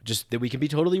just that we can be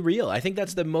totally real. I think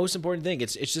that's the most important thing.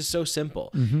 It's just so simple.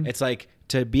 It's like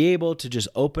to be able to just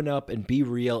open up and be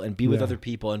real and be with other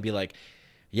people and be like,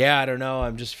 yeah, I don't know,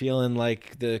 I'm just feeling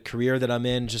like the career that I'm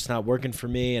in just not working for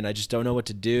me, and I just don't know what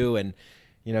to do. And,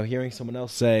 you know, hearing someone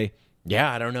else say,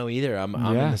 yeah, I don't know either. I'm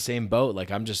in the same boat.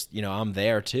 Like, I'm just, you know, I'm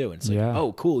there too. And it's like,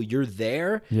 oh, cool, you're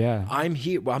there? Yeah. I'm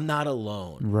here. Well, I'm not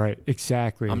alone. Right,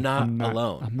 exactly. I'm not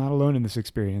alone. I'm not alone in this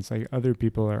experience. Like, other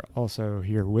people are also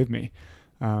here with me.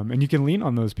 And you can lean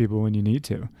on those people when you need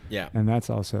to. Yeah. And that's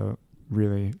also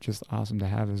really just awesome to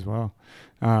have as well.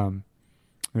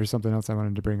 There's something else I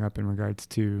wanted to bring up in regards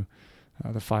to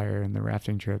the fire and the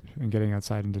rafting trip and getting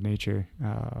outside into nature.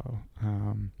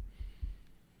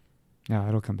 Now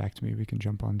it'll come back to me. We can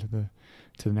jump on to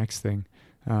the next thing.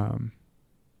 And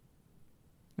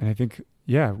I think,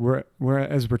 as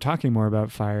we're talking more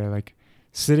about fire, like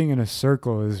sitting in a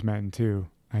circle as men too,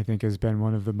 I think has been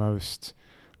one of the most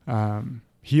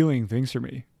healing things for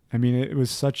me. I mean, it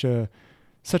was such a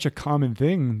common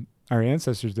thing our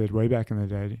ancestors did way back in the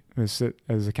day. It was sit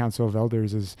as a council of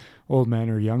elders, as old men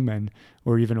or young men,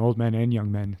 or even old men and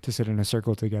young men, to sit in a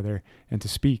circle together and to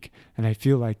speak. And I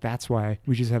feel like that's why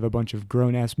we just have a bunch of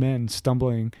grown-ass men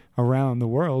stumbling around the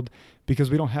world,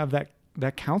 because we don't have that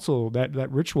counsel, that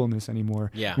ritualness anymore.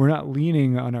 Yeah. We're not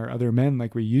leaning on our other men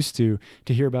like we used to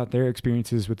hear about their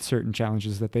experiences with certain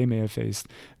challenges that they may have faced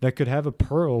that could have a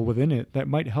pearl within it that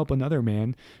might help another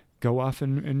man go off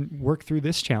and work through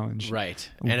this challenge. Right.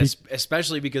 And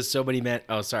especially because so many men...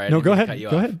 Oh, sorry. No, go ahead. Go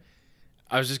ahead.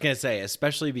 I was just going to say,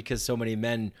 especially because so many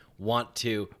men want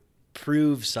to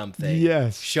prove something.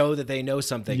 Yes. Show that they know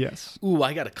something. Yes. Ooh,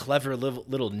 I got a clever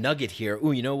little nugget here.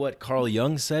 Ooh, you know what Carl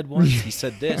Jung said once? He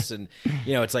said this. And,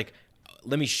 it's like,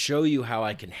 let me show you how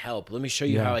I can help. Let me show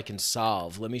you how I can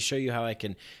solve. Let me show you how I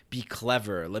can be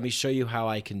clever. Let me show you how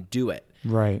I can do it.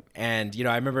 Right. And,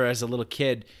 I remember as a little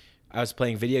kid, I was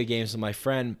playing video games with my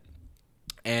friend,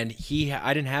 and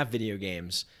I didn't have video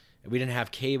games. We didn't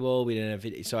have cable. We didn't have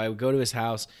video. So I would go to his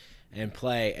house and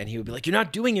play, and he would be like, "You're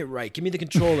not doing it right. Give me the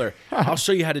controller. I'll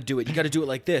show you how to do it. You got to do it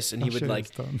like this." And he would like,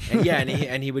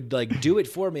 and he would like do it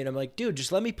for me. And I'm like, "Dude,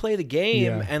 just let me play the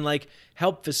game and like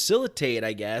help facilitate,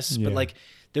 I guess." But like,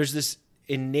 there's this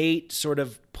innate sort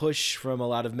of push from a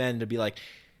lot of men to be like,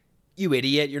 "You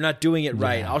idiot, you're not doing it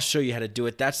right. I'll show you how to do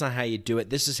it. That's not how you do it.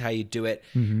 This is how you do it.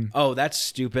 Oh, that's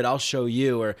stupid. I'll show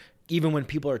you." Or even when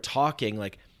people are talking,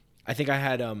 like, I think I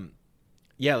had,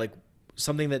 like,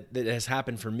 something that has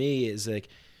happened for me is like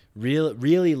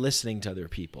really listening to other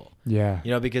people. Yeah.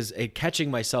 Because catching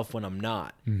myself when I'm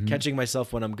not, catching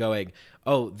myself when I'm going,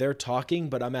 oh, they're talking,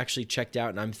 but I'm actually checked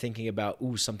out and I'm thinking about,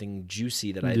 something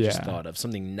juicy that I just thought of,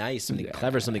 something nice, something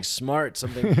clever, something smart,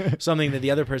 something that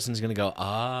the other person's going to go,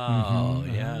 oh,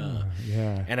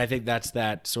 yeah. And I think that's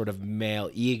that sort of male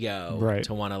ego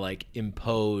to want to like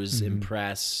impose,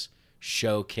 impress,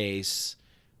 showcase,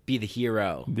 be the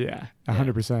hero. Yeah,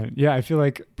 100%. Yeah, I feel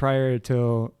like prior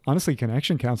to, honestly,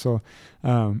 Connection Council,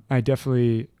 I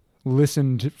definitely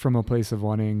listened from a place of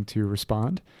wanting to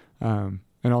respond. And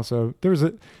also, there's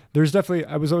definitely,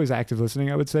 I was always active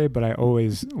listening, I would say, but I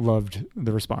always loved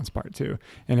the response part too.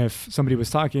 And if somebody was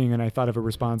talking and I thought of a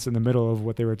response in the middle of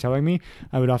what they were telling me,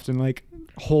 I would often like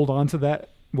hold on to that,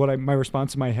 my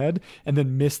response in my head, and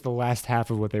then miss the last half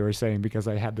of what they were saying because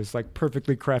I had this like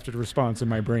perfectly crafted response in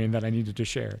my brain that I needed to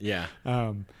share. Yeah.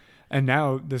 And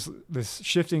now this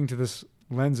shifting to this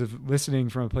lens of listening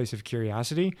from a place of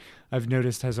curiosity, I've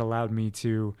noticed has allowed me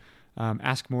to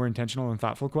ask more intentional and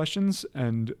thoughtful questions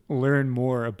and learn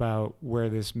more about where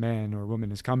this man or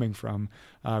woman is coming from,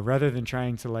 rather than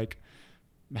trying to like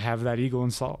have that ego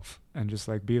and solve and just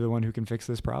like be the one who can fix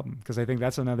this problem. Because I think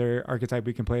that's another archetype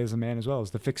we can play as a man as well,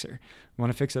 is the fixer. We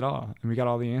want to fix it all and we got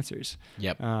all the answers.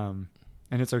 Yep. And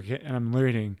it's okay. And I'm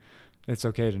learning it's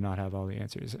okay to not have all the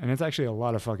answers. And it's actually a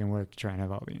lot of fucking work to try and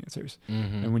have all the answers.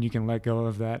 And when you can let go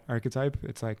of that archetype,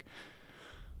 it's like,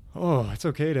 oh, it's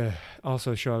okay to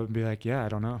also show up and be like, yeah, I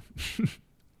don't know.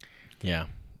 Yeah.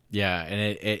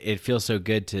 And it feels so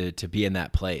good to be in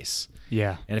that place.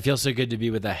 Yeah. And it feels so good to be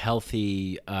with a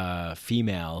healthy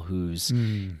female who's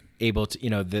able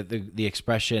to, the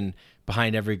expression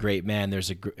behind every great man, there's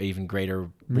a even greater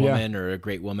woman, or a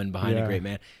great woman behind a great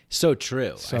man. So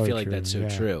true. I feel like that's so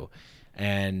true.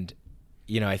 And,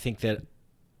 I think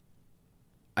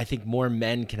more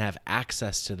men can have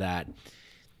access to that.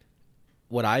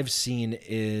 What I've seen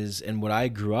is, and what I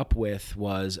grew up with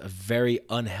was a very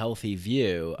unhealthy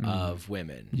view of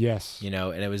women. Yes. And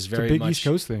it was very much big East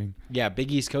Coast thing. Yeah, big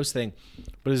East Coast thing.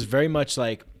 But it was very much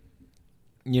like,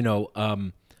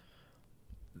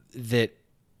 that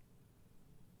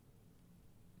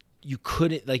you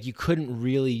couldn't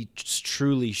really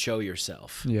truly show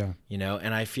yourself. Yeah.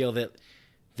 And I feel that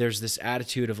there's this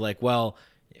attitude of like, well,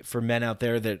 for men out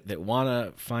there that want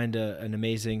to find an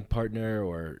amazing partner,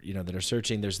 or that are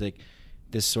searching, there's like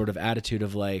this sort of attitude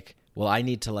of like, well, I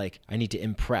need to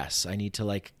impress, I need to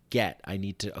like I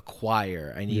need to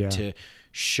acquire, I need to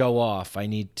show off, I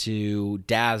need to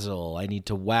dazzle, I need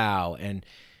to wow. And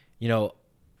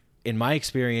in my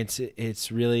experience,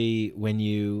 it's really when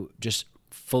you just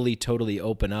fully totally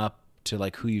open up to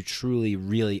like who you truly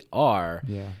really are,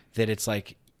 that it's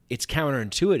like it's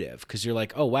counterintuitive, because you're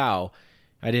like, oh wow,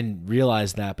 I didn't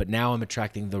realize that, but now I'm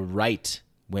attracting the right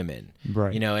women.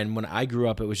 Right. And when I grew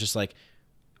up, it was just like,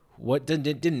 what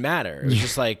didn't matter. It was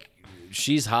just like,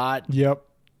 she's hot. Yep.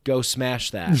 Go smash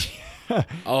that.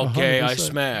 Okay, 100%. I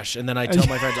smash. And then I tell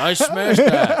my friends, I smashed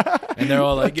that. And they're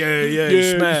all like, yeah,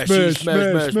 you smash. And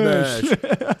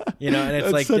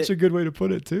it's like such a good way to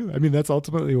put it too. I mean, that's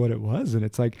ultimately what it was. And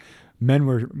it's like,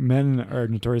 men are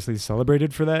notoriously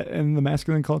celebrated for that in the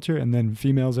masculine culture, and then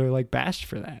females are like bashed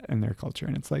for that in their culture.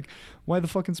 And it's like, why the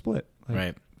fucking split? Like,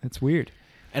 right. It's weird.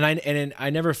 And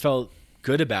I never felt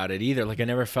good about it either. Like I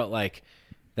never felt like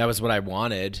that was what I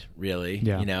wanted, really.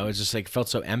 Yeah. It's just like felt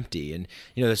so empty. And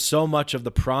there's so much of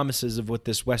the promises of what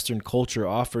this Western culture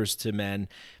offers to men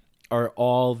are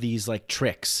all these like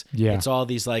tricks. Yeah. It's all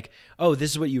these like, oh, this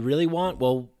is what you really want?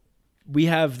 Well, we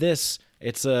have this.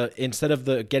 It's instead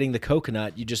of getting the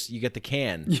coconut, you get the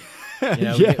can.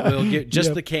 We'll get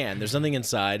just the can. There's nothing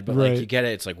inside, but like you get it.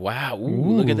 It's like, wow,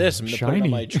 look at this. I'm gonna put it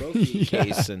on my trophy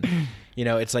case, and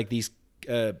it's like these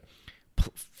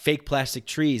fake plastic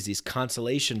trees, these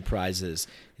consolation prizes,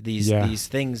 these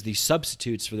things, these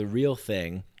substitutes for the real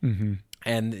thing. Mm-hmm.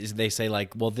 And they say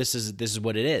like, well, this is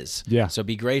what it is. Yeah. So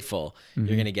be grateful. Mm-hmm.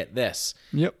 You're going to get this.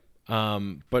 Yep.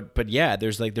 But yeah,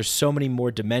 there's so many more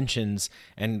dimensions.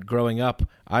 And growing up,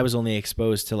 I was only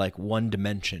exposed to like one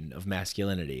dimension of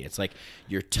masculinity. It's like,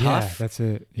 you're tough. Yeah, that's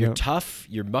it. Yep. You're tough.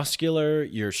 You're muscular.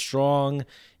 You're strong.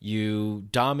 You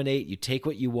dominate. You take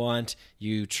what you want.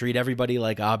 You treat everybody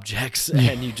like objects,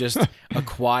 and you just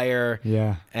acquire.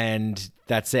 Yeah. And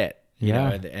that's it. You know,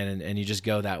 and you just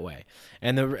go that way.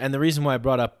 And the reason why I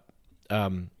brought up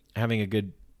having a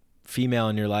good female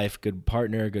in your life, good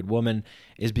partner, good woman,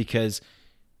 is because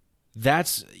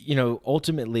that's, you know,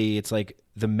 ultimately it's like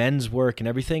the men's work and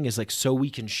everything is like so we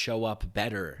can show up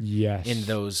better in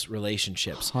those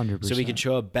relationships. 100%. So we can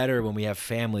show up better when we have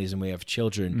families and we have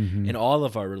children in all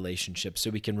of our relationships, so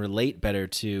we can relate better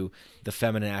to the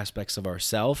feminine aspects of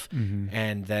ourselves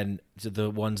and then to the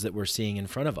ones that we're seeing in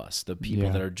front of us, the people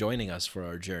that are joining us for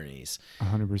our journeys.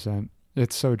 100%.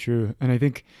 It's so true. And I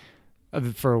think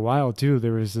for a while too,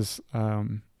 there was this, I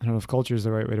don't know if culture is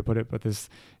the right way to put it, but this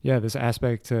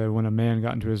aspect to when a man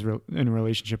got into in a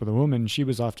relationship with a woman, she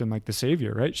was often like the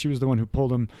savior, right? She was the one who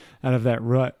pulled him out of that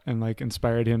rut and like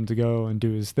inspired him to go and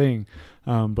do his thing.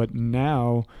 But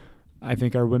now I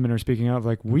think our women are speaking out of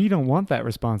like, we don't want that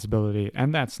responsibility,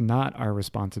 and that's not our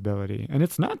responsibility, and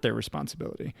it's not their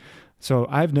responsibility. So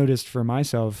I've noticed for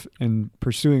myself in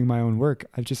pursuing my own work,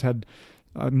 I've just had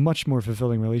a much more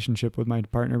fulfilling relationship with my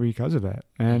partner because of that.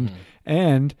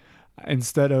 And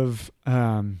instead of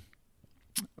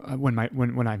when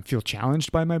I feel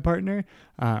challenged by my partner,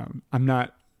 I'm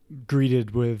not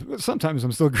greeted with, sometimes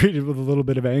I'm still greeted with a little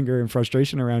bit of anger and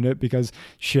frustration around it, because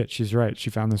shit, she's right. She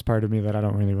found this part of me that I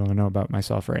don't really want to know about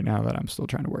myself right now, that I'm still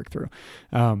trying to work through.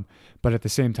 But at the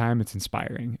same time, it's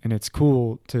inspiring, and it's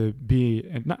cool to be,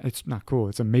 it's not cool.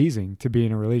 It's amazing to be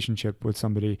in a relationship with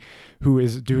somebody who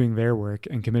is doing their work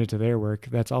and committed to their work.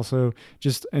 That's also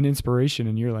just an inspiration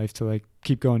in your life to like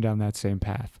keep going down that same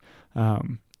path.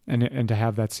 And to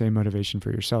have that same motivation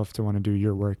for yourself to want to do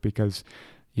your work, because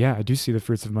yeah, I do see the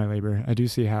fruits of my labor. I do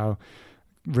see how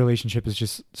relationship is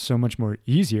just so much more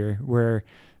easier, where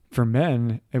for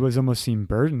men, it was almost seemed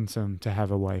burdensome to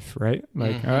have a wife, right?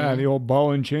 Like, the old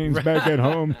ball and chains back at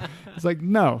home. It's like,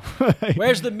 no.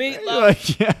 Where's the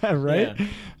meatloaf? Yeah, right?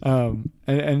 Yeah.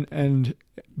 And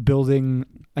building,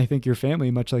 I think, your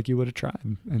family much like you would a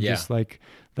tribe. And just like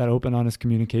that open, honest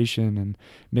communication and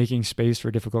making space for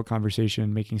difficult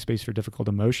conversation, making space for difficult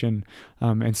emotion,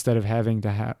 instead of trying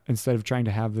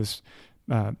to have this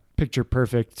picture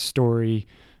perfect story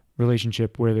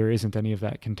relationship where there isn't any of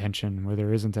that contention, where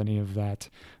there isn't any of that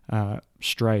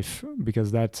strife,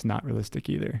 because that's not realistic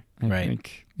either. I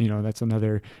think, that's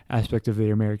another aspect of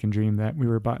the American dream that we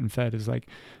were bought and fed, is like,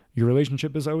 your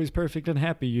relationship is always perfect and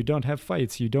happy. You don't have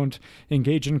fights. You don't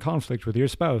engage in conflict with your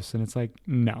spouse. And it's like,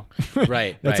 no.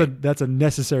 Right. That's a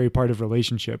necessary part of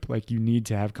relationship. Like, you need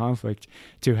to have conflict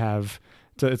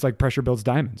it's like pressure builds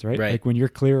diamonds, right? Like, when you're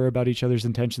clearer about each other's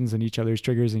intentions and each other's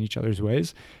triggers and each other's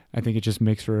ways, I think it just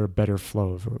makes for a better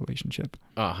flow of a relationship.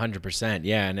 100%.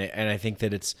 Yeah. And I think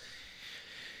that it's,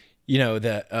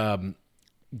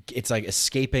 it's like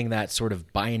escaping that sort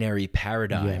of binary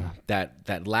paradigm,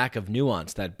 that lack of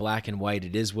nuance, that black and white.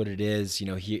 It is what it is.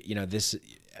 This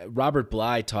Robert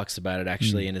Bly talks about it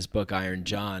actually in his book Iron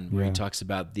John, where he talks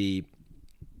about the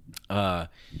how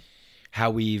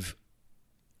we've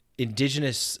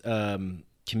indigenous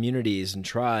communities and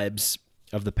tribes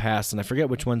of the past, and I forget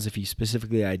which ones, if he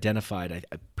specifically identified.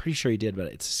 I'm pretty sure he did, but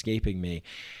it's escaping me.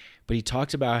 But he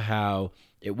talked about how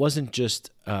it wasn't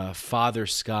just Father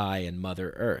Sky and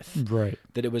Mother Earth. Right.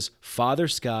 That it was Father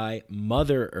Sky,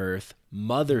 Mother Earth,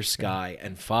 Mother Sky,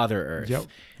 and Father Earth. Yep.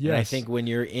 Yes. And I think when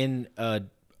you're in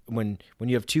when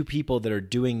you have two people that are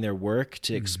doing their work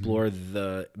to explore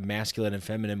the masculine and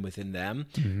feminine within them,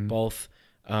 both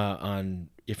on,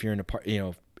 if you're in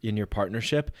in your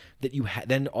partnership, that you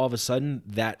then all of a sudden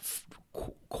that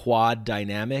quad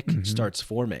dynamic starts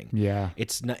forming. Yeah.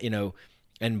 It's not,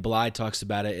 and Bly talks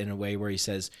about it in a way where he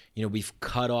says, we've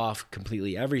cut off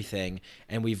completely everything,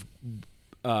 and we've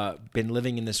been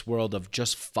living in this world of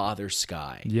just Father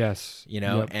Sky. Yes.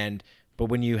 But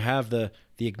when you have the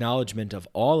acknowledgement of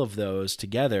all of those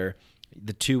together,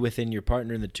 the two within your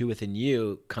partner and the two within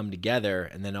you come together,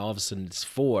 and then all of a sudden it's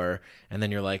 4, and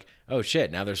then you're like, oh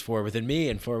shit, now there's 4 within me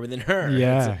and 4 within her.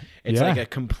 Yeah. It's like a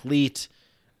complete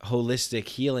holistic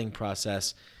healing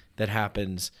process that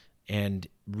happens, and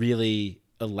really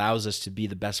allows us to be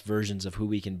the best versions of who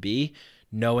we can be,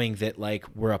 knowing that like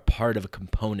we're a part of a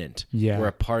component. Yeah. We're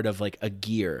a part of like a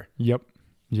gear. Yep.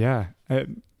 Yeah.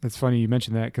 It's funny you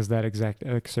mentioned that, because that exact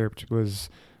excerpt was,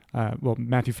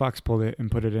 Matthew Fox pulled it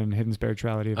and put it in Hidden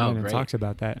Spirituality of Men, and talks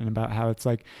about that, and about how it's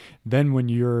like, then when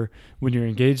you're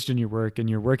engaged in your work and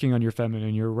you're working on your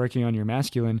feminine, you're working on your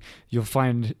masculine, you'll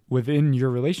find within your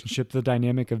relationship, the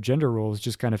dynamic of gender roles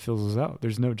just kind of fizzles out.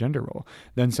 There's no gender role.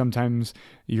 Then sometimes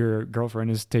your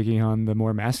girlfriend is taking on the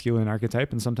more masculine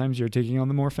archetype, and sometimes you're taking on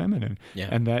the more feminine. Yeah.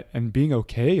 And being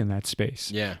okay in that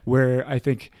space. Yeah. Where I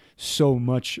think so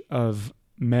much of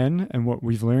men and what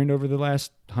we've learned over the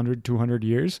last 100, 200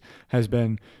 years has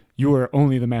been, you are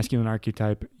only the masculine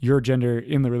archetype. Your gender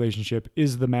in the relationship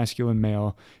is the masculine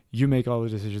male. You make all the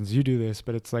decisions. You do this.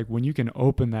 But it's like, when you can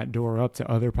open that door up to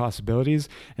other possibilities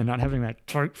and not having that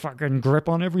tight fucking grip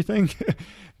on everything,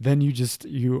 then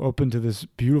you open to this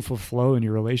beautiful flow in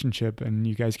your relationship, and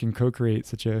you guys can co-create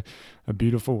such a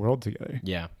beautiful world together.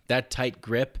 Yeah. That tight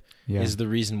grip is the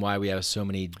reason why we have so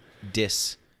many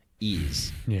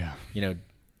dis-ease. Yeah. You know,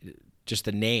 just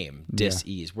the name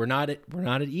dis-ease. We're not at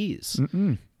ease.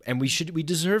 Mm-mm. And we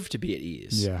deserve to be at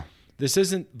ease. Yeah. This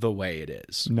isn't the way it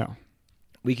is. No.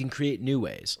 We can create new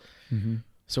ways. Mm-hmm.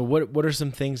 So what are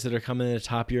some things that are coming to the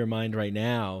top of your mind right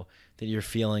now that you're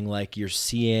feeling like you're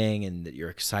seeing and that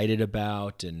you're excited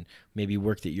about, and maybe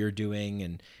work that you're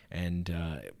doing, and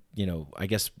you know, I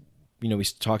guess, you know, we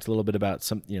talked a little bit about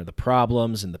some, you know, the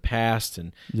problems in the past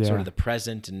and sort of the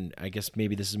present, and I guess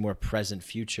maybe this is more present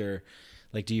future.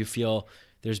 Like, do you feel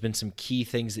there's been some key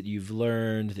things that you've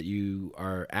learned that you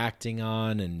are acting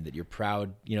on and that you're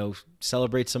proud, you know,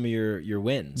 celebrate some of your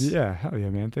wins? Yeah. Hell yeah,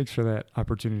 man. Thanks for that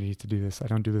opportunity to do this. I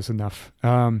don't do this enough.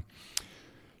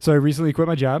 So I recently quit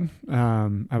my job.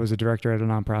 I was a director at a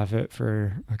nonprofit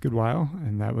for a good while,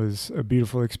 and that was a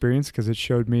beautiful experience because it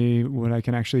showed me what I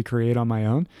can actually create on my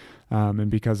own. And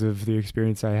because of the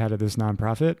experience I had at this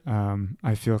nonprofit,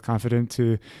 I feel confident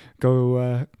to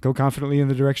go confidently in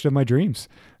the direction of my dreams.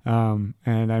 And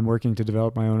I'm working to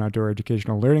develop my own outdoor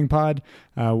educational learning pod,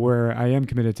 where I am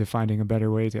committed to finding a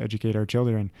better way to educate our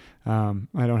children.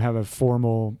 I don't have a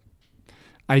formal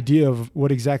idea of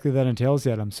what exactly that entails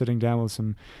yet. I'm sitting down with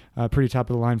some pretty top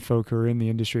of the line folk who are in the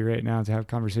industry right now to have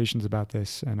conversations about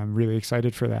this, and I'm really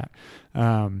excited for that.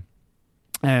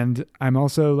 And I'm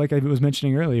also, like I was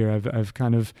mentioning earlier, I've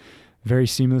kind of very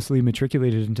seamlessly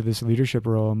matriculated into this leadership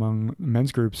role among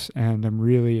men's groups, and I'm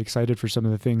really excited for some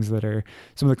of the things some of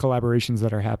the collaborations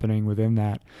that are happening within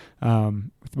that.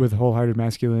 With Wholehearted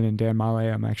Masculine and Dan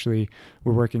Male,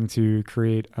 we're working to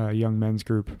create a young men's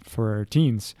group for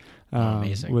teens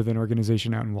with an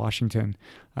organization out in Washington.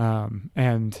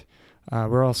 And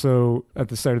we're also, at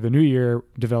the start of the new year,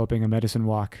 developing a medicine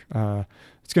walk.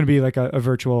 It's going to be like a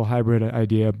virtual hybrid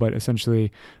idea, but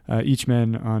essentially each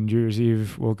man on New Year's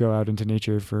Eve will go out into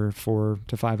nature for 4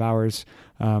 to 5 hours,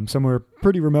 somewhere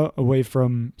pretty remote away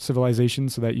from civilization,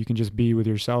 so that you can just be with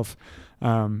yourself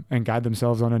and guide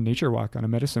themselves on a nature walk, on a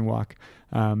medicine walk.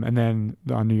 And then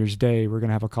on New Year's Day, we're going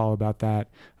to have a call about that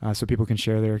so people can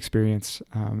share their experience.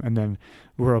 And then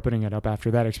we're opening it up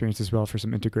after that experience as well for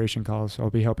some integration calls. So I'll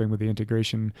be helping with the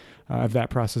integration of that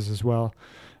process as well.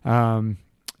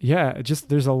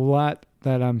 There's a lot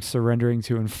that I'm surrendering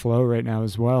to and flow right now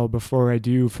as well before I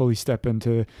do fully step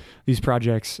into these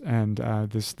projects and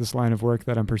this line of work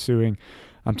that I'm pursuing.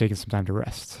 I'm taking some time to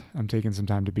rest. I'm taking some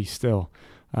time to be still,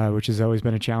 which has always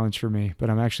been a challenge for me.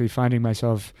 But I'm actually finding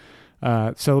myself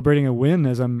celebrating a win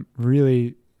as I'm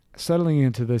really settling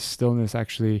into this stillness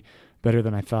actually better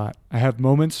than I thought. I have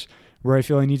moments where I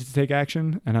feel I need to take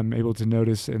action, and I'm able to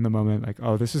notice in the moment, like,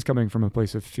 oh, this is coming from a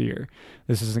place of fear.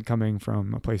 This isn't coming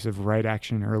from a place of right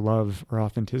action or love or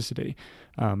authenticity.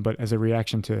 But as a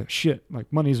reaction to shit,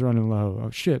 like money's running low.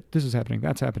 Oh shit, this is happening,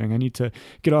 that's happening. I need to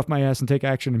get off my ass and take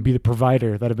action and be the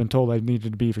provider that I've been told I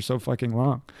needed to be for so fucking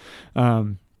long.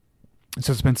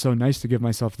 So it's been so nice to give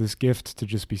myself this gift to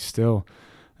just be still.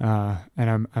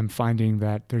 And I'm finding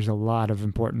that there's a lot of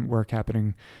important work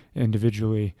happening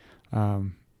individually.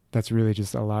 That's really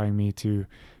just allowing me to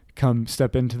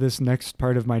step into this next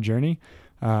part of my journey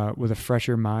with a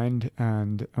fresher mind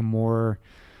and a more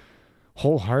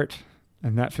whole heart.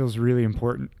 And that feels really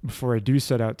important before I do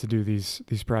set out to do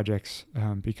these projects,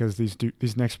 because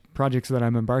these next projects that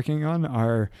I'm embarking on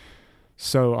are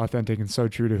so authentic and so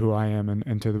true to who I am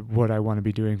and to what I want to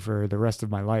be doing for the rest of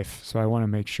my life. So I want to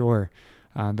make sure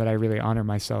that I really honor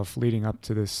myself leading up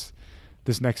to this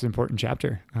next important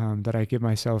chapter, that I give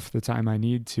myself the time I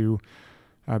need to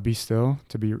be still,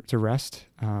 to rest,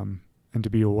 and to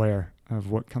be aware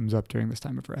of what comes up during this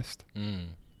time of rest.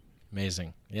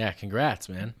 Amazing. Yeah. Congrats,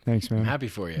 man. Thanks, man. I'm happy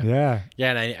for you. Yeah.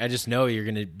 Yeah. And I just know you're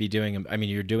going to be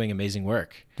you're doing amazing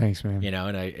work. Thanks, man. You know,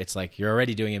 and it's like, you're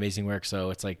already doing amazing work.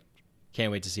 So it's like,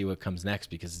 can't wait to see what comes next,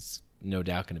 because it's no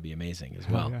doubt going to be amazing as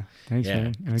well. Yeah. Thanks,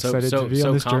 man. I'm excited to be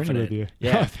on this journey with you.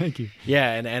 Yeah. Thank you.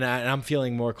 Yeah. And I'm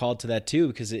feeling more called to that too,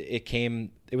 because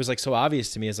it was like so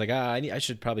obvious to me. It's like, I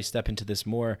should probably step into this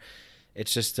more.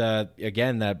 It's just,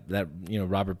 again, that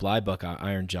Robert Bly book,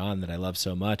 Iron John, that I love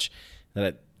so much,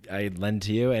 that I lend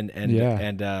to you,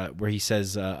 and where he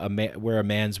says, where a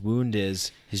man's wound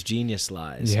is, his genius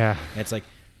lies. Yeah. And it's like,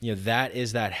 that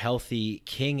is that healthy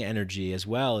king energy as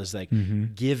well, as like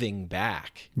giving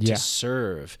back to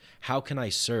serve. How can I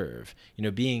serve?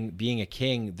 Being a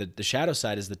king, the shadow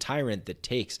side is the tyrant that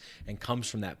takes and comes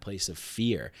from that place of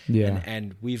fear. Yeah.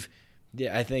 And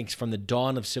I think from the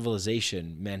dawn of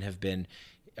civilization, men have been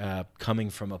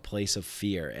coming from a place of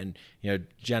fear. And,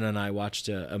 Jenna and I watched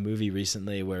a movie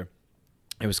recently where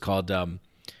it was called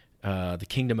The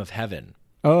Kingdom of Heaven.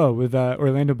 Oh, with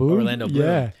Orlando Bloom? Orlando Bloom.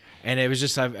 Yeah. And it was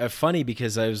just funny,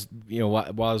 because I was,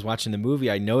 while I was watching the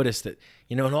movie, I noticed that,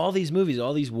 in all these movies,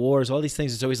 all these wars, all these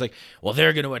things, it's always like, well,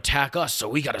 they're going to attack us, so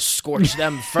we got to scorch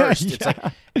them first. It's like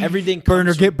everything burn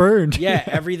or get burned. Yeah,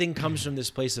 everything comes from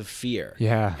this place of fear.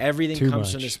 Yeah, everything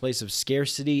comes from this place of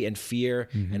scarcity and fear,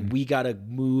 and we got to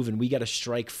move and we got to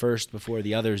strike first before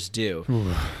the others do.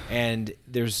 Ooh. And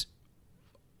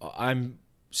I'm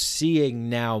seeing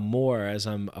now more, as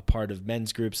I'm a part of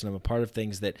men's groups and I'm a part of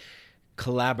things, that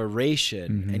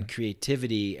collaboration and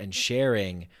creativity and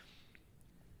sharing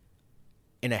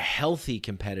in a healthy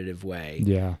competitive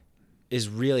way is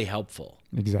really helpful.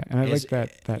 Exactly. And I like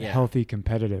that healthy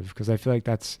competitive, because I feel like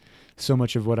that's so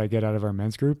much of what I get out of our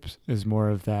men's groups, is more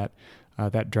of that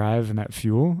drive and that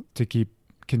fuel to keep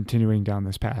continuing down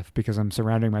this path, because I'm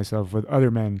surrounding myself with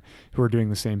other men who are doing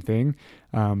the same thing.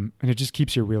 And it just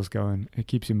keeps your wheels going. It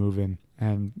keeps you moving.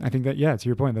 And I think that, to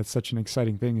your point, that's such an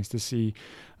exciting thing, is to see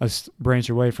us branch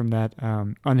away from that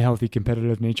unhealthy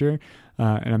competitive nature.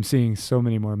 And I'm seeing so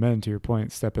many more men, to your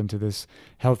point, step into this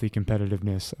healthy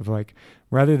competitiveness of like,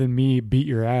 rather than me beat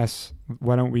your ass,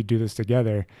 why don't we do this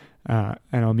together? And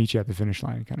I'll meet you at the finish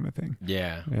line, kind of a thing.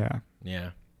 Yeah. Yeah. Yeah,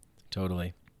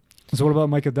 totally. So what about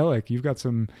Micadelic? You've got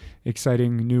some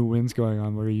exciting new wins going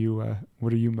on. What are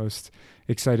you most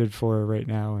excited for right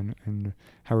now, and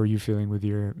how are you feeling with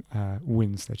your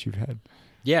wins that you've had?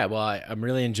 Yeah, well, I'm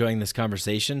really enjoying this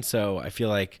conversation. So I feel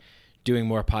like doing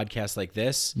more podcasts like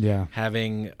this,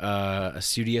 having a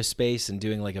studio space and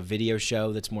doing like a video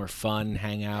show that's more fun,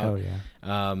 hang out. Oh,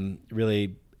 yeah.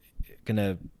 Really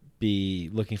gonna be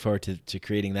looking forward to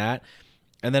creating that.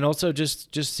 And then also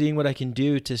just seeing what I can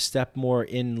do to step more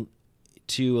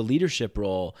into a leadership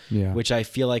role, which I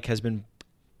feel like has been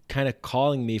kind of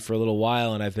calling me for a little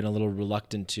while, and I've been a little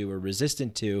reluctant to, or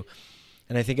resistant to.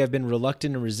 And I think I've been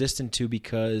reluctant and resistant to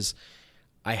because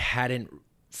I hadn't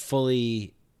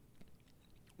fully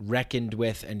reckoned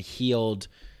with and healed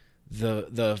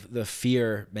the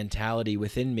fear mentality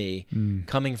within me,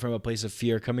 coming from a place of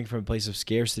fear, coming from a place of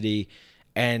scarcity.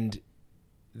 And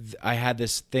I had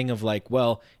this thing of like,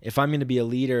 well, if I'm going to be a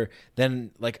leader,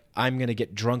 then like I'm going to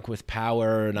get drunk with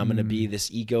power, and I'm going to be this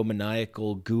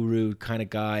egomaniacal guru kind of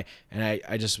guy. And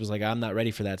I just was like, I'm not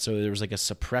ready for that. So there was like a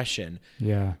suppression.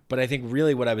 Yeah. But I think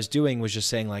really what I was doing was just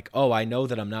saying like, oh, I know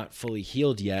that I'm not fully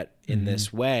healed yet in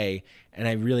this way, and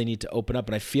I really need to open up.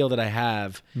 And I feel that I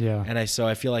have. Yeah. And so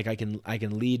I feel like I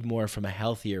can lead more from a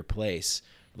healthier place.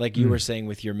 Like you were saying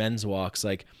with your men's walks,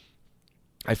 like,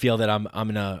 I feel that I'm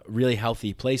in a really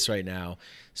healthy place right now,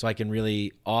 so I can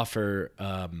really offer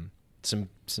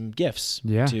some gifts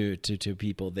to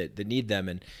people that need them.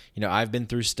 And I've been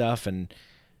through stuff, and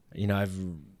I've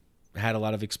had a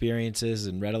lot of experiences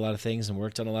and read a lot of things and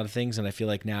worked on a lot of things, and I feel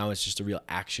like now it's just a real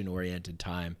action oriented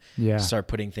time to start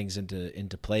putting things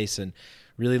into place, and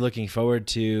really looking forward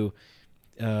to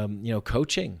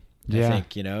coaching. I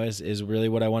think is really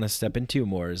what I want to step into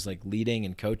more, is like leading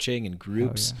and coaching and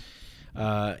groups.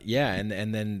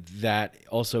 And then that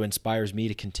also inspires me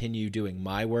to continue doing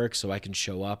my work, so I can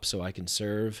show up, so I can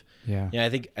serve. I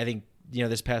think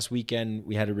this past weekend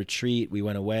we had a retreat. We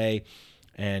went away,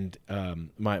 and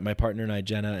my partner and I,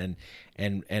 Jenna,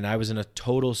 and I was in a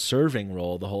total serving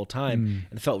role the whole time,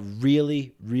 and it felt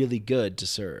really, really good to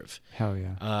serve. Hell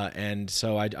yeah. And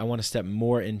so I want to step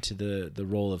more into the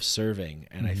role of serving,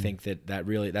 and I think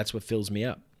that's what fills me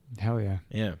up. Hell yeah.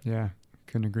 Yeah.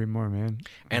 Couldn't agree more, man.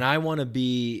 And I want to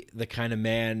be the kind of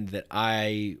man that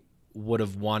I would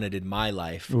have wanted in my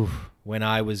life when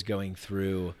I was going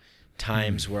through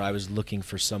times where I was looking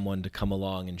for someone to come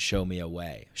along and show me a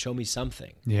way, show me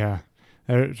something. Yeah.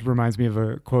 It reminds me of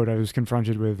a quote I was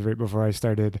confronted with right before I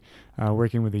started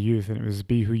working with the youth, and it was,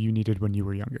 be who you needed when you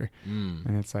were younger.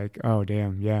 And it's like, oh,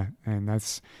 damn, yeah. And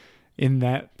in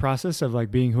that process of like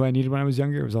being who I needed when I was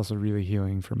younger, it was also really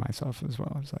healing for myself as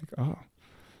well. I was like, oh,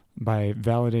 by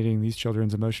validating these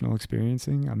children's emotional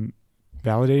experiencing, I'm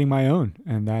validating my own.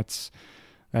 And that's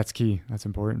key. That's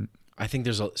important. I think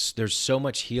there's so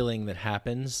much healing that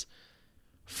happens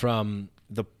from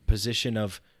the position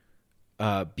of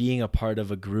being a part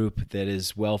of a group that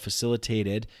is well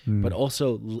facilitated, but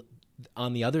also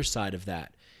on the other side of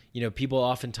that, people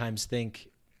oftentimes think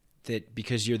that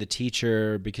because you're the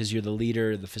teacher, because you're the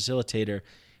leader, the facilitator,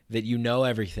 that you know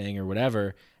everything or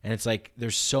whatever. And it's like,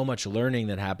 there's so much learning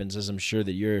that happens, as I'm sure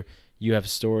that you have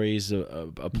stories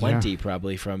aplenty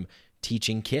probably from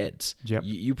teaching kids. Yep.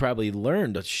 You probably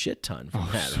learned a shit ton from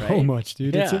that, right? So much,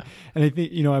 dude. Yeah. And I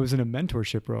think, I was in a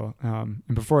mentorship role. And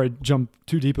before I jump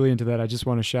too deeply into that, I just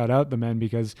want to shout out the men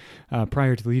because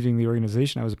prior to leaving the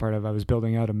organization I was a part of, I was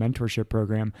building out a mentorship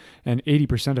program, and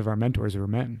 80% of our mentors were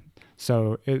men.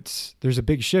 So there's a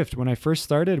big shift. When I first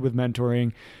started with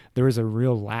mentoring, there was a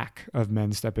real lack of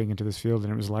men stepping into this field,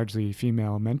 and it was largely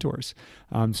female mentors.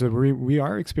 So we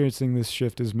are experiencing this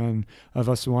shift as men of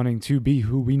us wanting to be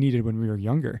who we needed when we were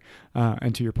younger.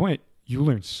 And to your point, you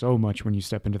learn so much when you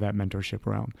step into that mentorship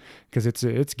realm, because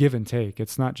it's give and take.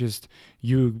 It's not just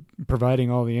you providing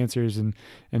all the answers and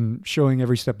showing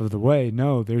every step of the way.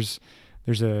 No, there's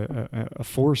a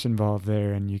force involved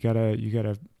there, and you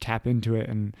gotta tap into it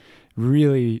and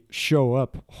really show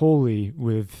up wholly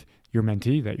with your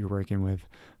mentee that you're working with.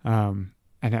 And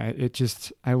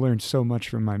I learned so much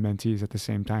from my mentees at the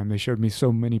same time. They showed me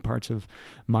so many parts of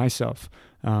myself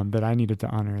that I needed to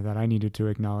honor, that I needed to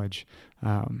acknowledge.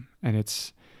 And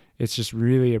it's just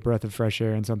really a breath of fresh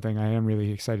air, and something I am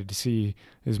really excited to see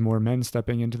is more men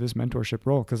stepping into this mentorship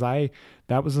role. Because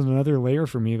that was another layer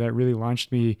for me that really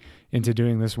launched me into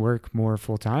doing this work more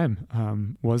full time,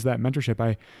 was that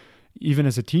mentorship. Even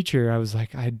as a teacher, I was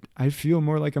like, I feel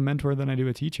more like a mentor than I do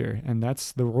a teacher. And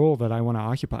that's the role that I want to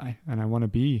occupy, and I want to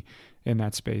be in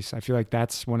that space. I feel like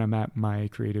that's when I'm at my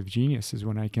creative genius, is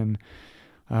when I can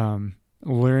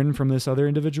learn from this other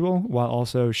individual while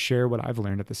also share what I've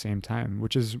learned at the same time,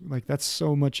 which is like, that's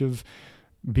so much of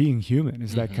being human,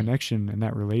 is that connection and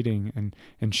that relating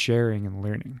and sharing and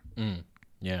learning.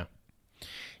 Yeah.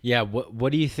 Yeah.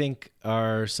 What do you think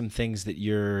are some things that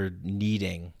you're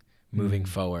needing moving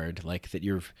forward, like that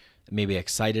you're maybe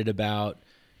excited about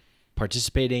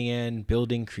participating in,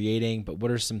 building, creating, but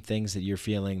what are some things that you're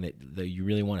feeling that you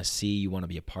really want to see, you want to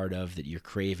be a part of, that you're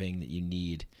craving, that you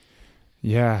need?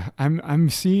 Yeah, I'm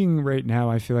seeing right now,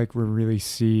 I feel like we're really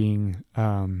seeing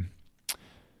the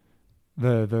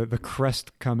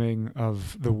crest coming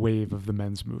of the wave of the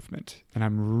men's movement. And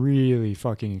I'm really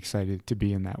fucking excited to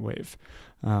be in that wave.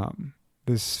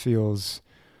 This feels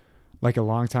like a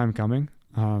long time coming,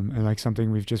 and like something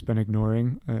we've just been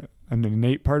ignoring, an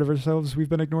innate part of ourselves we've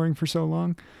been ignoring for so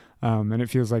long. And it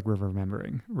feels like we're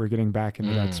remembering. We're getting back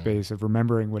into that space of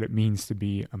remembering what it means to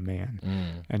be a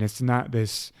man. And it's not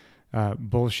this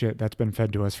bullshit that's been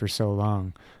fed to us for so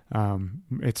long.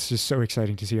 It's just so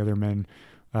exciting to see other men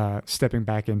stepping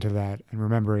back into that and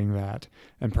remembering that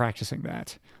and practicing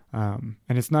that. And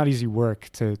it's not easy work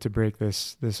to break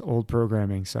this old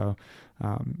programming. So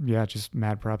just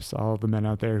mad props to all of the men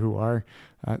out there who are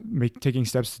taking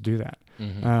steps to do that.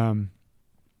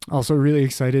 Also really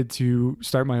excited to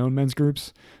start my own men's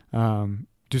groups,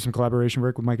 do some collaboration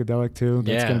work with Micadelic too.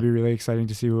 That's going to be really exciting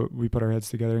to see what we put our heads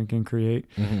together and can create.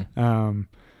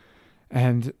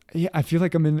 And yeah, I feel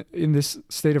like I'm in this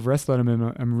state of rest that I'm in.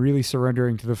 I'm really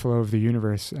surrendering to the flow of the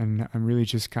universe, and I'm really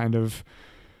just kind of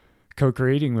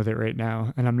co-creating with it right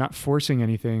now. And I'm not forcing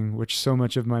anything, which so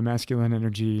much of my masculine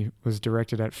energy was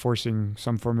directed at forcing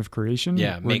some form of creation.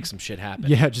 Yeah, make some shit happen.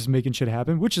 Yeah, just making shit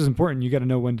happen, which is important. You got to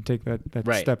know when to take that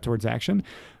step towards action.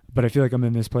 But I feel like I'm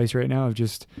in this place right now of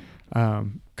just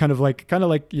kind of like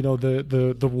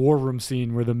the war room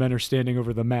scene where the men are standing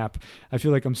over the map. I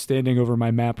feel like I'm standing over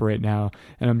my map right now,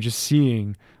 and I'm just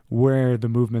seeing where the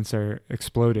movements are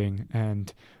exploding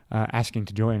and asking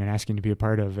to join and asking to be a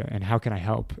part of, and how can I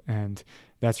help? And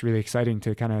that's really exciting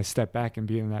to kind of step back and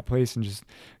be in that place and just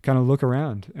kind of look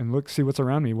around and see what's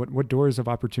around me, what doors of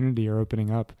opportunity are opening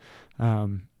up.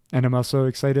 And I'm also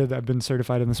excited. I've been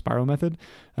certified in the Spiral Method.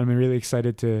 I'm really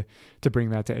excited to bring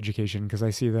that to education, because I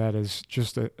see that as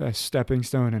just a stepping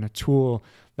stone and a tool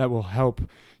that will help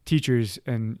teachers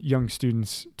and young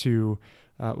students to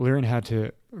learn how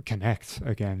to connect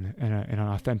again in an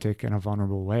authentic and a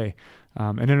vulnerable way.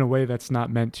 And in a way that's not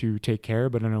meant to take care,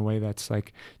 but in a way that's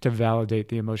like to validate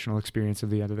the emotional experience of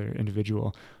the other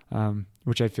individual,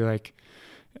 which I feel like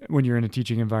when you're in a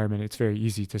teaching environment, it's very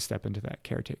easy to step into that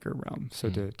caretaker realm. So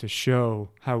to show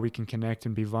how we can connect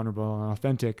and be vulnerable and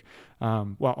authentic,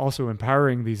 while also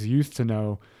empowering these youth to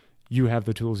know you have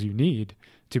the tools you need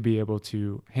to be able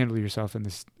to handle yourself in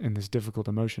this difficult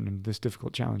emotion and this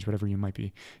difficult challenge, whatever you might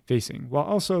be facing, while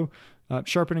also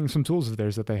sharpening some tools of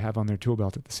theirs that they have on their tool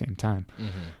belt at the same time.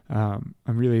 I'm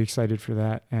really excited for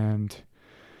that. And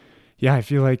yeah, I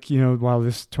feel like, while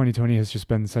this 2020 has just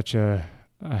been such a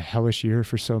hellish year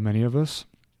for so many of us,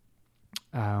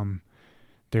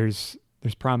 there's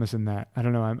promise in that. I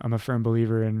don't know. I'm a firm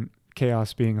believer in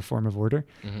chaos being a form of order.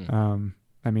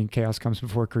 Chaos comes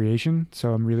before creation.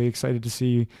 So I'm really excited to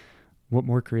see what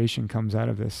more creation comes out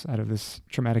of this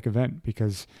traumatic event,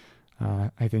 because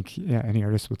I think, any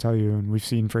artist will tell you, and we've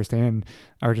seen firsthand,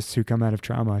 artists who come out of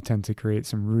trauma tend to create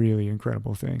some really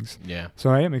incredible things. Yeah. So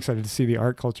I am excited to see the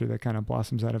art culture that kind of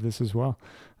blossoms out of this as well.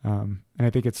 And I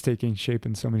think it's taking shape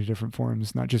in so many different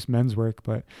forms, not just men's work,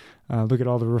 but look at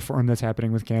all the reform that's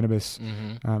happening with cannabis.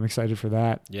 I'm excited for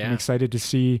that. Yeah. I'm excited to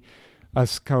see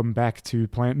us come back to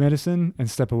plant medicine and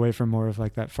step away from more of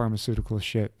like that pharmaceutical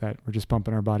shit that we're just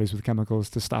pumping our bodies with chemicals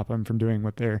to stop them from doing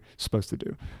what they're supposed to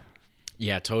do.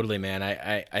 Yeah, totally, man.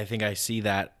 I think I see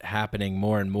that happening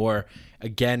more and more.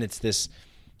 Again, it's this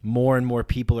more and more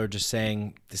people are just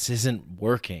saying this isn't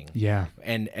working. Yeah.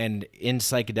 And in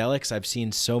psychedelics, I've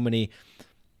seen so many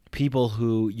people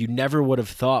who you never would have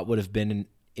thought would have been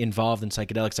involved in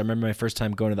psychedelics. I remember my first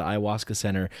time going to the ayahuasca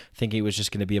center thinking it was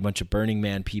just going to be a bunch of Burning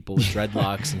Man people with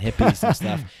dreadlocks and hippies and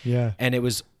stuff. Yeah. And it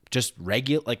was just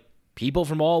regular, like people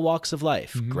from all walks of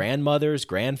life, grandmothers,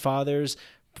 grandfathers,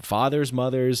 fathers,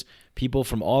 mothers, people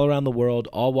from all around the world,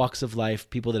 all walks of life,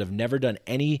 people that have never done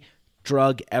any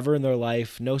drug ever in their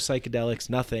life, no psychedelics,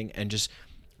 nothing. And just,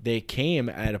 they came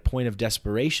at a point of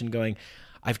desperation going,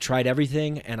 I've tried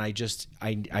everything, and I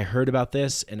heard about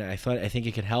this, and I think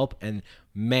it could help. And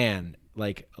man,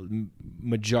 like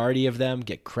majority of them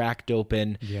get cracked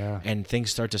open, and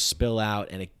things start to spill out,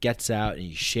 and it gets out, and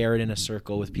you share it in a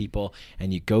circle with people,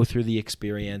 and you go through the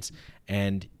experience,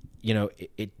 and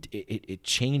it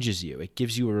changes you. It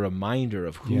gives you a reminder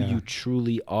of who you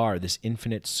truly are, this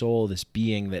infinite soul, this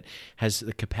being that has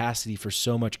the capacity for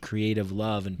so much creative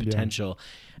love and potential,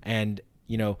 and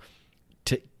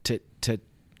to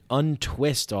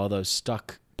untwist all those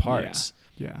stuck parts.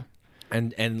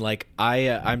 And like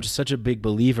I'm just such a big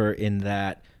believer in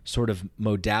that sort of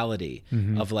modality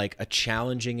of like a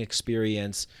challenging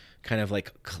experience kind of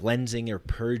like cleansing or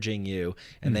purging you,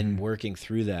 and then working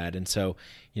through that. And so,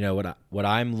 what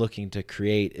I'm looking to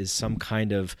create is some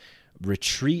kind of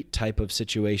retreat type of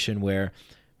situation where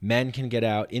men can get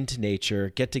out into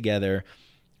nature, get together,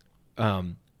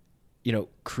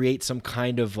 create some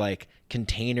kind of like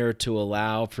container to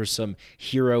allow for some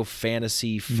hero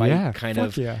fantasy fight kind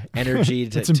of energy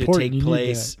to take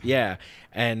place. Yeah.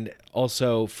 And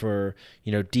also for,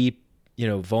 deep,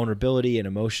 vulnerability and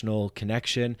emotional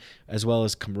connection, as well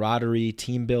as camaraderie,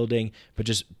 team building, but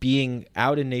just being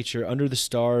out in nature under the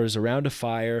stars, around a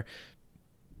fire,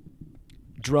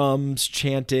 drums,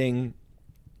 chanting,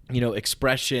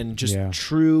 expression, just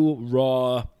true,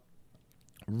 raw,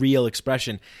 real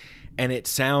expression. And it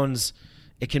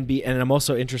can be, and I'm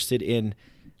also interested in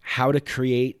how to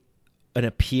create an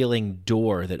appealing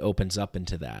door that opens up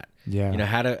into that. Yeah.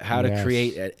 How to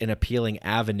create an appealing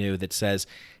avenue that says,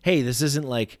 hey, this isn't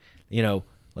like,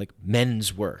 like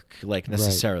men's work, like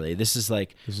necessarily. Right. This is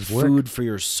like food for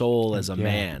your soul as a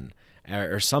man,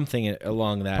 or something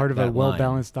along that. Part of a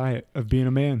well-balanced diet of being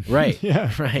a man. Right.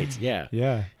 Right.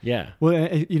 Yeah.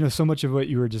 Well, so much of what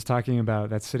you were just talking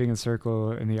about, that sitting in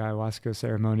circle in the ayahuasca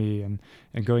ceremony and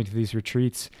going to these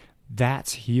retreats,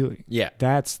 that's healing. Yeah.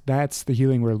 That's the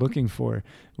healing we're looking for.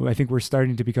 I think we're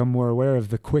starting to become more aware of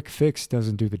the quick fix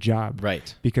doesn't do the job.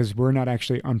 Right. Because we're not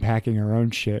actually unpacking our own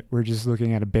shit. We're just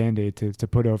looking at a Band-Aid to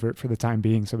put over it for the time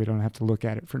being, so we don't have to look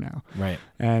at it for now. Right.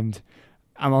 And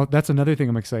that's another thing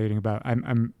I'm excited about.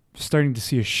 I'm starting to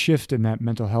see a shift in that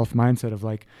mental health mindset of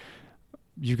like,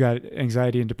 you got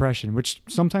anxiety and depression, which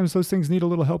sometimes those things need a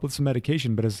little help with some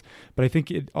medication, but I think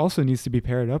it also needs to be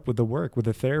paired up with the work, with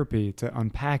the therapy, to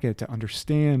unpack it, to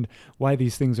understand why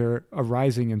these things are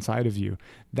arising inside of you.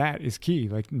 That is key,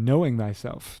 like knowing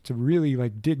thyself, to really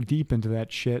like dig deep into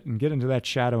that shit and get into that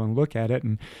shadow and look at it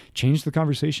and change the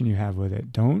conversation you have with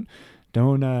it. Don't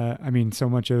so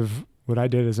much of what I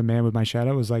did as a man with my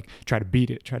shadow was like try to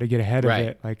beat it, try to get ahead of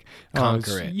it, like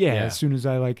conquer it. Yeah, as soon as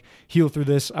I like heal through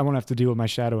this, I won't have to deal with my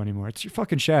shadow anymore. It's your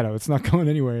fucking shadow. It's not going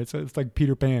anywhere. It's like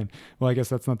Peter Pan. Well, I guess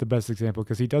that's not the best example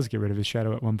because he does get rid of his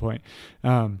shadow at one point.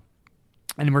 And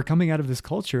we're coming out of this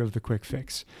culture of the quick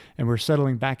fix, and we're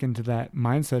settling back into that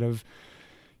mindset of,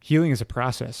 healing is a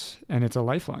process, and it's a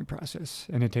lifelong process,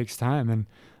 and it takes time. And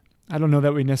I don't know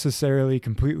that we necessarily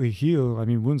completely heal. I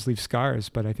mean, wounds leave scars,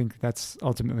 but I think that's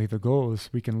ultimately the goal, is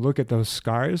we can look at those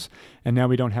scars, and now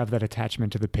we don't have that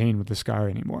attachment to the pain with the scar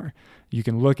anymore. You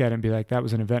can look at it and be like, that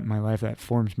was an event in my life that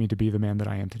formed me to be the man that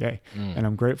I am today. And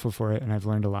I'm grateful for it, and I've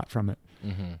learned a lot from it.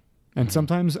 And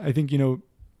sometimes I think,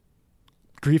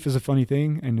 grief is a funny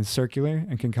thing and is circular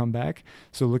and can come back.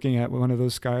 So looking at one of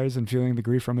those scars and feeling the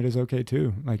grief from it is okay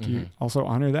too. Like you also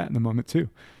honor that in the moment too.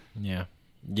 Yeah.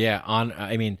 Yeah.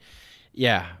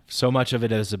 So much of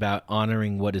it is about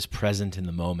honoring what is present in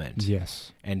the moment.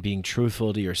 Yes. And being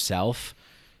truthful to yourself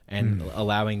and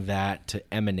allowing that to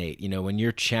emanate. When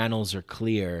your channels are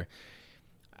clear,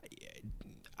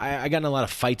 I got in a lot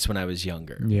of fights when I was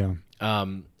younger. Yeah.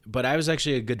 But I was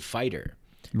actually a good fighter.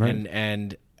 Right.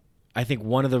 And I think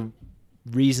one of the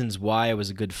reasons why I was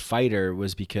a good fighter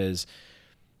was because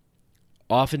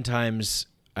oftentimes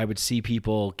I would see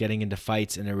people getting into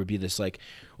fights and there would be this like,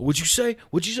 what'd you say?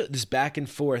 This back and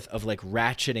forth of like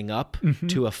ratcheting up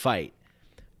to a fight.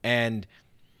 And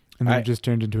then it just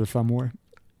turned into a thumb war.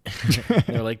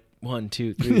 They're like 1,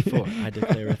 2, 3, 4. I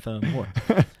declare a thumb war.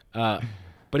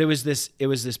 But it was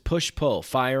this push pull,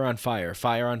 fire on fire,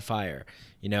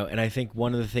 and I think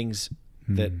one of the things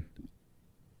that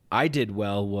I did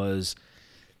well was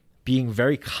being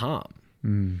very calm.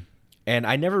 And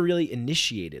I never really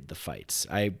initiated the fights.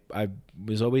 I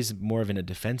was always more of in a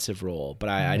defensive role, but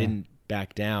I didn't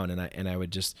back down, and I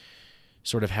would just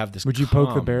sort of have this. Would you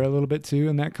poke the bear a little bit too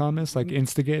in that calmness, like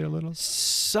instigate a little?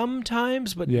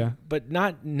 Sometimes, but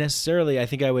not necessarily. I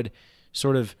think I would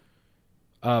sort of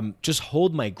just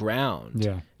hold my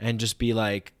ground and just be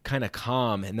like kind of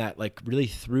calm, and that like really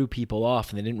threw people off,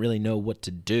 and they didn't really know what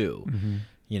to do,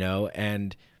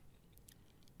 and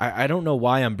I don't know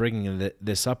why I'm bringing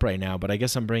this up right now, but I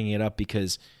guess I'm bringing it up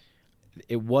because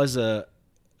it was a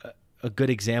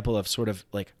good example of sort of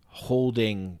like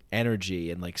holding energy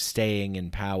and like staying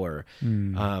in power.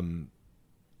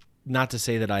 Not to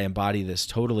say that I embody this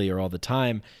totally or all the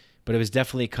time, but it was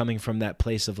definitely coming from that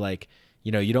place of like,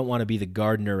 you don't want to be the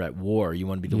gardener at war. You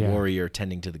want to be the warrior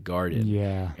tending to the garden.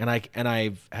 Yeah. And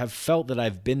I have felt that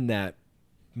I've been that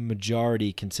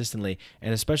majority consistently.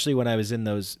 And especially when I was in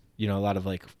those, a lot of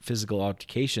like physical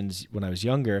altercations when I was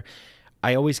younger,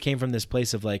 I always came from this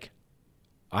place of like,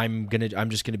 I'm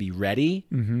just gonna be ready.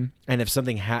 And if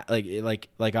something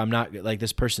like I'm not like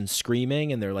this person's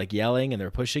screaming and they're like yelling and they're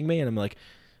pushing me and I'm like,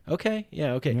 okay.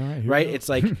 Right. It's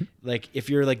like, like if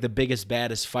you're like the biggest,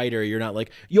 baddest fighter, you're not like,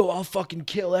 yo, I'll fucking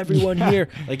kill everyone here.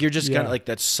 Like you're just kind of like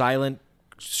that silent,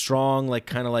 strong, like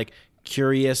kind of like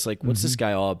curious, like what's this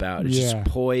guy all about? It's just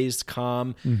poised,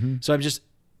 calm. So I'm just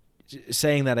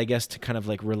saying that, I guess, to kind of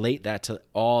like relate that to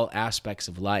all aspects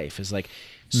of life is like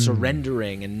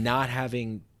surrendering and not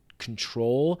having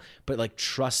control, but like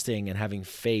trusting and having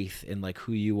faith in like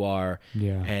who you are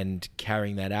and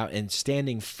carrying that out and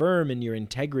standing firm in your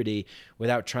integrity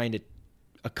without trying to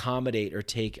accommodate or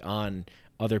take on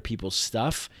other people's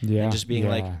stuff and just being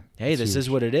like, hey, this is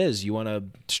what it is. You want to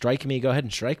strike me? Go ahead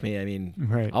and strike me. I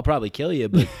mean, I'll probably kill you,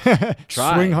 but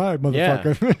try. Swing hard,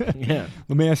 motherfucker. Yeah.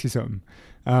 Let me ask you something.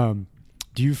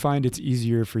 Do you find it's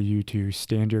easier for you to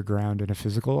stand your ground in a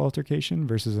physical altercation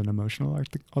versus an emotional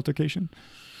altercation?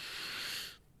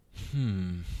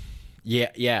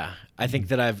 Yeah. I think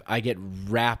that I get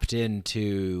wrapped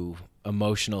into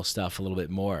emotional stuff a little bit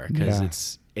more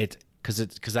because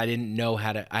because I didn't know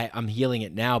how to, I'm healing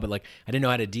it now, but like I didn't know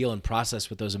how to deal and process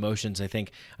with those emotions. I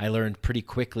think I learned pretty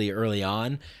quickly early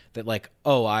on that like,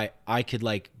 oh, I could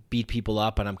like beat people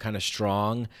up and I'm kind of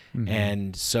strong.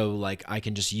 And so like, I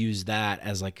can just use that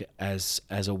as like, as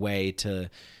a way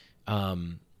to,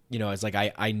 it's like,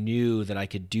 I knew that I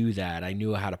could do that. I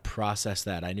knew how to process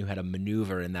that. I knew how to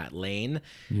maneuver in that lane.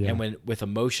 And with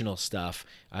emotional stuff,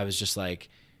 I was just like,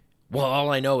 well,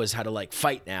 all I know is how to like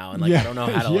fight now. And like, I don't know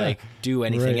how to like do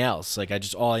anything else. Like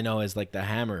all I know is like the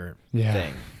hammer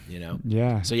thing,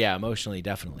 Yeah. So yeah, emotionally,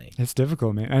 definitely. It's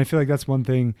difficult, man. And I feel like that's one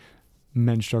thing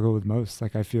men struggle with most.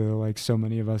 Like I feel like so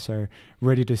many of us are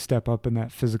ready to step up in that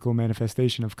physical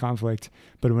manifestation of conflict,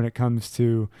 but when it comes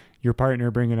to your partner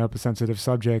bringing up a sensitive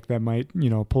subject that might,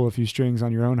 pull a few strings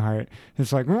on your own heart,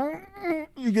 it's like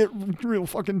you get real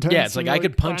fucking tense. Yeah, it's like I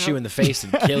could punch you in the face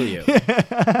and kill you,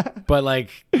 but like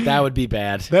that would be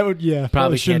bad. That would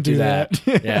probably can't do that.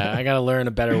 Yeah, I gotta learn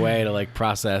a better way to like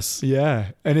process.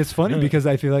 Yeah, and it's funny because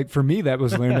I feel like for me that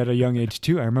was learned at a young age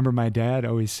too. I remember my dad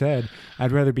always said,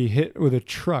 "I'd rather be hit with a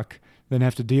truck than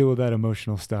have to deal with that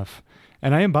emotional stuff."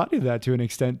 And I embodied that to an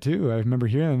extent too. I remember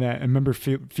hearing that. I remember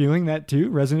feeling that too,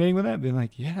 resonating with that, being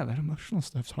like, yeah, that emotional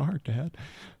stuff's hard, Dad.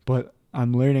 But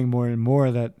I'm learning more and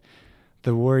more that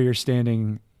the warrior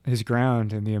standing his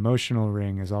ground and the emotional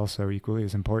ring is also equally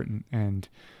as important. And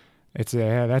that's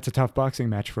a tough boxing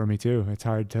match for me too. It's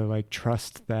hard to like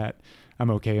trust that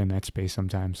I'm okay in that space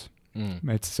sometimes.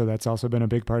 So that's also been a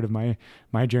big part of my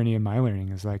journey and my learning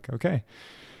is like, okay,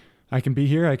 I can be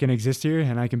here, I can exist here,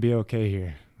 and I can be okay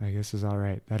here. Like, this is all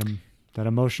right. That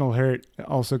emotional hurt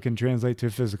also can translate to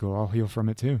physical. I'll heal from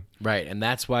it too. Right. And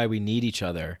that's why we need each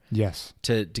other. Yes.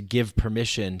 To give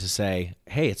permission to say,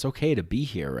 hey, it's okay to be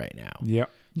here right now. Yep.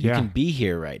 You can be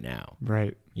here right now.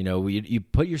 Right. You know, you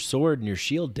put your sword and your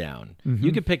shield down. Mm-hmm.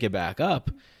 You can pick it back up.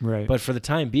 Right. But for the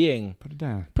time being, put it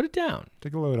down. Put it down.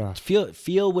 Take a load off.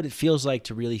 Feel what it feels like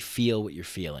to really feel what you're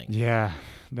feeling. Yeah.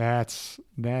 That's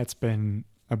been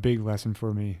a big lesson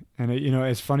for me. And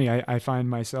it's funny. I find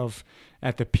myself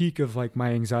at the peak of like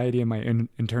my anxiety and my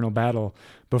internal battle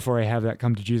before I have that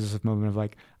come to Jesus moment of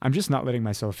like, I'm just not letting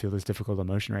myself feel this difficult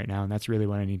emotion right now. And that's really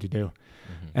what I need to do.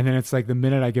 Mm-hmm. And then it's like the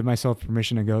minute I give myself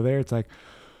permission to go there, it's like,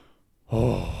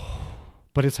 oh,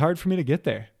 but it's hard for me to get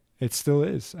there. It still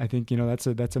is. I think,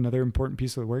 that's another important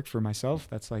piece of the work for myself.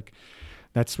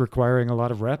 That's requiring a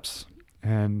lot of reps,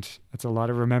 and it's a lot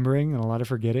of remembering and a lot of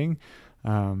forgetting.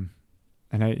 And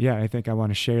I think I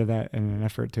want to share that in an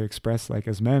effort to express, like,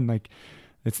 as men, like,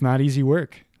 it's not easy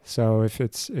work. So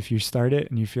if you start it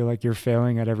and you feel like you're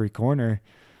failing at every corner,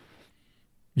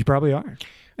 you probably are.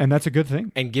 And that's a good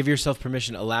thing. And give yourself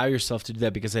permission. Allow yourself to do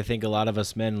that, because I think a lot of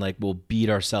us men will beat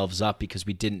ourselves up because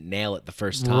we didn't nail it the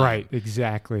first time. Right,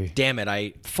 exactly. Damn it,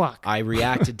 I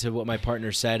reacted to what my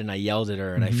partner said and I yelled at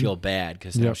her and I feel bad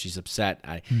because now she's upset.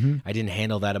 I didn't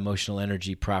handle that emotional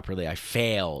energy properly. I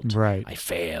failed. Right. I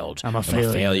failed. I'm a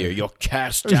failure. You're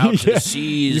cast out to the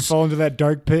seas. You fall into that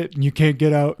dark pit and you can't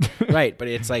get out. Right, but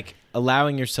it's like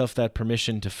allowing yourself that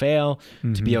permission to fail,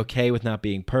 to be okay with not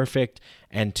being perfect,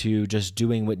 and to just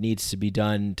doing what needs to be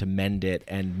done to mend it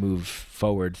and move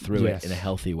forward through it in a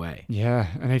healthy way. Yeah.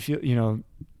 And I feel,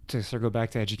 to circle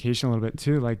back to education a little bit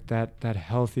too, like that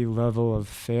healthy level of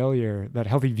failure, that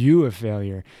healthy view of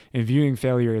failure, and viewing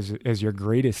failure as your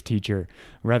greatest teacher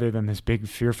rather than this big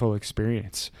fearful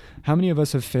experience. How many of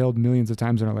us have failed millions of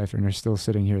times in our life and are still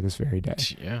sitting here this very day?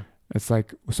 Yeah. It's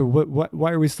like, so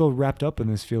why are we still wrapped up in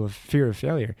this fear of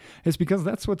failure? It's because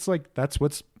that's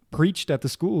what's preached at the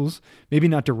schools, maybe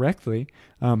not directly,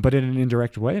 but in an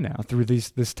indirect way now through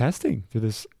this testing, through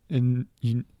this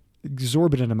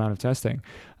exorbitant amount of testing,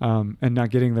 and not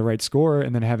getting the right score,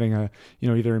 and then having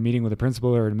either a meeting with a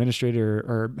principal or an administrator,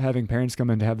 or having parents come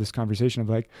in to have this conversation of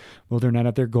like, well, they're not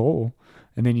at their goal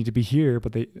and they need to be here,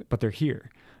 but they're here.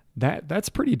 That's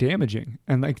pretty damaging.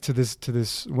 And like to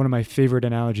this, one of my favorite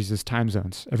analogies is time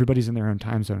zones. Everybody's in their own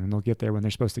time zone and they'll get there when they're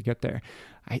supposed to get there.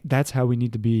 That's how we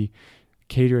need to be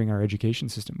catering our education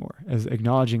system more, as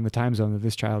acknowledging the time zone that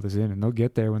this child is in, and they'll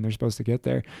get there when they're supposed to get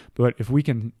there. But if we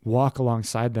can walk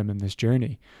alongside them in this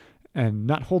journey and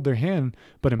not hold their hand,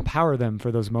 but empower them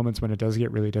for those moments when it does get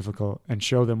really difficult, and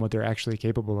show them what they're actually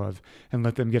capable of, and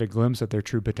let them get a glimpse at their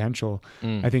true potential,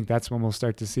 I think that's when we'll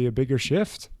start to see a bigger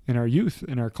shift in our youth,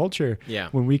 in our culture,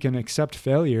 when we can accept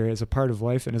failure as a part of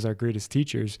life and as our greatest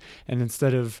teachers. And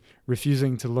instead of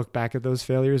refusing to look back at those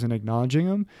failures and acknowledging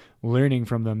them, learning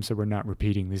from them so we're not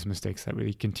repeating these mistakes that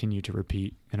we continue to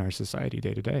repeat in our society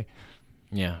day to day.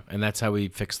 Yeah, and that's how we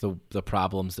fix the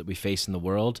problems that we face in the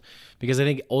world. Because I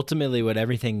think ultimately what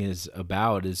everything is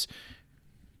about is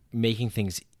making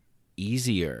things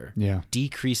easier,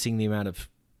 decreasing the amount of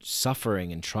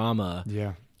suffering and trauma,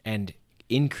 and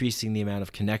increasing the amount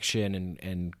of connection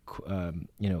and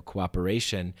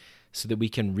cooperation, so that we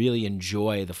can really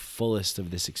enjoy the fullest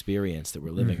of this experience that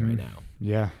we're living right now.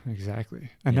 Yeah, exactly.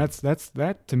 And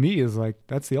that to me is like,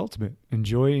 that's the ultimate,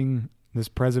 enjoying this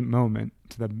present moment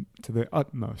to the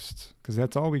utmost, because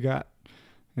that's all we got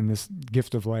in this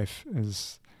gift of life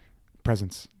is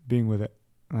presence, being with it.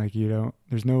 Like,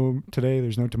 there's no today,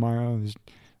 there's no tomorrow.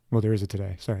 There is a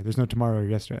today. Sorry, there's no tomorrow or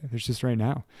yesterday. There's just right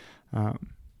now.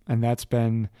 And that's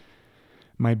been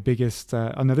my biggest,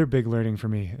 another big learning for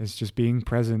me, is just being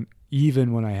present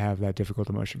even when I have that difficult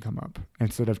emotion come up.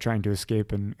 Instead of trying to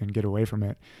escape and get away from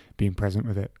it, being present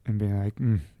with it and being like,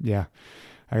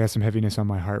 I got some heaviness on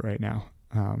my heart right now.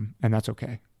 And that's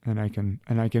okay. And I can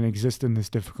exist in this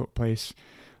difficult place,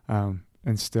 and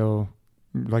still,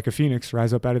 like a phoenix,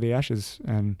 rise up out of the ashes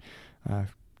and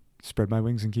spread my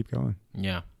wings and keep going.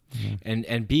 Yeah.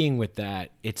 And being with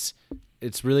that, it's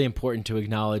really important to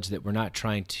acknowledge that we're not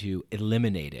trying to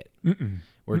eliminate it.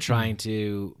 We're trying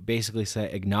to basically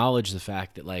acknowledge the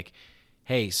fact that, like,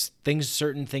 hey,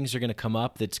 certain things are going to come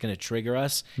up that's going to trigger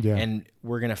us, and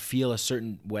we're going to feel a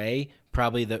certain way,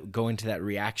 probably go into that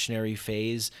reactionary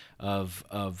phase of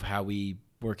how we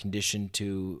were conditioned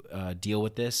to deal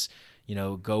with this,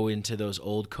 go into those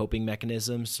old coping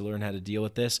mechanisms to learn how to deal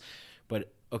with this.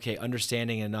 But okay,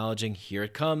 understanding and acknowledging, here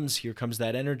comes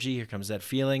that energy, here comes that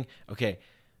feeling. Okay,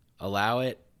 allow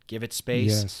it, give it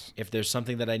space. Yes. If there's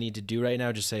something that I need to do right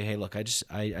now, just say, hey, look,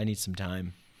 I need some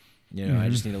time. I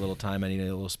just need a little time. I need a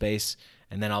little space,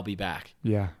 and then I'll be back.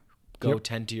 Yeah. Go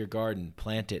tend to your garden,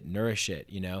 plant it, nourish it.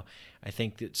 I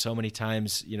think that so many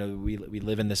times, we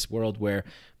live in this world where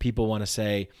people want to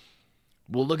say,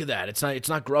 well, look at that. It's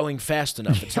not growing fast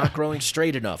enough. It's not growing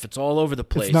straight enough. It's all over the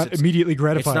place. It's not immediately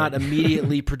gratifying. It's not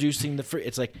immediately producing the fruit.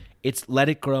 It's like, let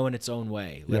it grow in its own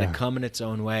way. Let it come in its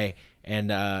own way.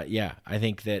 And I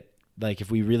think that, like, if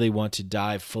we really want to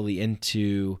dive fully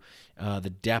into the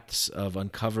depths of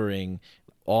uncovering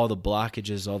all the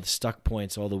blockages, all the stuck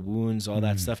points, all the wounds, all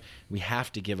that stuff, we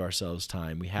have to give ourselves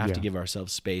time. We have to give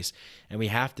ourselves space, and we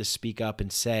have to speak up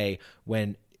and say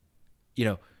when,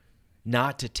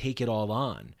 not to take it all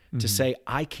on, to say,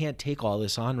 I can't take all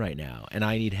this on right now, and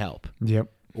I need help.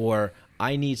 Yep. Or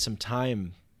I need some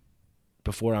time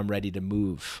before I'm ready to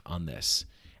move on this,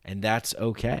 and that's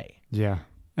okay. Yeah.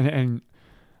 And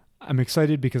I'm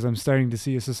excited because I'm starting to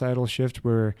see a societal shift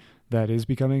where that is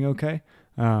becoming okay.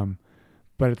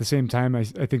 But at the same time, I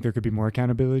think there could be more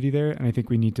accountability there. And I think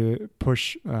we need to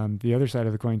push the other side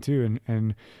of the coin too,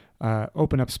 and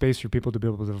open up space for people to be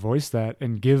able to voice that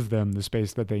and give them the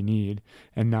space that they need,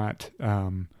 and not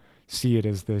see it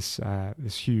as this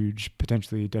huge,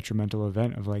 potentially detrimental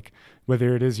event of, like,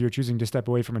 whether it is you're choosing to step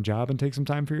away from a job and take some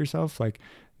time for yourself, like,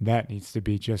 that needs to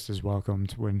be just as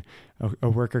welcomed when a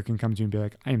worker can come to you and be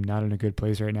like, I am not in a good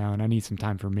place right now and I need some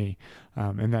time for me.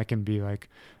 And that can be like,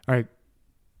 all right,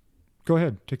 go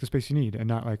ahead, take the space you need, and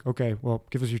not like, okay, well,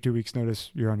 give us your 2 weeks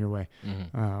notice, you're on your way.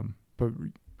 But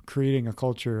creating a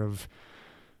culture of,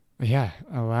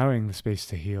 allowing the space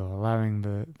to heal, allowing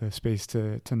the space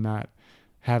to not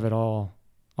have it all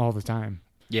the time.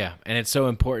 Yeah. And it's so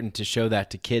important to show that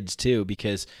to kids too,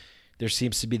 because there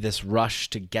seems to be this rush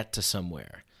to get to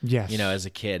somewhere. Yes. As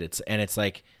a kid, it's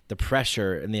like the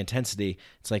pressure and the intensity.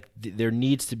 It's like there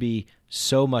needs to be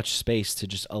so much space to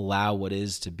just allow what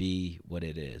is to be what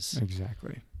it is.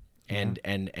 Exactly. And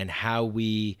how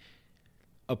we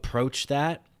approach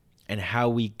that, and how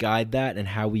we guide that, and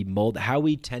how we mold, how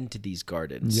we tend to these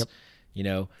gardens.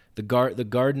 Yep. The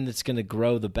garden that's going to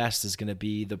grow the best is going to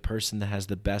be the person that has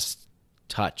the best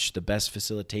touch, the best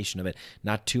facilitation of it.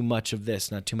 Not too much of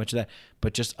this, not too much of that,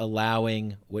 but just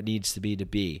allowing what needs to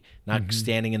be. Not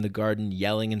standing in the garden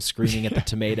yelling and screaming at the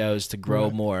tomatoes to grow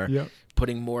more. Yep.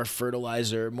 Putting more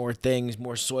fertilizer, more things,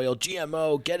 more soil,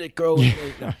 GMO, get it growing.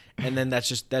 And then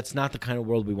that's not the kind of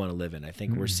world we want to live in. I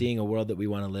think we're seeing a world that we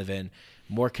want to live in,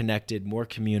 more connected, more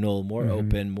communal, more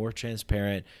open, more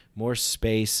transparent, more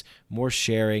space, more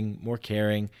sharing, more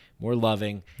caring, more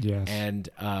loving, and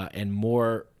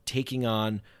more taking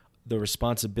on the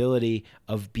responsibility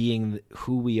of being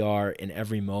who we are in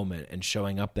every moment and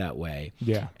showing up that way,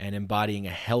 and embodying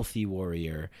a healthy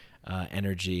warrior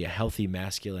energy, a healthy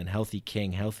masculine, healthy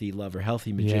king, healthy lover,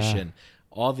 healthy magician,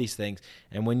 all these things.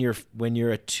 And when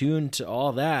you're attuned to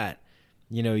all that,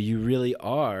 you really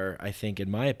are, I think,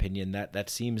 in my opinion, that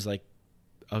seems like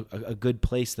a good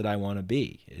place that I want to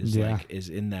be, is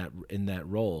in that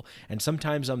role. And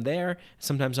sometimes I'm there,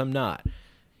 sometimes I'm not.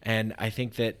 And I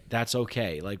think that's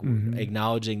okay. Like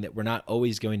acknowledging that we're not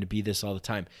always going to be this all the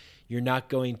time. You're not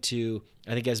going to,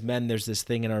 I think as men, there's this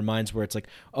thing in our minds where it's like,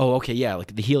 oh, okay, yeah,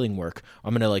 like the healing work.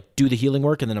 I'm going to like do the healing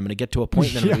work, and then I'm going to get to a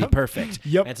point, and then I'm going to be perfect.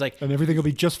 Yep. And it's like, and everything will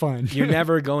be just fine. You're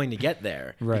never going to get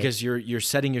there, right? Because you're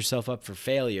setting yourself up for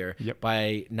failure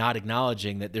by not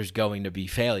acknowledging that there's going to be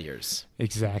failures.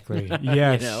 Exactly.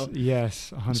 Yes.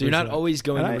 Yes. 100%. So you're not always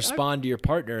going to respond to your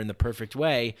partner in the perfect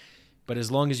way, but as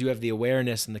long as you have the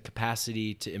awareness and the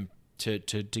capacity to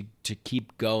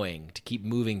keep going, to keep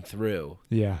moving through.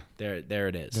 Yeah. There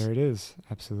it is. There it is.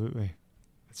 Absolutely.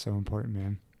 It's so important,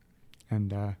 man.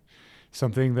 And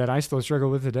something that I still struggle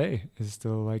with today is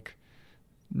still like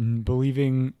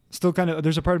believing, still kind of,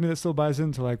 there's a part of me that still buys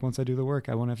into like, once I do the work,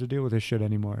 I won't have to deal with this shit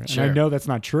anymore. Sure. And I know that's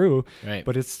not true, right?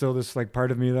 But it's still this like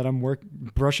part of me that I'm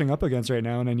brushing up against right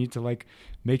now. And I need to like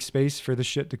make space for the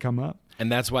shit to come up.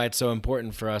 And that's why it's so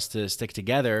important for us to stick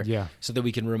together, so that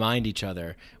we can remind each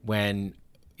other when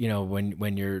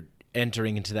you're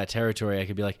entering into that territory. I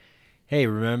could be like, hey,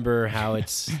 remember how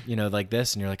it's, like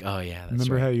this? And you're like, oh yeah, that's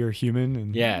remember right. how you're human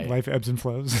and life ebbs and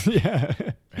flows.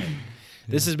 Right.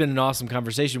 This has been an awesome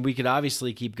conversation. We could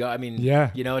obviously keep going. I mean,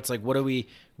 it's like, what do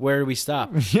where do we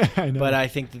stop? Yeah, I know. But I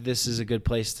think that this is a good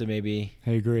place to maybe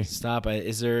I agree. stop.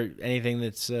 Is there anything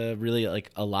that's really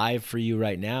like alive for you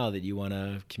right now that you want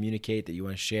to communicate, that you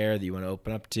want to share, that you want to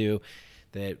open up to,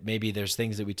 that maybe there's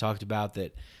things that we talked about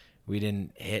that we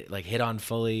didn't hit on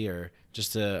fully, or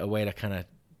just a way to kind of,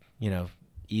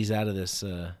 ease out of this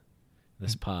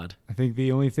pod? I think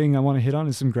the only thing I want to hit on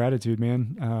is some gratitude,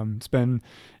 man. It's been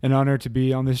an honor to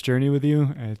be on this journey with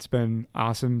you. It's been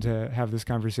awesome to have this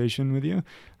conversation with you.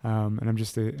 And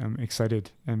I'm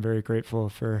excited and very grateful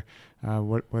for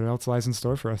what else lies in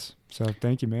store for us. So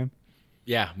thank you, man.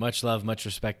 Yeah, much love, much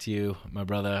respect to you, my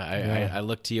brother. I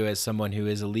look to you as someone who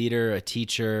is a leader, a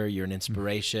teacher. You're an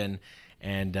inspiration.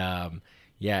 And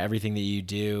everything that you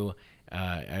do,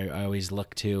 I always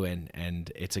look to,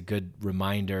 and it's a good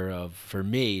reminder for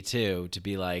me too, to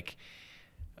be like,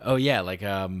 oh yeah, like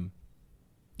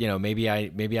maybe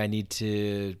I need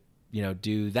to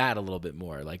do that a little bit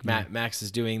more. Like Max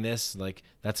is doing this, like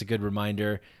that's a good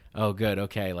reminder. Oh, good,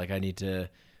 okay, like I need to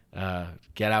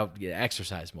get out,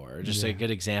 exercise more, or just a good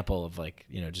example of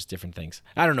just different things.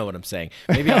 I don't know what I'm saying.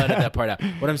 Maybe I'll edit that part out.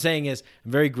 What I'm saying is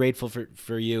I'm very grateful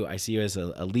for you. I see you as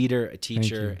a leader, a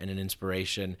teacher, and an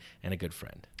inspiration, and a good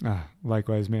friend.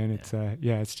 Likewise, man. It's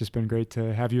it's just been great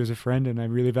to have you as a friend, and I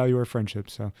really value our friendship.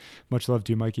 So much love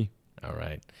to you, Mikey. All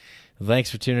right. Well, thanks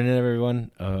for tuning in,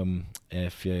 everyone.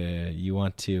 If you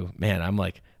want to, man, I'm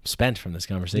like spent from this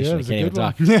conversation. I can't even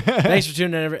talk. Thanks for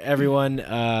tuning in, everyone.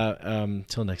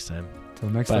 Till next time. Till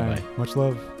next time. Bye. Much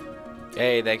love.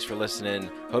 Hey, thanks for listening.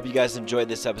 Hope you guys enjoyed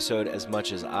this episode as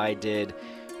much as I did.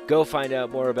 Go find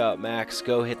out more about Max.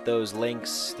 Go hit those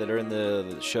links that are in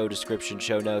the show description,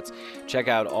 show notes. Check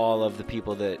out all of the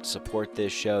people that support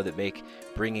this show, that make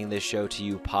bringing this show to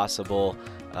you possible,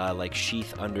 like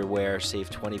Sheath Underwear. Save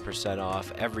 20%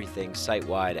 off everything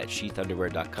site-wide at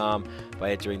sheathunderwear.com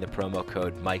by entering the promo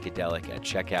code Micadelic at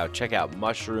checkout. Check out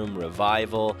Mushroom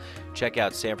Revival. Check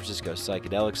out San Francisco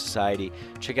Psychedelic Society.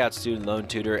 Check out Student Loan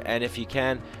Tutor. And if you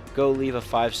can, go leave a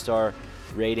 5-star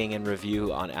rating and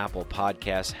review on Apple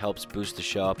Podcasts. Helps boost the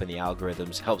show up in the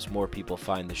algorithms, helps more people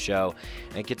find the show.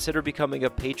 And consider becoming a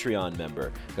Patreon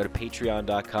member. Go to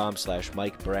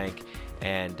patreon.com/MikeBrank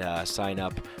and sign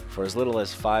up for as little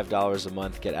as $5 a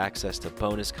month. Get access to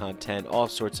bonus content, all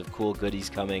sorts of cool goodies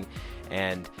coming,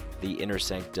 and the Inner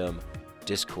Sanctum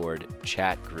Discord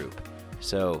chat group.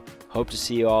 So hope to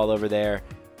see you all over there.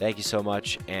 Thank you so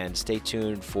much, and stay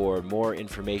tuned for more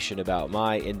information about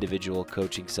my individual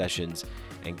coaching sessions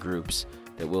and groups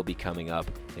that will be coming up.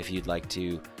 If you'd like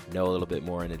to know a little bit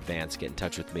more in advance, get in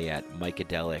touch with me at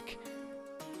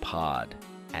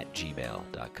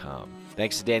micadelicpod@gmail.com.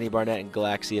 Thanks to Danny Barnett and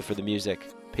Galaxia for the music.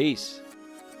 Peace.